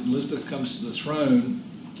died, Elizabeth comes to the throne.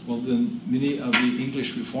 Well, then many of the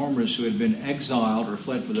English reformers who had been exiled or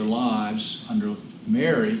fled for their lives under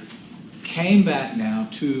Mary came back now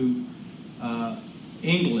to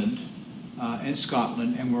England and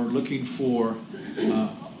Scotland, and were looking for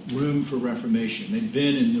room for Reformation. They'd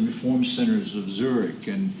been in the Reform centers of Zurich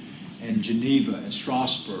and Geneva and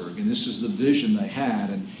Strasbourg, and this is the vision they had.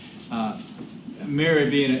 And Mary,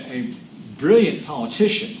 being a brilliant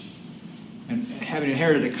politician and having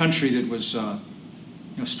inherited a country that was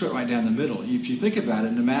split right down the middle. If you think about it,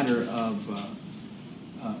 in a matter of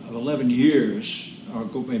 11 years, or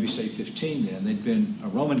go maybe say 15 then, they'd been a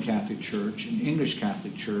Roman Catholic church, an English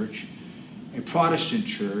Catholic church, a Protestant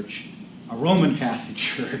church, a Roman Catholic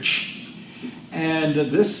church, and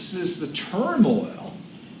this is the turmoil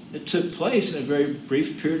that took place in a very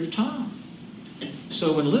brief period of time.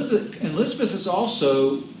 So when Elizabeth is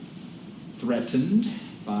also threatened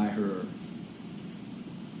by her,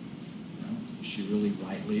 she really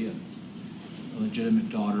rightly a legitimate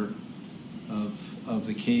daughter of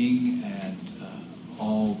the king, and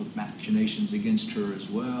all the machinations against her as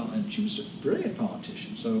well. And she was a brilliant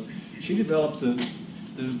politician. So she developed the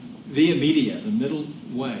via media, the middle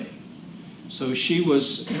way. So she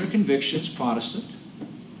was, in her convictions, Protestant,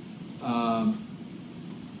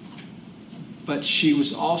 But she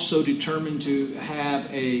was also determined to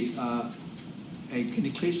have an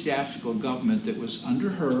ecclesiastical government that was under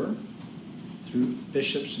her through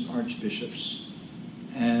bishops and archbishops,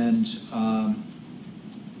 and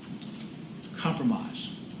compromise.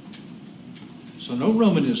 So no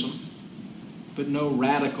Romanism, but no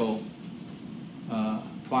radical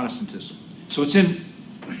Protestantism. So it's in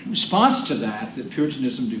response to that that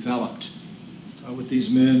Puritanism developed with these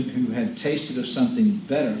men who had tasted of something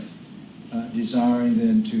better, desiring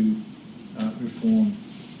then to reform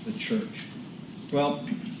the church. Well,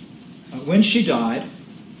 when she died,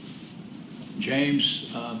 James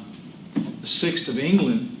the Sixth of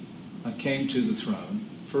England came to the throne,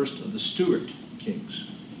 first of the Stuart kings.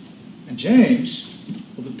 And James,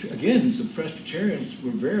 well, again, the Presbyterians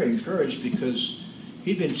were very encouraged because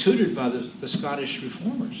he'd been tutored by the Scottish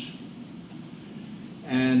reformers.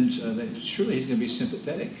 And surely he's going to be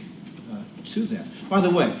sympathetic to them. By the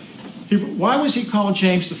way, why was he called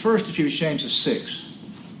James the First if he was James the Sixth?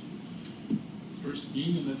 First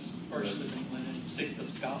king, and that's First of England and sixth of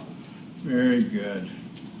Scotland. Very good.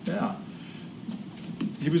 Yeah.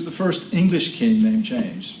 He was the first English king named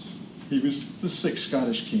James. He was the sixth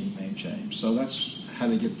Scottish king named James. So that's how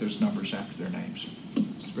they get those numbers after their names.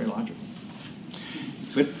 It's very logical.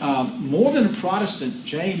 But more than a Protestant,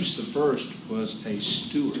 James the First was a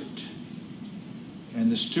Stuart.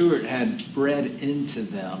 And the Stuart had bred into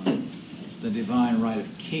them the divine right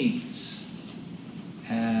of kings.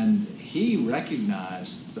 And he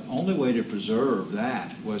recognized the only way to preserve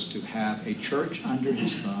that was to have a church under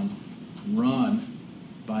his thumb run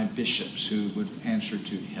by bishops who would answer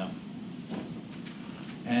to him.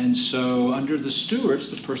 And so under the Stuarts,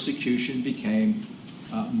 the persecution became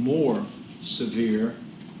more severe.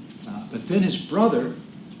 But then his brother,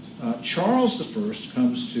 Charles I,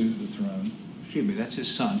 comes to the throne. Excuse me, that's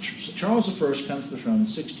his son. Charles I comes to the throne in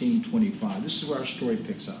 1625. This is where our story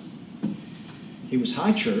picks up. He was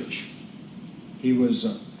high church. He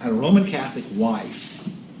had a Roman Catholic wife.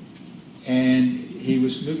 And he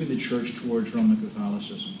was moving the church towards Roman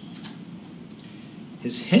Catholicism.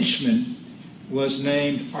 His henchman was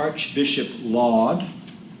named Archbishop Laud,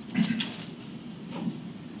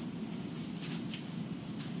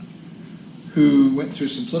 who went through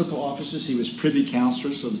some political offices. He was privy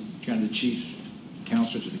councillor, so kind of the chief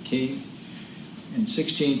counselor to the king. In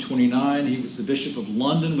 1629, he was the Bishop of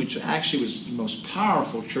London, which actually was the most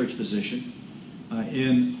powerful church position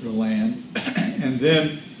in the land. And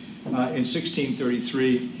then in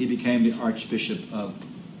 1633, he became the Archbishop of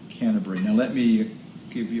Canterbury. Now let me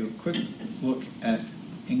give you a quick look at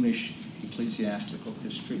English ecclesiastical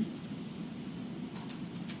history.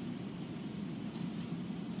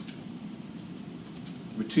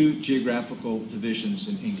 There were two geographical divisions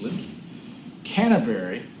in England,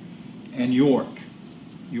 Canterbury and York.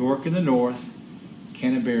 York in the north,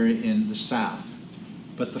 Canterbury in the south.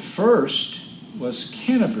 But the first was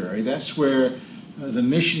Canterbury. That's where the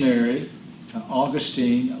missionary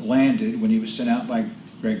Augustine landed when he was sent out by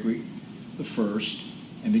Gregory the First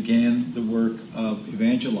and began the work of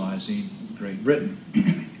evangelizing Great Britain.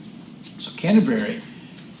 So Canterbury,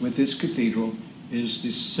 with its cathedral, is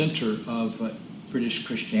the center of British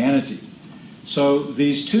Christianity. So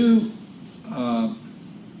these two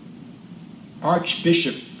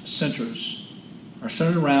archbishop centers are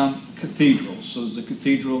centered around cathedrals. So there's the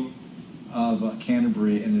Cathedral of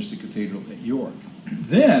Canterbury and there's the Cathedral at York.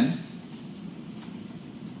 Then,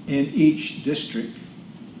 in each district,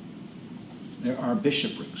 there are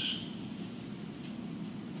bishoprics.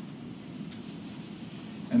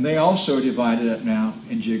 And they also are divided up now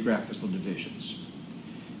in geographical divisions.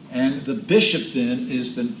 And the bishop then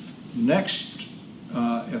is the next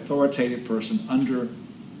authoritative person under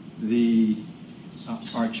the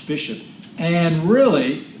archbishop. And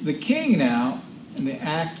really, the king now, in the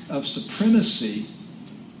act of supremacy,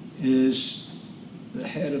 is the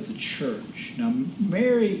head of the church. Now,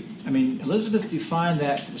 Elizabeth defined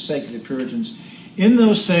that for the sake of the Puritans in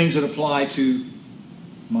those things that apply to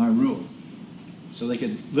my rule. So they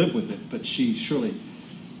could live with it, but she surely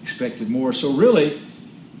expected more. So really,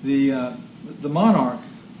 the monarch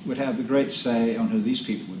would have the great say on who these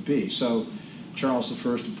people would be. So Charles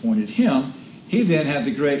I appointed him. He then had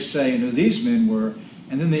the great say in who these men were,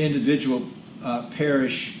 and then the individual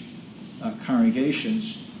parish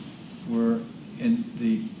congregations were in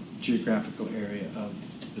the geographical area of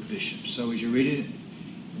the bishop. So as you're reading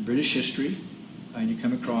British history, and you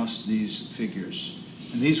come across these figures,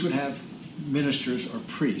 and these would have ministers or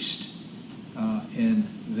priests in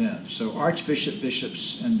them. So archbishop,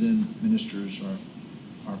 bishops, and then ministers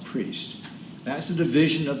are priests. That's the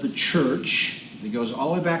division of the church that goes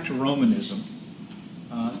all the way back to Romanism,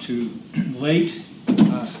 to late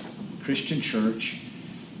Christian church,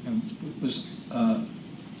 and was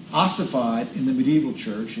ossified in the medieval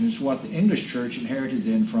church, and is what the English church inherited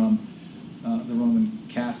then from the Roman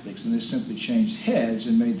Catholics. And they simply changed heads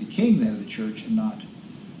and made the king the head of the church and not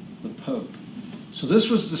the Pope. So this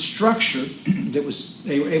was the structure that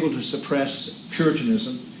they were able to suppress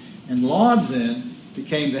Puritanism, and Laud then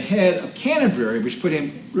became the head of Canterbury, which put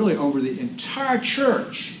him really over the entire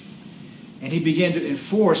church. And he began to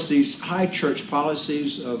enforce these high church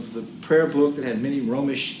policies of the prayer book that had many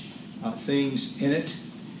Romish things in it.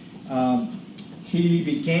 He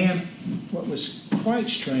began what was quite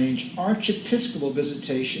strange, archiepiscopal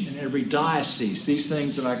visitation in every diocese. These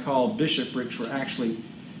things that I call bishoprics were actually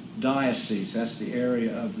dioceses. That's the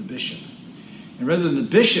area of the bishop. And rather than the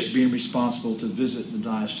bishop being responsible to visit the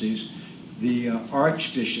diocese, the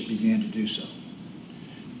archbishop began to do so,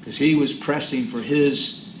 because he was pressing for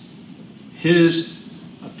his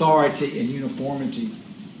authority and uniformity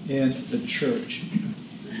in the church.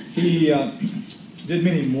 He did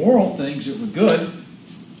many moral things that were good,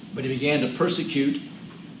 but he began to persecute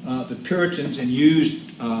the Puritans and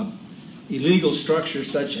used illegal structures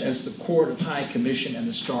such as the Court of High Commission and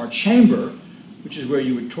the Star Chamber, which is where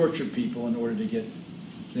you would torture people in order to get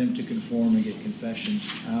them to conform and get confessions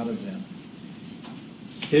out of them.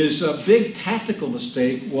 His big tactical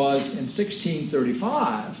mistake was in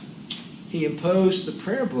 1635, he imposed the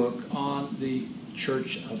prayer book on the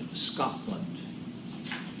Church of Scotland.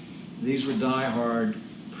 These were die-hard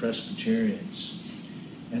Presbyterians.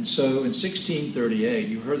 And so in 1638,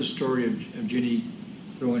 you heard the story of Jenny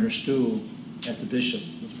throwing her stool at the bishop.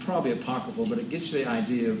 It's probably apocryphal, but it gives you the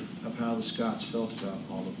idea of how the Scots felt about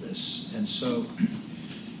all of this. And so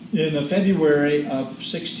in February of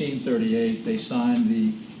 1638, they signed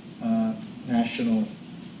the National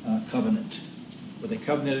Covenant, where they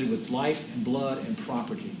covenanted with life and blood and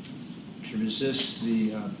property to resist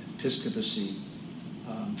the episcopacy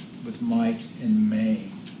with might and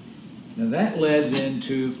main. Now that led then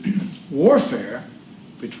to warfare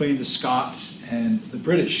between the Scots and the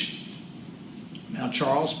British. Now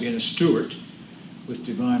Charles, being a Stuart with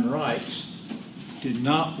divine rights, did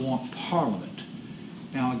not want Parliament.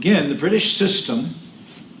 Now again, the British system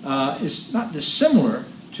is not dissimilar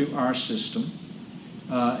to our system,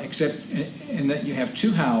 except in that you have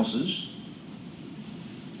two houses,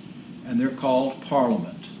 and they're called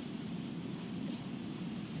Parliament.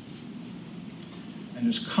 And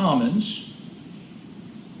there's Commons,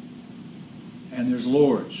 and there's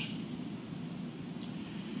Lords.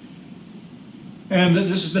 And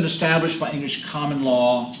this has been established by English common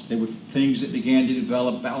law. They were things that began to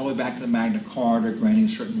develop all the way back to the Magna Carta, granting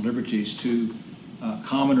certain liberties to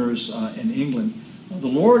commoners in England. Well, the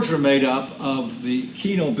Lords were made up of the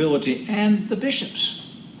key nobility and the bishops.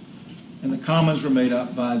 And the Commons were made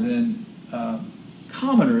up by then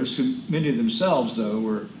commoners, who many of themselves, though,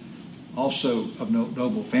 were also of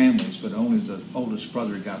noble families, but only the oldest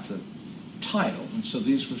brother got the title. And so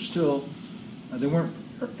these were still, there weren't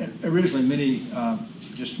originally many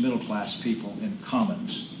just middle-class people in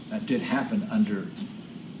Commons. That did happen under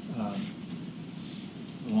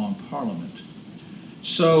the Long Parliament.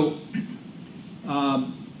 So,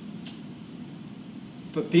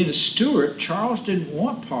 but being a Stuart, Charles didn't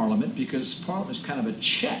want Parliament because Parliament was kind of a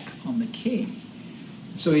check on the king.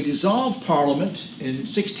 So he dissolved Parliament in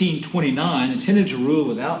 1629, intended to rule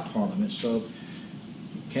without Parliament. So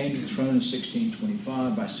he came to the throne in 1625.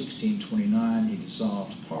 By 1629, he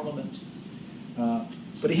dissolved Parliament.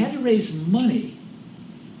 But he had to raise money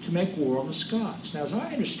to make war on the Scots. Now, as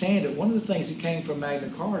I understand it, one of the things that came from Magna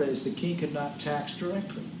Carta is the king could not tax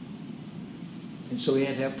directly. And so he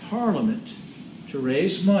had to have Parliament to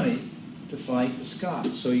raise money to fight the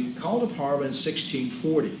Scots. So he called a Parliament in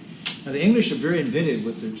 1640. Now, the English are very inventive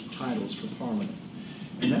with their titles for Parliament.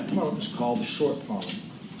 And that Parliament was called the Short Parliament.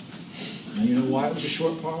 And you know why it was a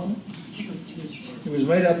short Parliament? It was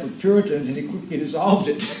made up of Puritans, and he quickly dissolved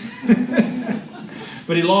it.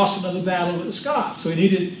 But he lost another battle with the Scots, so he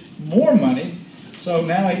needed more money. So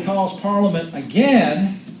now he calls Parliament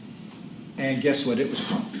again, and guess what it was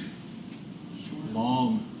called?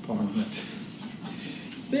 Long Parliament.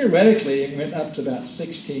 Theoretically, it went up to about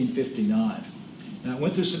 1659. Now, it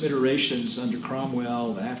went through some iterations under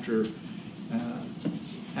Cromwell after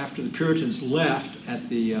the Puritans left at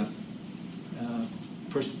the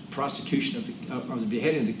prosecution of the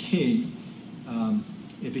beheading of the king.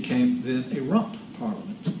 It became then a rump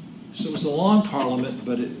Parliament. So it was a long Parliament,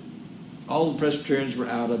 but all the Presbyterians were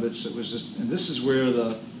out of it. So it was just, and this is where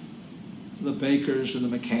the bakers and the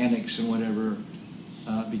mechanics and whatever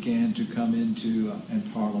began to come into in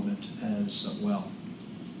Parliament as well.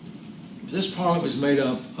 This Parliament was made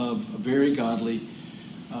up of very godly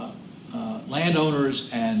landowners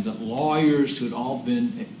and lawyers who had all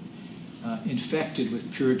been infected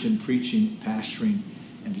with Puritan preaching, pastoring,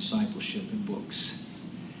 and discipleship and books.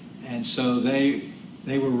 And so they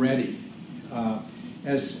were ready.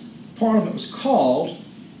 As Parliament was called,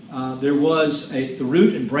 there was the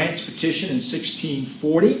root and branch petition in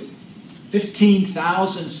 1640,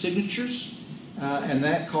 15,000 signatures, and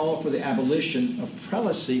that called for the abolition of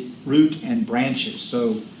prelacy, root, and branches.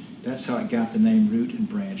 So that's how it got the name root and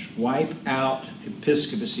branch. Wipe out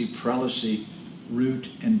episcopacy, prelacy, root,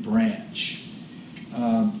 and branch.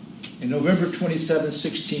 In November 27,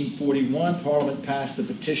 1641, Parliament passed a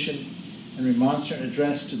petition and remonstrance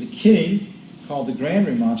addressed to the king called the Grand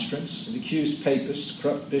Remonstrance. It accused papists,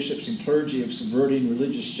 corrupt bishops, and clergy of subverting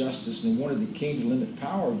religious justice, and they wanted the king to limit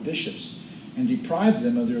power of bishops and deprive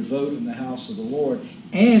them of their vote in the house of the Lord,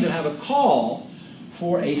 and to have a call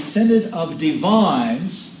for a synod of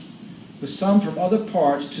divines with some from other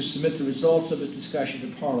parts to submit the results of its discussion to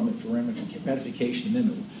Parliament for ratification and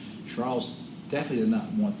amendment. Charles definitely did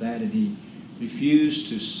not want that, and he refused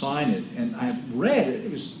to sign it. And I've read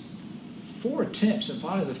it was 4 attempts, and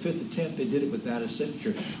finally the 5th attempt they did it without a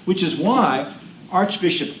signature, which is why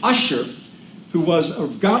Archbishop Usher, who was a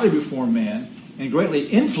godly Reformed man and greatly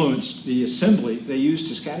influenced the assembly, they used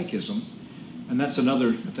his catechism, and that's another,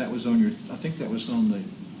 if that was on your, I think that was on the,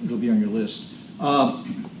 it'll be on your list.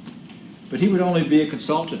 But he would only be a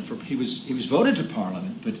consultant for, he was voted to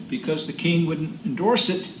Parliament, but because the king wouldn't endorse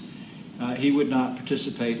it, he would not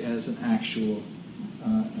participate as an actual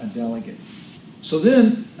a delegate. So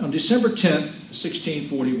then, on December 10th,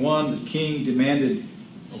 1641, the king demanded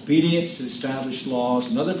obedience to established laws.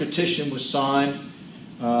 Another petition was signed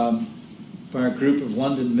by a group of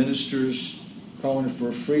London ministers calling for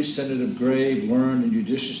a free synod of grave, learned, and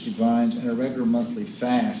judicious divines and a regular monthly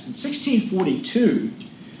fast. In 1642,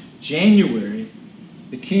 January,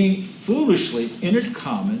 the king foolishly entered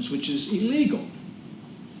Commons, which is illegal,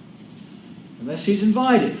 unless he's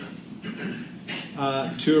invited,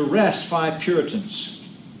 to arrest 5 Puritans,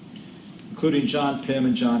 including John Pym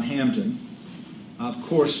and John Hampden. Of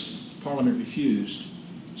course, Parliament refused.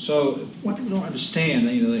 So what people don't understand,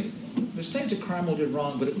 the states of Cromwell did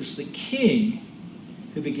wrong, but it was the king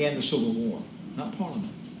who began the Civil War, not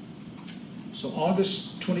Parliament. So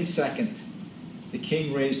August 22nd, the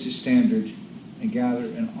king raised his standard and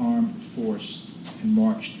gathered an armed force and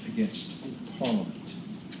marched against Parliament.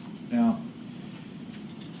 Now,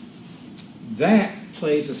 that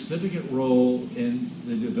plays a significant role in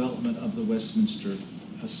the development of the Westminster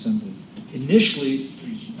Assembly. Initially,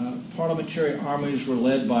 parliamentary armies were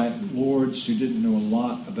led by lords who didn't know a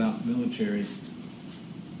lot about military,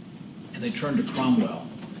 and they turned to Cromwell.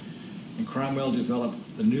 And Cromwell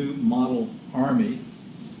developed the new model army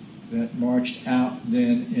that marched out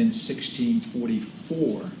then in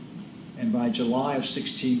 1644, and by July of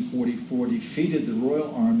 1644 defeated the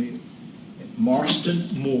Royal Army at Marston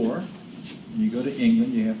Moor. When you go to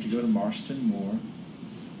England, you have to go to Marston Moor.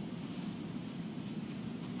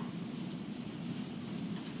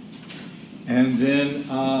 And then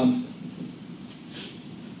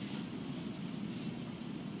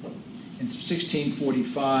in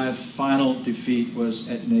 1645, final defeat was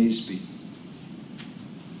at Naseby.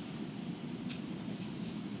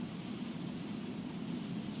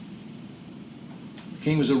 The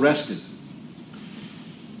king was arrested,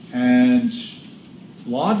 and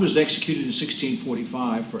Laud was executed in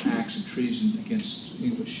 1645 for acts of treason against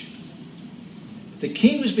English. The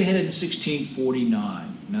king was beheaded in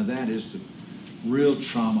 1649. Now that is the real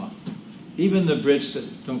trauma. Even the Brits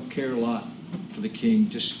that don't care a lot for the king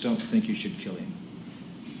just don't think you should kill him.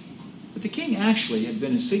 But the king actually had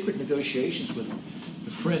been in secret negotiations with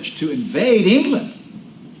the French to invade England.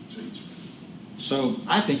 So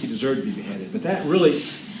I think he deserved to be beheaded. But that really,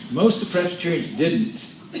 most of the Presbyterians didn't.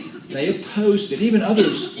 They opposed it. Even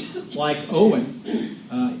others like Owen.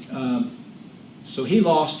 So he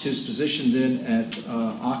lost his position then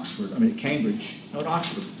at Cambridge, not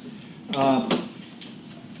Oxford.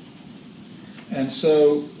 And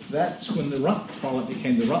so that's when the Rump Parliament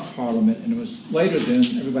became the Rump Parliament, and it was later then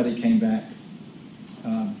everybody came back.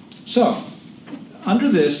 So under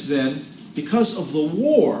this then, because of the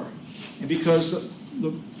war, and because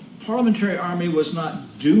the parliamentary army was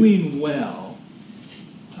not doing well,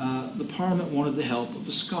 the Parliament wanted the help of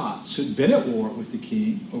the Scots, who'd been at war with the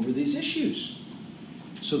king over these issues.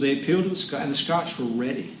 So they appealed to the Scots, and the Scots were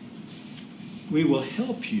ready. We will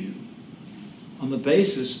help you on the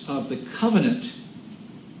basis of the covenant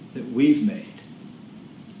that we've made.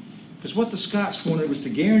 Because what the Scots wanted was to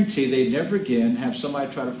guarantee they'd never again have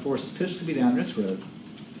somebody try to force Episcopacy down their throat.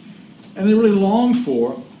 And they really longed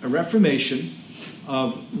for a reformation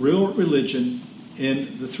of real religion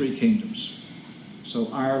in the three kingdoms.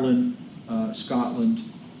 So Ireland, Scotland,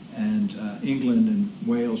 and England and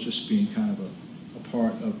Wales just being kind of a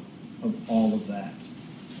part of all of that.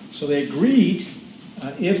 So they agreed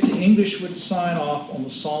if the English would sign off on the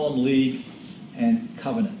Solemn League and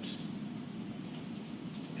Covenant.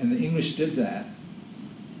 And the English did that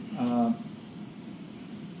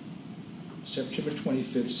September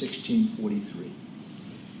 25th, 1643.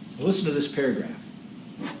 Now listen to this paragraph.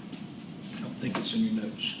 I don't think it's in your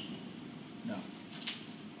notes. No.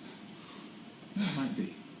 It might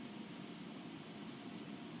be.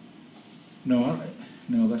 No,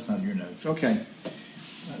 that's not in your notes. Okay.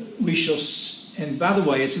 We shall, and by the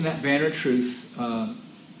way, it's in that Banner of Truth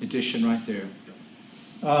edition right there.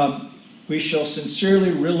 We shall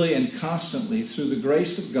sincerely, really, and constantly, through the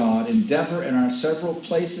grace of God, endeavor in our several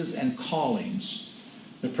places and callings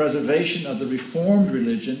the preservation of the Reformed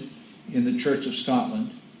religion in the Church of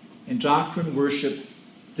Scotland, in doctrine, worship,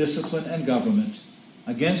 discipline, and government,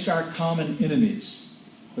 against our common enemies,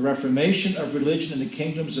 the reformation of religion in the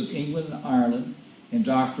kingdoms of England and Ireland, in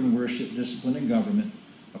doctrine, worship, discipline, and government,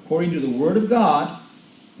 according to the Word of God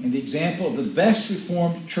and the example of the best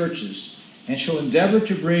Reformed churches, and shall endeavor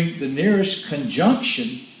to bring the nearest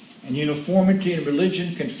conjunction and uniformity in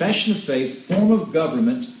religion, confession of faith, form of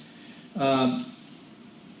government,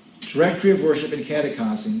 directory of worship, and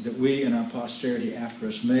catechizing, that we and our posterity after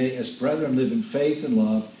us may, as brethren, live in faith and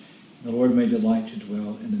love, and the Lord may delight to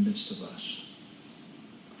dwell in the midst of us.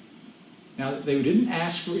 Now, they didn't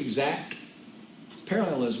ask for exact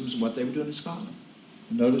parallelisms of what they were doing in Scotland.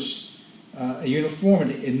 Notice a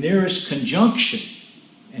uniformity, a nearest conjunction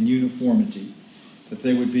and uniformity, that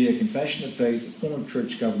there would be a confession of faith, a form of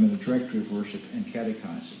church government, a directory of worship, and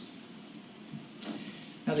catechizing.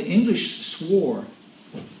 Now, the English swore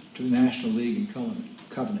to the National League and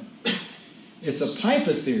Covenant. It's a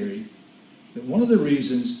Pipa theory that one of the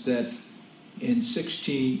reasons that in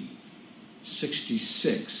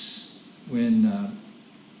 1666, when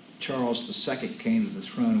Charles II came to the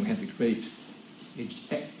throne, we had the great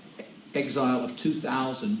exile of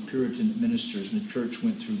 2,000 Puritan ministers, and the church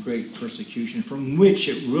went through great persecution, from which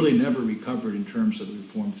it really never recovered in terms of the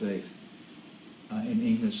Reformed faith in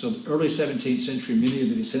England. So early 17th century, many of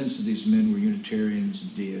the descendants of these men were Unitarians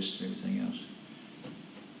and deists and everything else.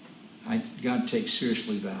 God takes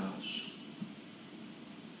seriously vows.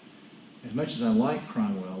 As much as I like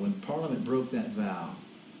Cromwell, when Parliament broke that vow,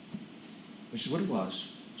 which is what it was,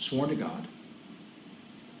 sworn to God,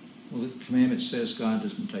 well, the commandment says God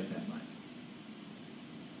doesn't take that lightly.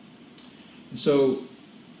 And so,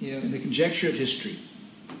 in the conjecture of history,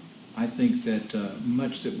 I think that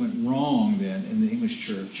much that went wrong then in the English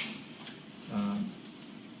church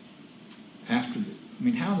after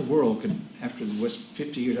how in the world could, after the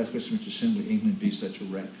 50 years after Westminster Assembly, England be such a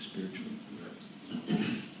wreck spiritually?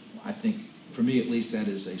 I think, for me at least, that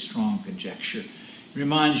is a strong conjecture. It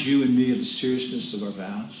reminds you and me of the seriousness of our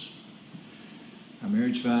vows. Our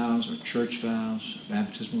marriage vows, our church vows, our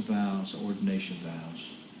baptismal vows, our ordination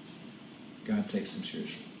vows. God takes them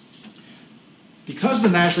seriously. Because of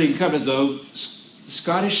the National League and Covenant, though, the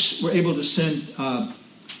Scottish were able to send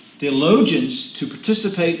theologians to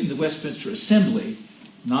participate in the Westminster Assembly,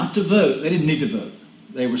 not to vote. They didn't need to vote.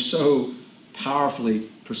 They were so powerfully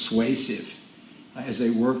persuasive as they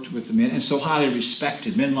worked with the men, and so highly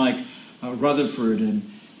respected. Men like Rutherford and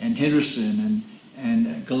Henderson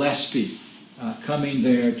and Gillespie, coming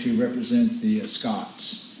there to represent the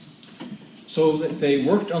Scots. So that they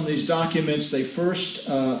worked on these documents. They first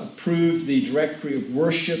approved the Directory of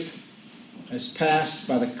Worship as passed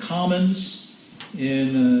by the Commons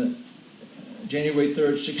in January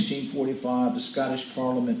 3rd, 1645, the Scottish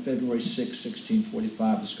Parliament February 6,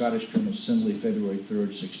 1645, the Scottish General Assembly February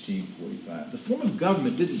 3rd, 1645. The form of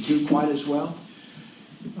government didn't do quite as well.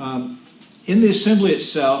 In the Assembly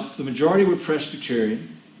itself, the majority were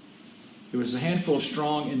Presbyterian. There was a handful of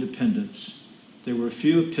strong independents. There were a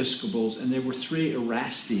few Episcopals, and there were 3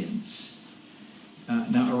 Erastians.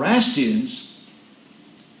 Now, Erastians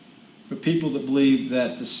were people that believed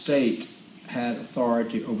that the state had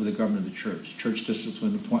authority over the government of the church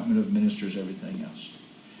discipline, appointment of ministers, everything else.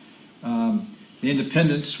 The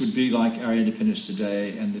independents would be like our independents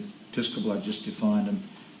today, and the Episcopal, I just defined them,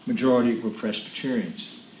 majority were Presbyterians.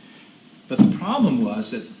 But the problem was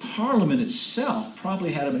that the Parliament itself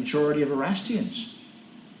probably had a majority of Erastians.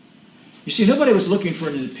 You see, nobody was looking for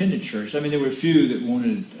an independent church. I mean, there were a few that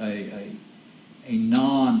wanted a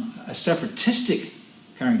separatistic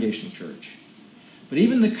congregational church. But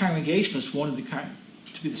even the Congregationalists wanted to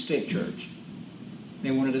be the state church. They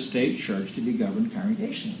wanted a state church to be governed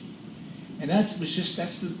congregationally. And that's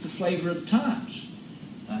the flavor of the times.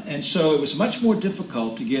 And so it was much more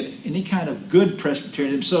difficult to get any kind of good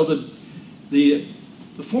Presbyterianism. So the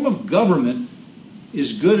form of government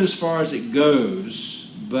is good as far as it goes,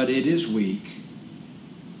 but it is weak.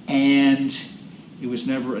 And it was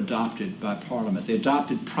never adopted by Parliament. They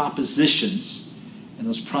adopted propositions, and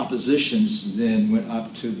those propositions then went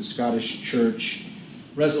up to the Scottish Church.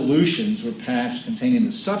 Resolutions were passed containing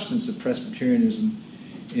the substance of Presbyterianism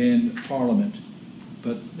in Parliament,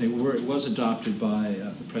 but it was adopted by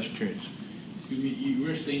the Presbyterians. Excuse me, you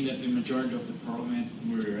were saying that the majority of the Parliament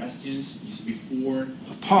were Erastians just before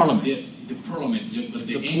Parliament. The Parliament, but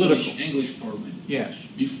the English Parliament. Yes.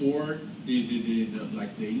 Before the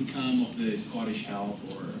income of the Scottish help,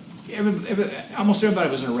 or almost everybody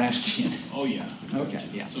was an Erastian. Oh yeah. Okay.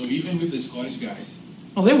 Yeah. So even with the Scottish guys.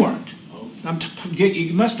 Oh, they weren't. Oh.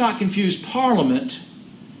 You must not confuse Parliament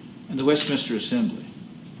and the Westminster Assembly.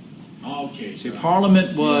 Okay. See,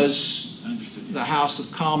 Parliament was the House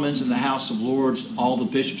of Commons and the House of Lords. All the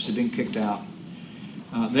bishops had been kicked out.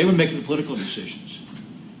 They were making the political decisions,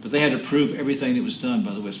 but they had to approve everything that was done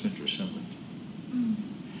by the Westminster Assembly.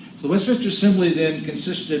 So the Westminster Assembly then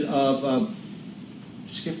consisted of,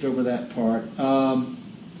 skipped over that part,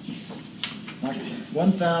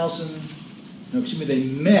 they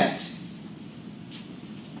met,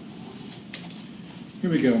 here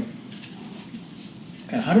we go,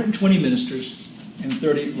 120 ministers and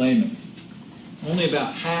 30 laymen. Only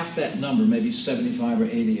about half that number, maybe 75 or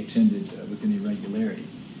 80, attended with any regularity.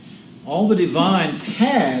 All the divines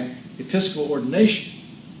had episcopal ordination,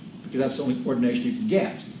 because that's the only ordination you could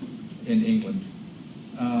get in England.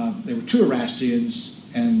 There were 2 Erastians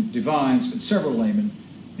and divines, but several laymen,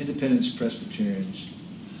 independents, Presbyterians,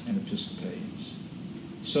 and Episcopalians.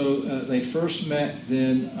 So they first met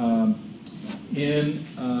then in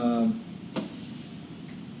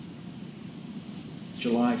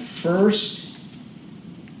July 1st.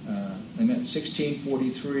 They met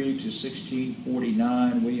 1643 to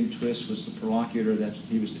 1649. William Twist was the prolocutor.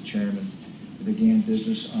 He was the chairman. They began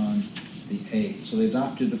business on the 8th. So they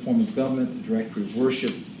adopted the form of government, the directory of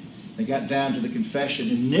worship. They got down to the confession.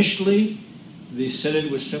 Initially, the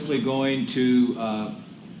Synod was simply going to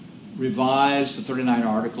revise the 39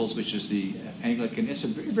 Articles, which is the Anglican. It's a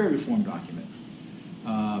very reformed document,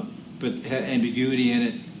 but it had ambiguity in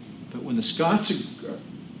it. But when the Scots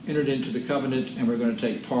entered into the covenant and were going to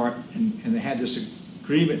take part, and they had this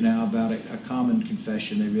agreement now about a common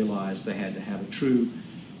confession, they realized they had to have a true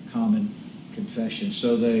common confession.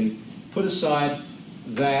 So they put aside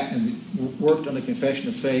that and worked on the confession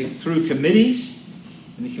of faith through committees,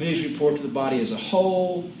 and the committees report to the body as a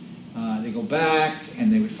whole. They go back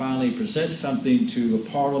and they would finally present something to a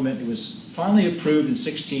Parliament. It was finally approved in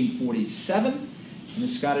 1647. And the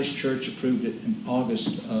Scottish Church approved it in August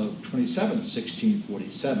of 27th,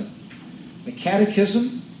 1647. The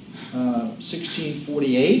Catechism,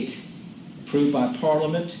 1648, approved by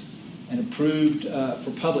Parliament and approved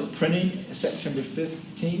for public printing September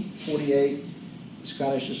 15th, 48. The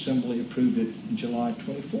Scottish Assembly approved it in July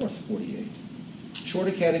 24th, 48.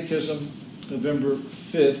 Shorter Catechism, November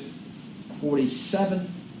 5th, 47,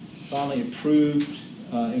 finally approved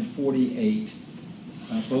in 48.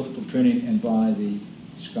 Both for printing and by the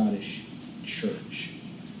Scottish Church.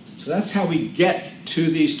 So that's how we get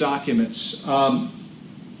to these documents.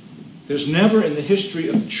 There's never in the history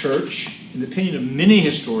of the Church, in the opinion of many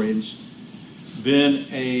historians, been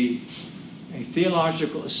a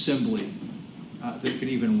theological assembly that could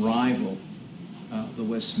even rival the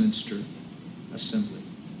Westminster Assembly.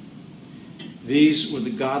 These were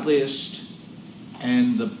the godliest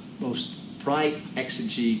and the most bright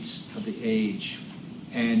exegetes of the age.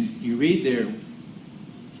 And you read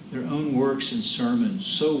their own works and sermons,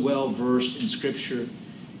 so well versed in Scripture,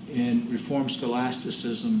 in Reformed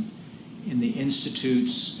scholasticism, in the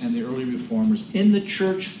institutes and the early reformers, in the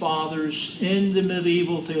church fathers, in the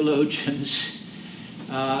medieval theologians.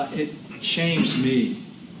 It shames me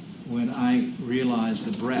when I realize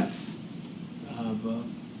the breadth of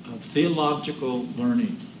theological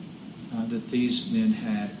learning that these men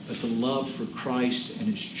had, but the love for Christ and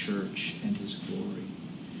His church and His glory.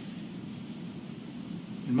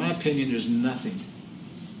 In my opinion, there's nothing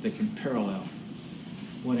that can parallel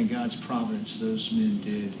what in God's providence those men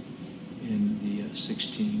did in the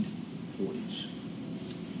 1640s.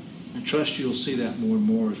 I trust you'll see that more and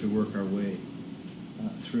more as we work our way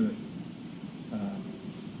through it.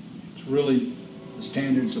 It's really the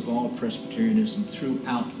standards of all Presbyterianism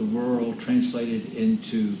throughout the world translated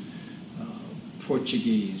into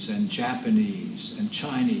Portuguese and Japanese and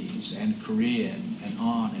Chinese and Korean and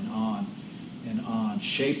on and on and on,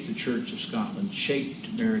 shaped the Church of Scotland, shaped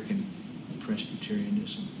American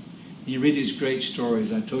Presbyterianism. And you read these great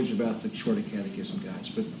stories. I told you about the Shorter Catechism guys,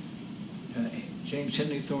 but James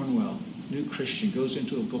Henry Thornwell, new Christian, goes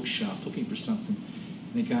into a bookshop looking for something,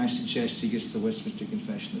 and the guy suggests he gets the Westminster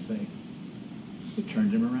Confession of Faith. It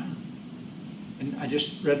turned him around. And I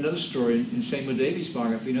just read another story in Samuel Davies'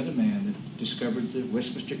 biography, another man that discovered the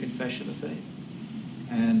Westminster Confession of Faith.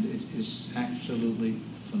 And it is absolutely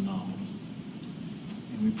phenomenal.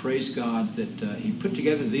 And we praise God that he put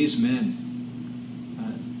together these men.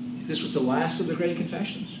 This was the last of the great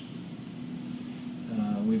confessions.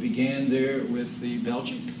 We began there with the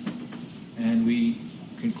Belgic, and we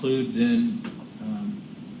conclude then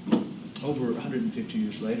over 150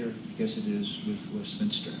 years later, I guess it is, with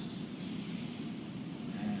Westminster.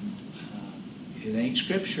 And it ain't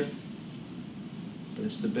Scripture, but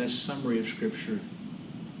it's the best summary of Scripture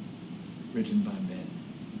written by men.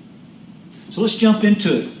 So let's jump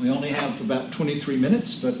into it. We only have about 23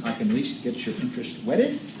 minutes, but I can at least get your interest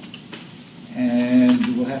whetted.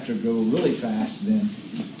 And we'll have to go really fast then.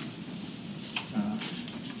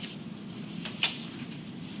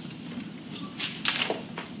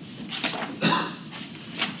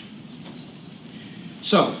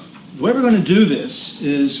 So, the way we're going to do this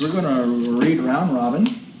is we're going to read round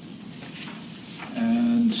robin,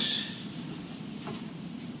 and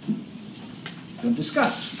going to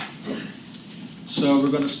discuss. So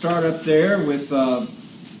we're going to start up there with Mr.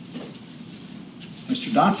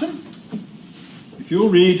 Dotson. If you'll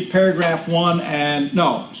read paragraph 1 and,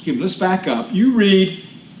 no, excuse me, let's back up. You read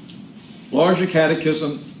Larger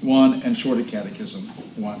Catechism 1 and Shorter Catechism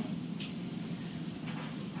 1.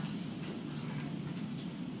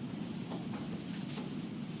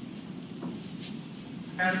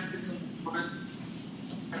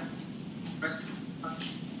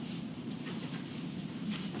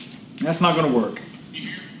 That's not going to work.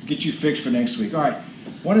 Get you fixed for next week. All right.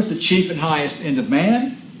 What is the chief and highest end of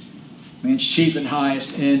man? Man's chief and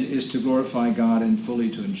highest end is to glorify God and fully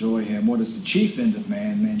to enjoy Him. What is the chief end of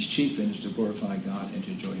man? Man's chief end is to glorify God and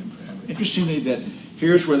to enjoy Him forever. Interestingly, that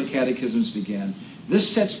here's where the catechisms begin. This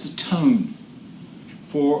sets the tone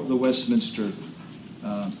for the Westminster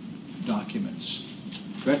documents.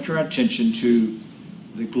 Direct our attention to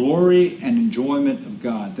the glory and enjoyment of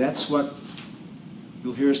God. That's what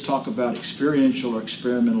you'll hear us talk about, experiential or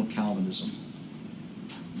experimental Calvinism.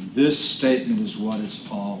 This statement is what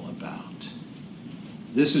it's all about.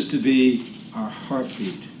 This is to be our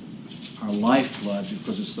heartbeat, our lifeblood,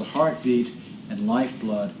 because it's the heartbeat and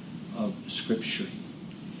lifeblood of Scripture.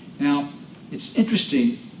 Now, it's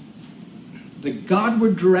interesting, the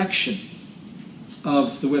Godward direction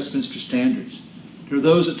of the Westminster Standards. There are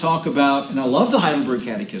those that talk about, and I love the Heidelberg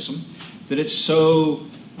Catechism, that it's so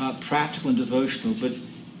practical and devotional, but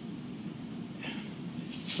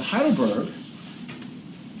the Heidelberg,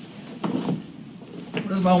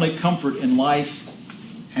 what is my only comfort in life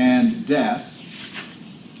and death?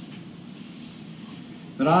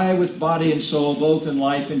 That I, with body and soul, both in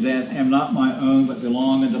life and death, am not my own, but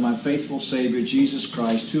belong unto my faithful Savior, Jesus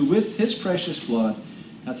Christ, who with His precious blood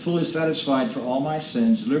hath fully satisfied for all my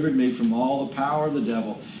sins, delivered me from all the power of the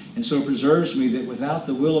devil, and so preserves me that without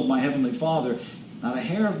the will of my heavenly Father, not a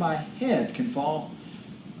hair of my head can fall,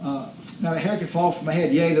 not a hair can fall from my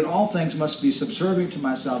head. Yea, that all things must be subservient to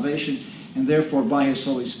my salvation, and therefore by His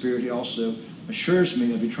Holy Spirit He also assures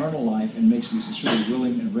me of eternal life and makes me sincerely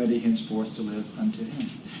willing and ready henceforth to live unto Him.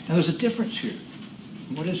 Now there's a difference here.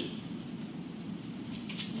 What is it?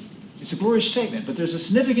 It's a glorious statement, but there's a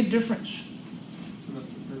significant difference. It's about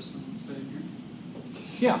the person and Savior.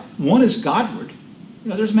 Yeah, one is Godward,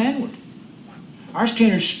 the other is manward. Our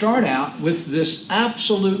standards start out with this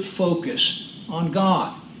absolute focus on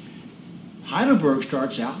God. Heidelberg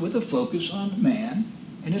starts out with a focus on man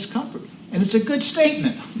and his comfort. And it's a good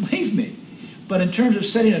statement, believe me. But in terms of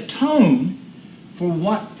setting a tone for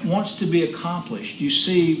what wants to be accomplished, you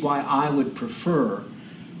see why I would prefer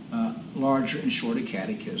Larger and Shorter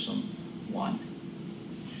Catechism 1.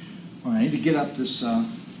 All right, I need to get up this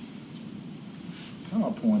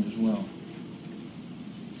PowerPoint as well.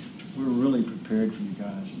 We're really prepared for you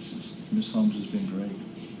guys. Miss Holmes has been great.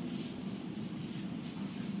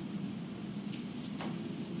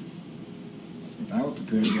 If I were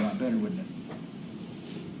prepared, it'd be a lot better, wouldn't it?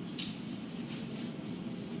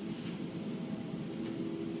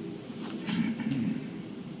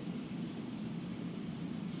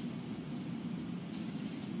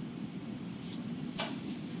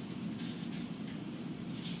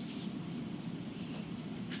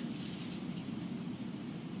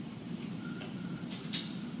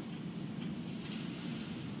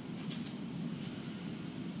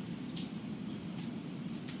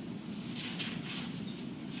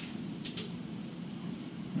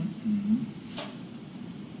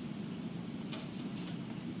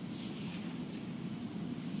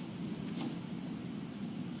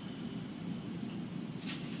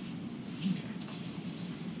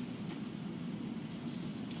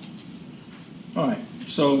 All right,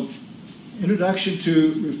 so introduction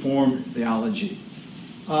to Reformed theology.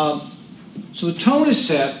 So the tone is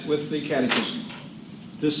set with the catechism.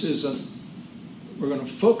 We're going to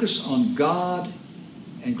focus on God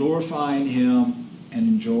and glorifying Him and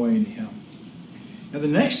enjoying Him. Now the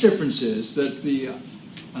next difference is that the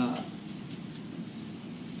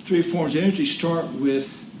three forms of unity start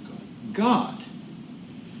with God,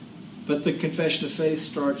 but the confession of faith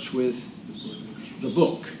starts with the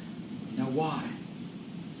book. Now why?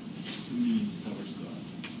 It means towards God.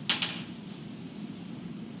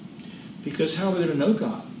 Because how are we going to know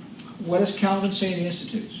God? What does Calvin say in the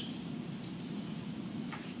Institutes?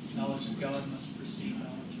 Knowledge of God must precede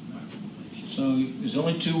knowledge of God. So there's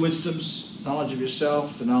only two wisdoms: knowledge of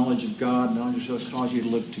yourself, the knowledge of God. Knowledge of yourself calls you to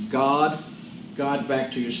look to God, God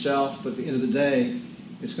back to yourself. But at the end of the day,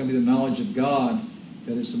 it's going to be the knowledge of God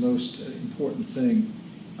that is the most important thing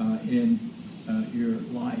in your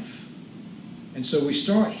life. And so we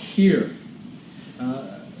start here.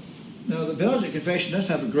 Now, the Belgian Confession does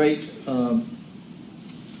have a great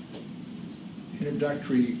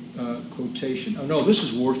introductory quotation. Oh, no, this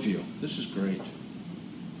is Warfield. This is great.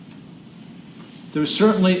 There is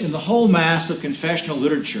certainly, in the whole mass of confessional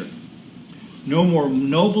literature, no more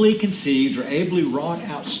nobly conceived or ably wrought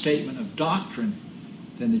out statement of doctrine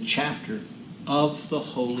than the chapter of the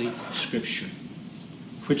Holy Scripture,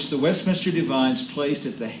 which the Westminster divines placed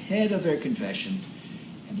at the head of their confession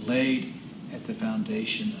and laid at the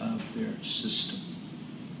foundation of their system.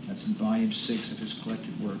 That's in volume 6 of his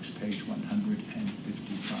collected works, page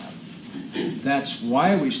 155. That's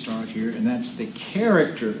why we start here, and that's the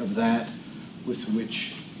character of that with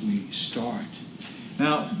which we start.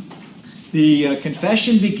 Now, the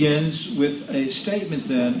confession begins with a statement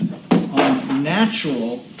then on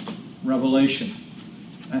natural revelation.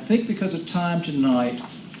 I think because of time tonight,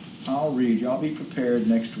 I'll read. Y'all be prepared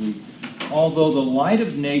next week. Although the light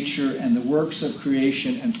of nature and the works of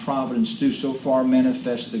creation and providence do so far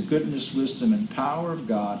manifest the goodness, wisdom, and power of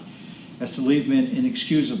God as to leave men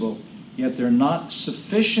inexcusable, yet they're not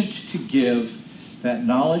sufficient to give that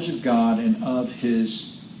knowledge of God and of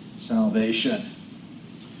His salvation.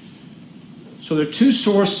 So there are two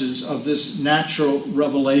sources of this natural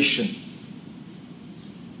revelation.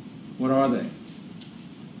 What are they?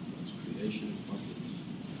 Creation and providence.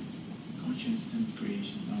 Conscience and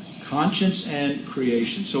creation. Conscience and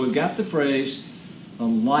creation. So we've got the phrase, the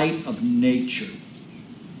light of nature.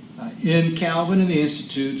 In Calvin and the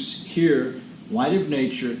Institutes, here, light of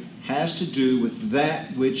nature has to do with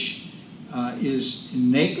that which is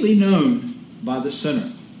innately known by the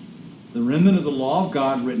sinner. The remnant of the law of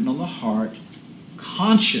God written on the heart.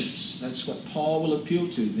 Conscience, that's what Paul will appeal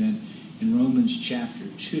to then in Romans chapter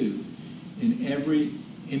 2. In every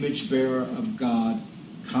image bearer of God,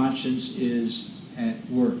 conscience is at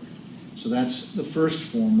work. So that's the first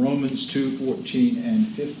form, Romans 2:14 and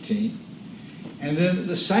 15. And then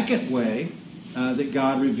the second way that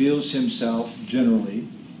God reveals Himself generally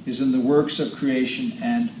is in the works of creation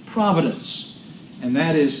and providence. And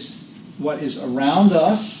that is what is around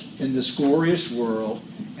us in this glorious world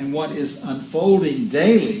and what is unfolding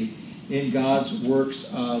daily in God's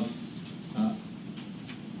works of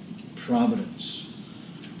providence.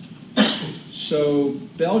 So,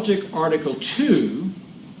 Belgic Article 2,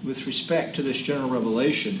 with respect to this general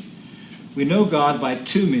revelation, we know God by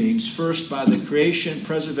two means. First, by the creation,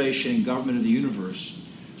 preservation, and government of the universe,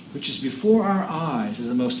 which is before our eyes as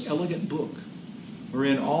the most elegant book,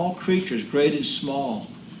 wherein all creatures, great and small,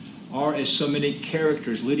 are as so many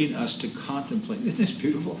characters leading us to contemplate. Isn't this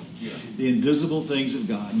beautiful? Yeah. The invisible things of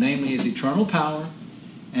God, namely His eternal power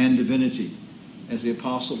and divinity, as the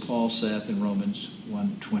Apostle Paul saith in Romans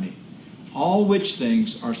 1:20. All which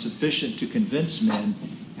things are sufficient to convince men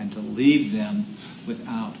and to leave them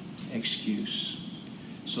without excuse.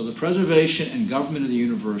 So the preservation and government of the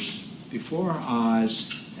universe before our eyes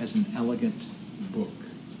as an elegant book.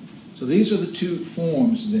 So these are the two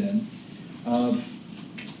forms then of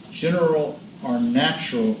general or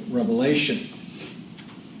natural revelation.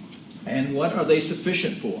 And what are they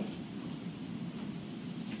sufficient for?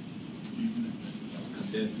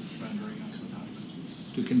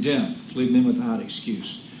 To condemn, to leave men without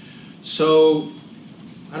excuse. So,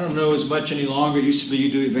 I don't know as much any longer. It used to be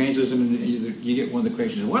you do evangelism and you get one of the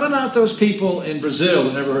questions, what about those people in Brazil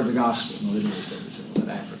that never heard the gospel? No, they didn't say Brazil, but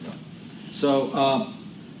Africa. So,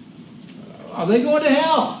 are they going to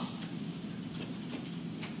hell?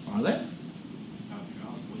 Are they?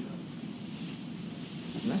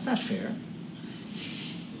 Well, that's not fair.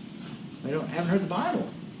 They haven't heard the Bible.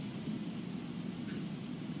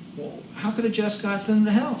 Well, how could a just God send them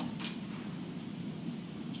to hell?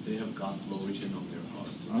 They have God's law written on their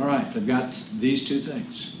hearts. All right, they've got these two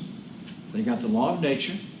things. They've got the law of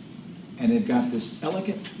nature, and they've got this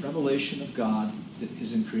elegant revelation of God that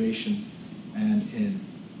is in creation and in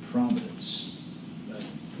providence,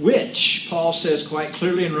 which, Paul says quite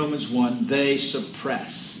clearly in Romans 1, they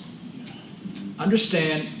suppress.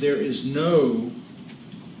 Understand, there is no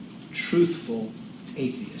truthful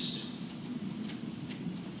atheist.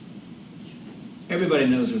 Everybody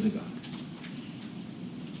knows there's a God.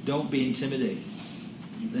 Don't be intimidated.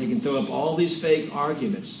 They can throw up all these fake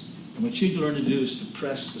arguments, and what you need to learn to do is to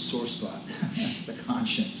press the sore spot, the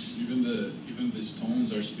conscience. Even the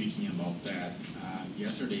Stones are speaking about that.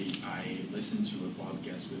 Yesterday, I listened to a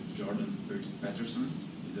podcast with Jordan Peterson.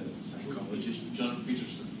 He's a psychologist. Jordan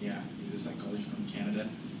Peterson, yeah, he's a psychologist from Canada,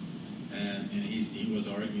 and he was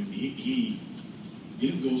arguing. He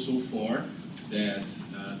didn't go so far that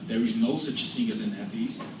there is no such thing as an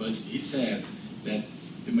atheist, but he said that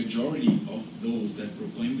the majority of those that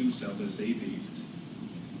proclaim themselves as atheists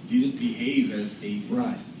didn't behave as atheists.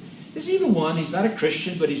 Right. There's even one, he's not a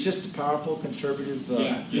Christian, but he's just a powerful conservative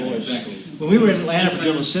voice. Exactly. When we were in Atlanta for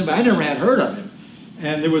General Assembly, I never had heard of him.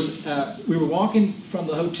 And there was, we were walking from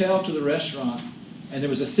the hotel to the restaurant, and there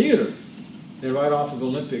was a theater there right off of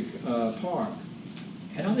Olympic Park.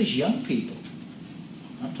 And all these young people,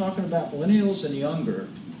 I'm talking about millennials and younger,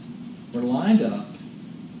 were lined up.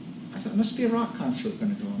 I thought, it must be a rock concert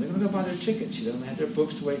going to go on. They're going to go buy their tickets, you know, and they had their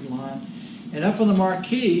books to wait in line. And up on the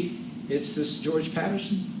marquee, it's this Jordan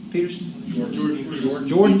Peterson.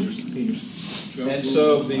 And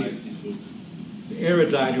so the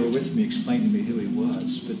erudite who were with me explained to me who he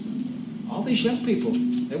was. But all these young people,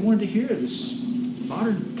 they wanted to hear this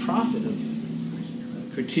modern prophet of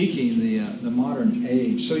critiquing the modern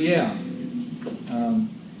age. So yeah.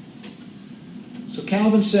 So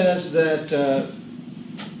Calvin says that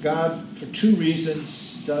God, for two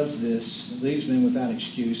reasons, does this, leaves men without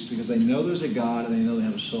excuse, because they know there's a God and they know they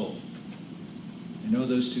have a soul. They know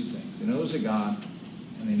those two things. They know there's a God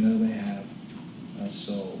and they know they have a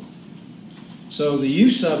soul. So the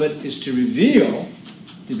use of it is to reveal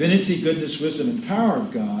divinity, goodness, wisdom, and power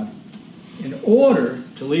of God in order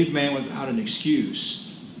to leave man without an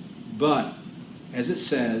excuse. But, as it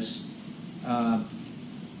says,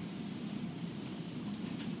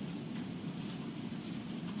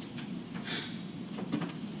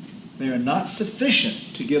 they are not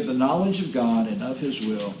sufficient to give the knowledge of God and of His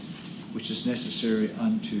will, which is necessary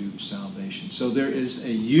unto salvation. So there is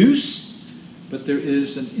a use, but there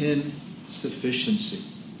is an insufficiency.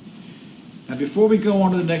 Now before we go on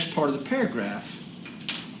to the next part of the paragraph,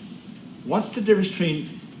 what's the difference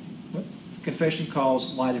between what the confession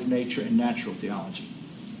calls light of nature and natural theology?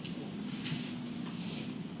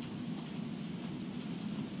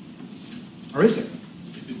 Or is there?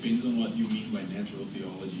 It depends on what you mean by natural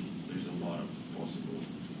theology. There's a lot of possible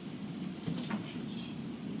assumptions.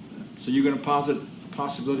 So you're going to posit a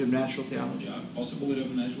possibility of natural theology? Yeah, possibility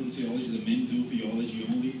of natural theology. The men do theology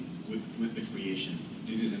only with the creation.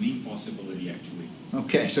 This is an impossibility, actually.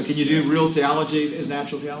 Okay, so can you do real theology as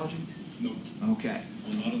natural theology? No. Okay.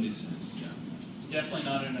 Well, not in this sense, yeah. Definitely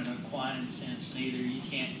not in an Aquinas sense, neither. You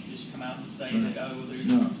can't just come out and say Right. that, oh, there's...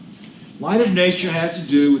 No. Light of nature has to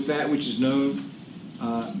do with that which is known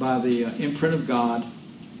by the imprint of God,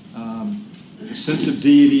 the sense of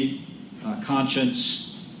deity,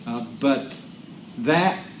 conscience, but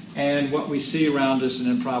that and what we see around us and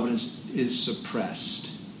in providence is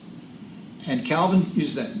suppressed. And Calvin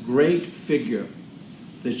uses that great figure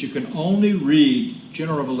that you can only read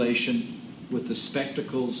general revelation with the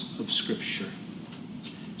spectacles of Scripture.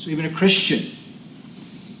 So even a Christian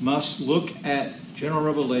must look at general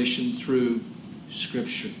revelation through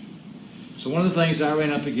Scripture. So one of the things I ran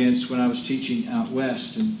up against when I was teaching out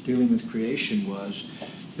west and dealing with creation was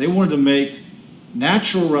they wanted to make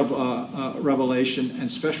natural revelation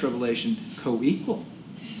and special revelation co-equal.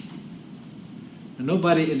 And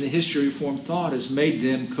nobody in the history of Reformed thought has made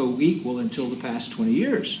them co-equal until the past 20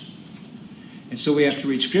 years. And so we have to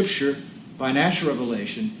read Scripture by natural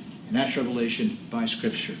revelation and natural revelation by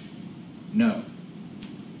Scripture. No.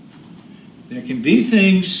 There can be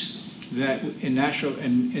things that in natural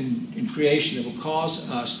in creation that will cause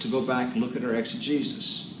us to go back and look at our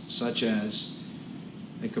exegesis, such as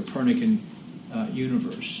a Copernican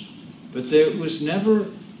universe. But that was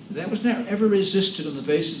never ever resisted on the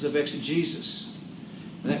basis of exegesis.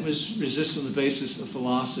 That was resisted on the basis of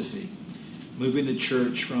philosophy, moving the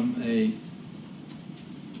church from a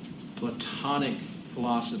Platonic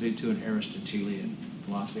philosophy to an Aristotelian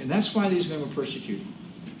philosophy. And that's why these men were persecuted.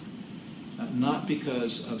 Not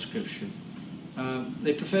because of Scripture,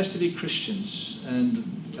 They profess to be Christians,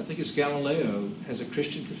 and I think it's Galileo has a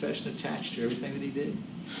Christian profession attached to everything that he did.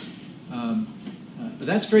 But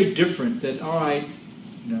that's very different than, all right,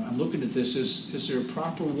 I'm looking at this, is there a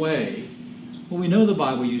proper way? Well, we know the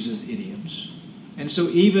Bible uses idioms. And so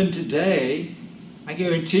even today, I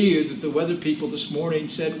guarantee you that the weather people this morning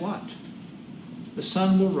said what? The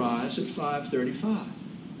sun will rise at 5:35.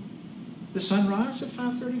 The sun rise at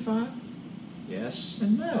 5:35? Yes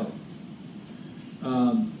and no.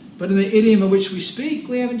 But in the idiom in which we speak,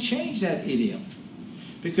 we haven't changed that idiom,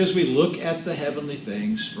 because we look at the heavenly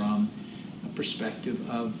things from a perspective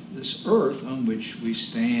of this earth on which we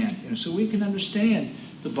stand. So we can understand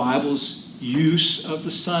the Bible's use of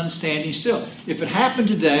the sun standing still. If it happened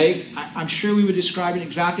today, I'm sure we would describe it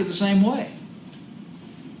exactly the same way.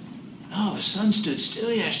 Oh, the sun stood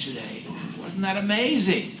still yesterday. Wasn't that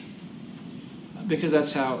amazing? Because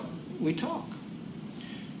that's how we talk.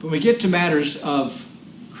 But when we get to matters of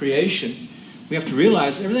creation, we have to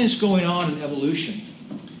realize everything that's going on in evolution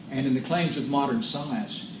and in the claims of modern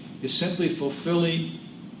science is simply fulfilling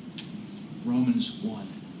Romans 1.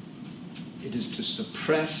 It is to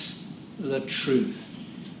suppress the truth.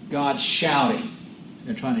 God's shouting.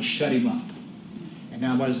 They're trying to shut him up. And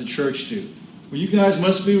now what does the church do? Well, you guys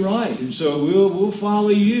must be right, and so we'll follow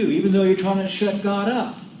you, even though you're trying to shut God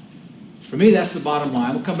up. For me, that's the bottom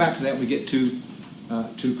line. We'll come back to that when we get to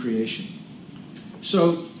creation.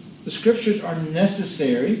 So the Scriptures are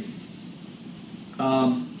necessary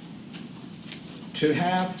to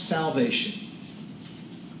have salvation.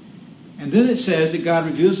 And then it says that God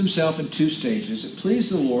reveals himself in two stages. It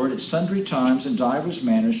pleased the Lord at sundry times and divers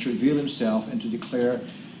manners to reveal himself and to declare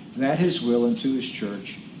that his will unto his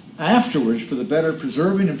church. Afterwards, for the better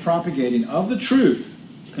preserving and propagating of the truth,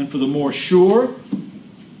 and for the more sure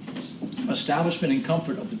establishment and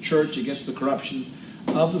comfort of the church against the corruption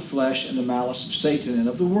of the flesh and the malice of Satan and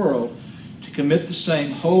of the world, to commit the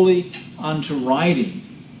same wholly unto writing,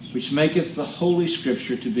 which maketh the Holy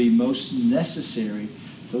Scripture to be most necessary,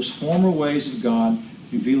 those former ways of God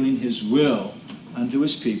revealing his will unto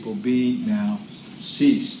his people being now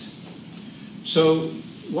ceased. So,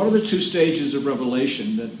 what are the two stages of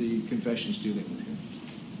revelation that the confession is dealing with here?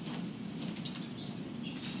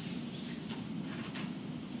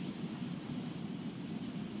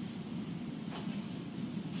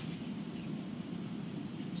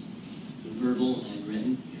 Verbal and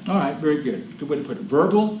written. All right, very good. Good way to put it.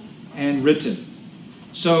 Verbal and written.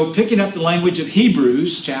 So, picking up the language of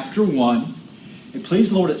Hebrews, chapter 1, it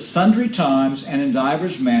pleased the Lord at sundry times and in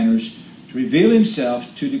divers manners to reveal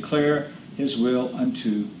himself, to declare his will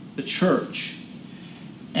unto the church.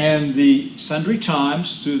 And the sundry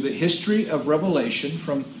times through the history of Revelation,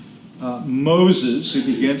 from Moses, who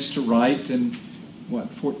begins to write in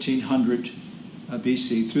 1400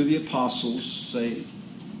 BC, through the apostles, say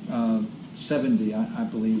 70, I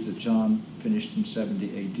believe that John finished in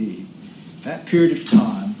 70 AD. That period of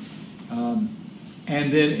time.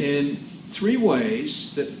 And then in three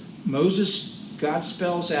ways that God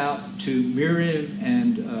spells out to Miriam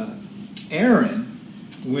and Aaron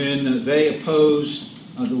when they oppose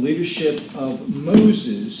the leadership of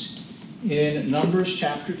Moses in Numbers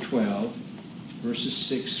chapter 12, verses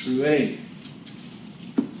 6 through 8.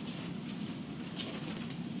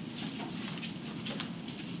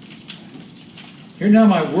 Hear now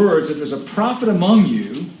my words, that there's a prophet among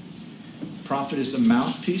you. Prophet is the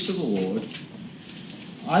mouthpiece of the Lord.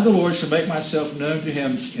 I, the Lord, shall make myself known to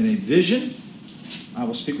him in a vision. I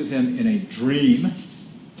will speak with him in a dream.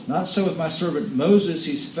 Not so with my servant Moses.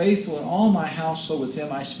 He's faithful in all my household. With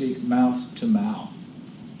him I speak mouth to mouth.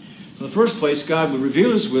 So in the first place, God would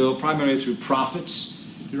reveal his will primarily through prophets.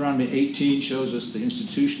 Deuteronomy 18 shows us the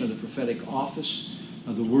institution of the prophetic office.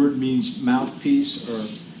 The word means mouthpiece, or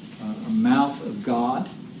a mouth of God.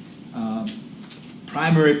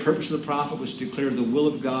 Primary purpose of the prophet was to declare the will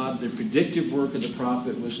of God. The predictive work of the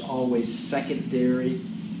prophet was always secondary.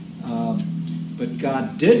 But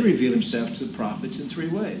God did reveal himself to the prophets in three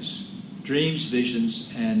ways: dreams,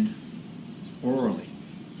 visions, and orally.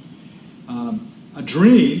 A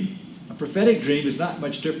dream, a prophetic dream, is not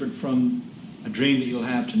much different from a dream that you'll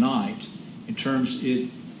have tonight, in terms the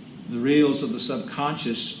reels of the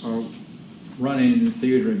subconscious are running in the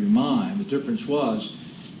theater of your mind. The difference was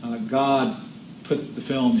God put the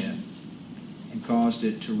film in and caused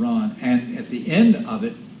it to run. And at the end of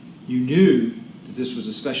it, you knew that this was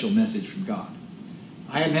a special message from God.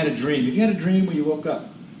 I hadn't had a dream. Have you had a dream where you woke up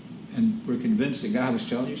and were convinced that God was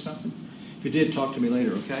telling you something? If you did, talk to me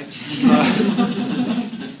later, okay?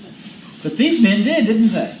 But these men did, didn't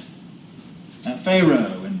they?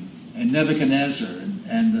 Pharaoh and Nebuchadnezzar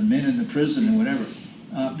and the men in the prison and whatever.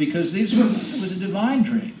 because it was a divine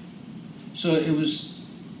dream. So it was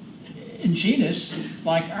in genus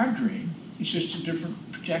like our dream. It's just a different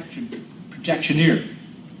projectioneer.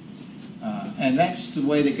 And that's the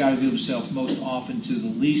way that God revealed himself most often to the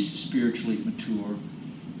least spiritually mature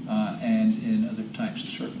and in other types of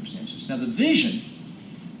circumstances. Now the vision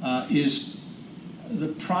is the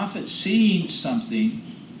prophet seeing something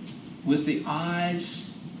with the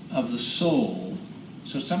eyes of the soul.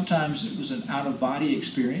 So sometimes it was an out-of-body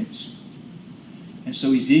experience. And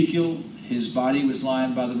so Ezekiel, his body was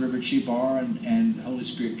lying by the river Chebar, and the Holy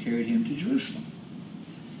Spirit carried him to Jerusalem.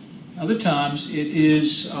 Other times it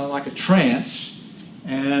is like a trance,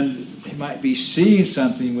 and he might be seeing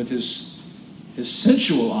something with his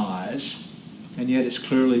sensual eyes, and yet it's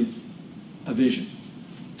clearly a vision.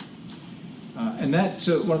 And that's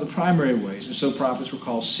one of the primary ways. And so prophets were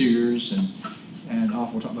called seers, and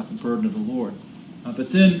often we'll talk about the burden of the Lord.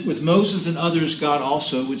 But then with Moses and others, God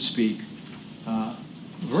also would speak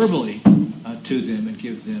verbally to them and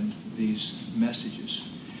give them these messages.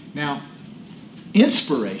 Now,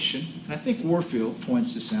 inspiration, and I think Warfield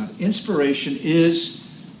points this out, inspiration is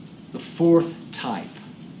the fourth type.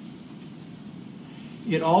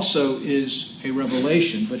 It also is a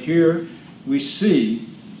revelation, but here we see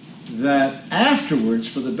that afterwards,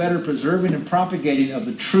 for the better preserving and propagating of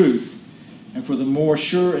the truth, and for the more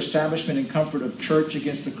sure establishment and comfort of church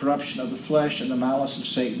against the corruption of the flesh and the malice of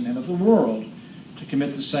Satan and of the world, to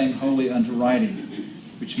commit the same wholly unto writing,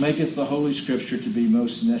 which maketh the Holy Scripture to be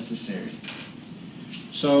most necessary.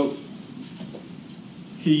 So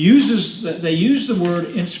they use the word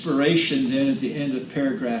inspiration then at the end of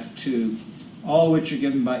paragraph 2, all which are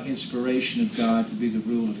given by inspiration of God to be the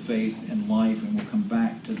rule of faith and life, and we'll come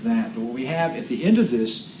back to that. But what we have at the end of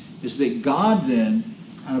this is that God then,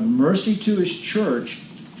 out of mercy to his church,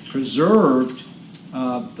 preserved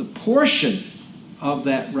the portion of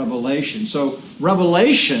that revelation. So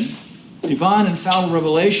revelation, divine infallible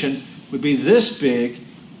revelation, would be this big,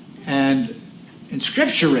 and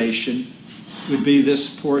inscripturation would be this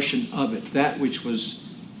portion of it, that which was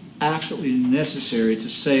absolutely necessary to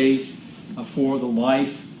save for the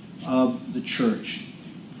life of the church,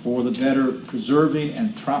 for the better preserving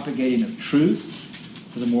and propagating of truth,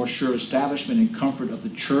 for the more sure establishment and comfort of the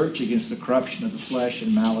church against the corruption of the flesh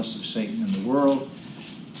and malice of Satan in the world.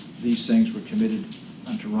 These things were committed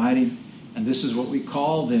unto writing, and this is what we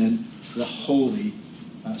call then the Holy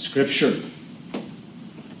Scripture.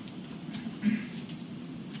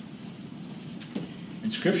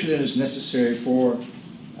 And Scripture then is necessary for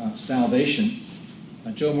salvation.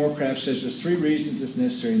 Joe Morecraft says there's 3 reasons it's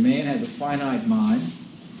necessary. Man has a finite mind.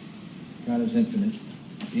 God is infinite.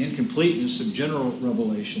 The incompleteness of general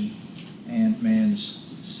revelation, and man's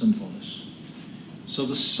sinfulness. So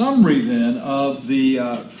the summary then of the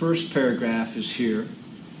first paragraph is here.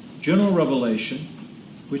 General revelation,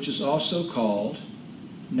 which is also called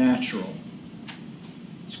natural.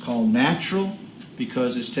 It's called natural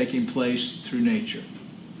because it's taking place through nature.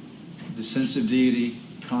 The sense of deity,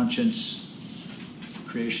 conscience,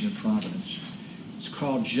 creation, and providence. It's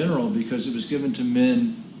called general because it was given to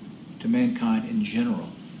mankind in general.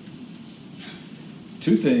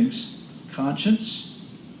 2 things: conscience,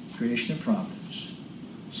 creation, and providence.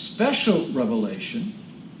 Special revelation,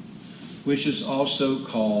 which is also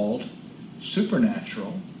called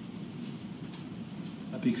supernatural,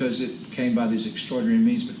 because it came by these extraordinary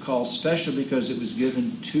means, but called special because it was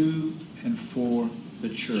given to and for the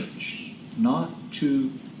church, not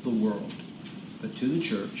to the world, but to the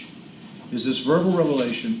church, is this verbal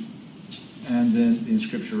revelation and then the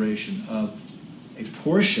inscripturation of a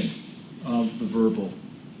portion of the verbal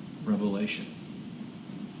revelation.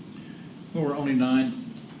 Well, we're only 9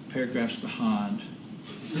 paragraphs behind.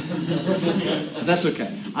 But that's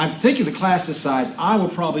okay. I'm thinking the class this size, I will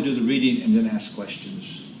probably do the reading and then ask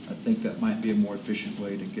questions. I think that might be a more efficient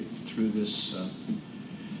way to get through this.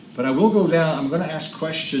 But I will go down, I'm going to ask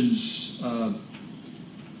questions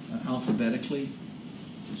alphabetically.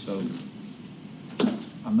 So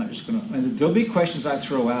I'm not just going to, and there'll be questions I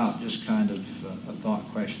throw out, just kind of thought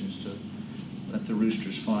questions to let the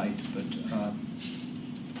roosters fight. But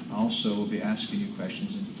I also will be asking you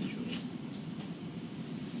questions individually,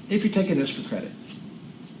 if you're taking this for credit.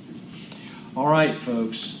 All right,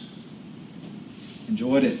 folks.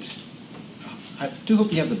 Enjoyed it. I do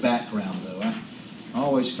hope you have the background, though. I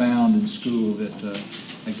always found in school that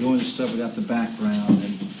I go into stuff without the background,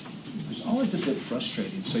 and it was always a bit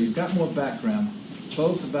frustrating. So you've got more background,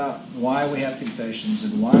 both about why we have confessions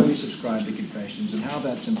and why we subscribe to confessions and how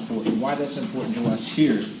that's important, why that's important to us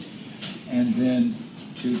here, and then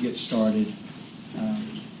to get started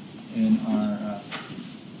in our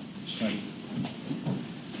study.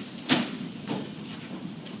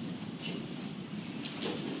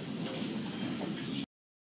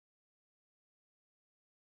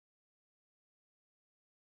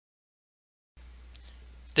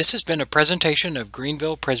 This has been a presentation of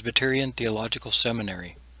Greenville Presbyterian Theological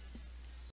Seminary.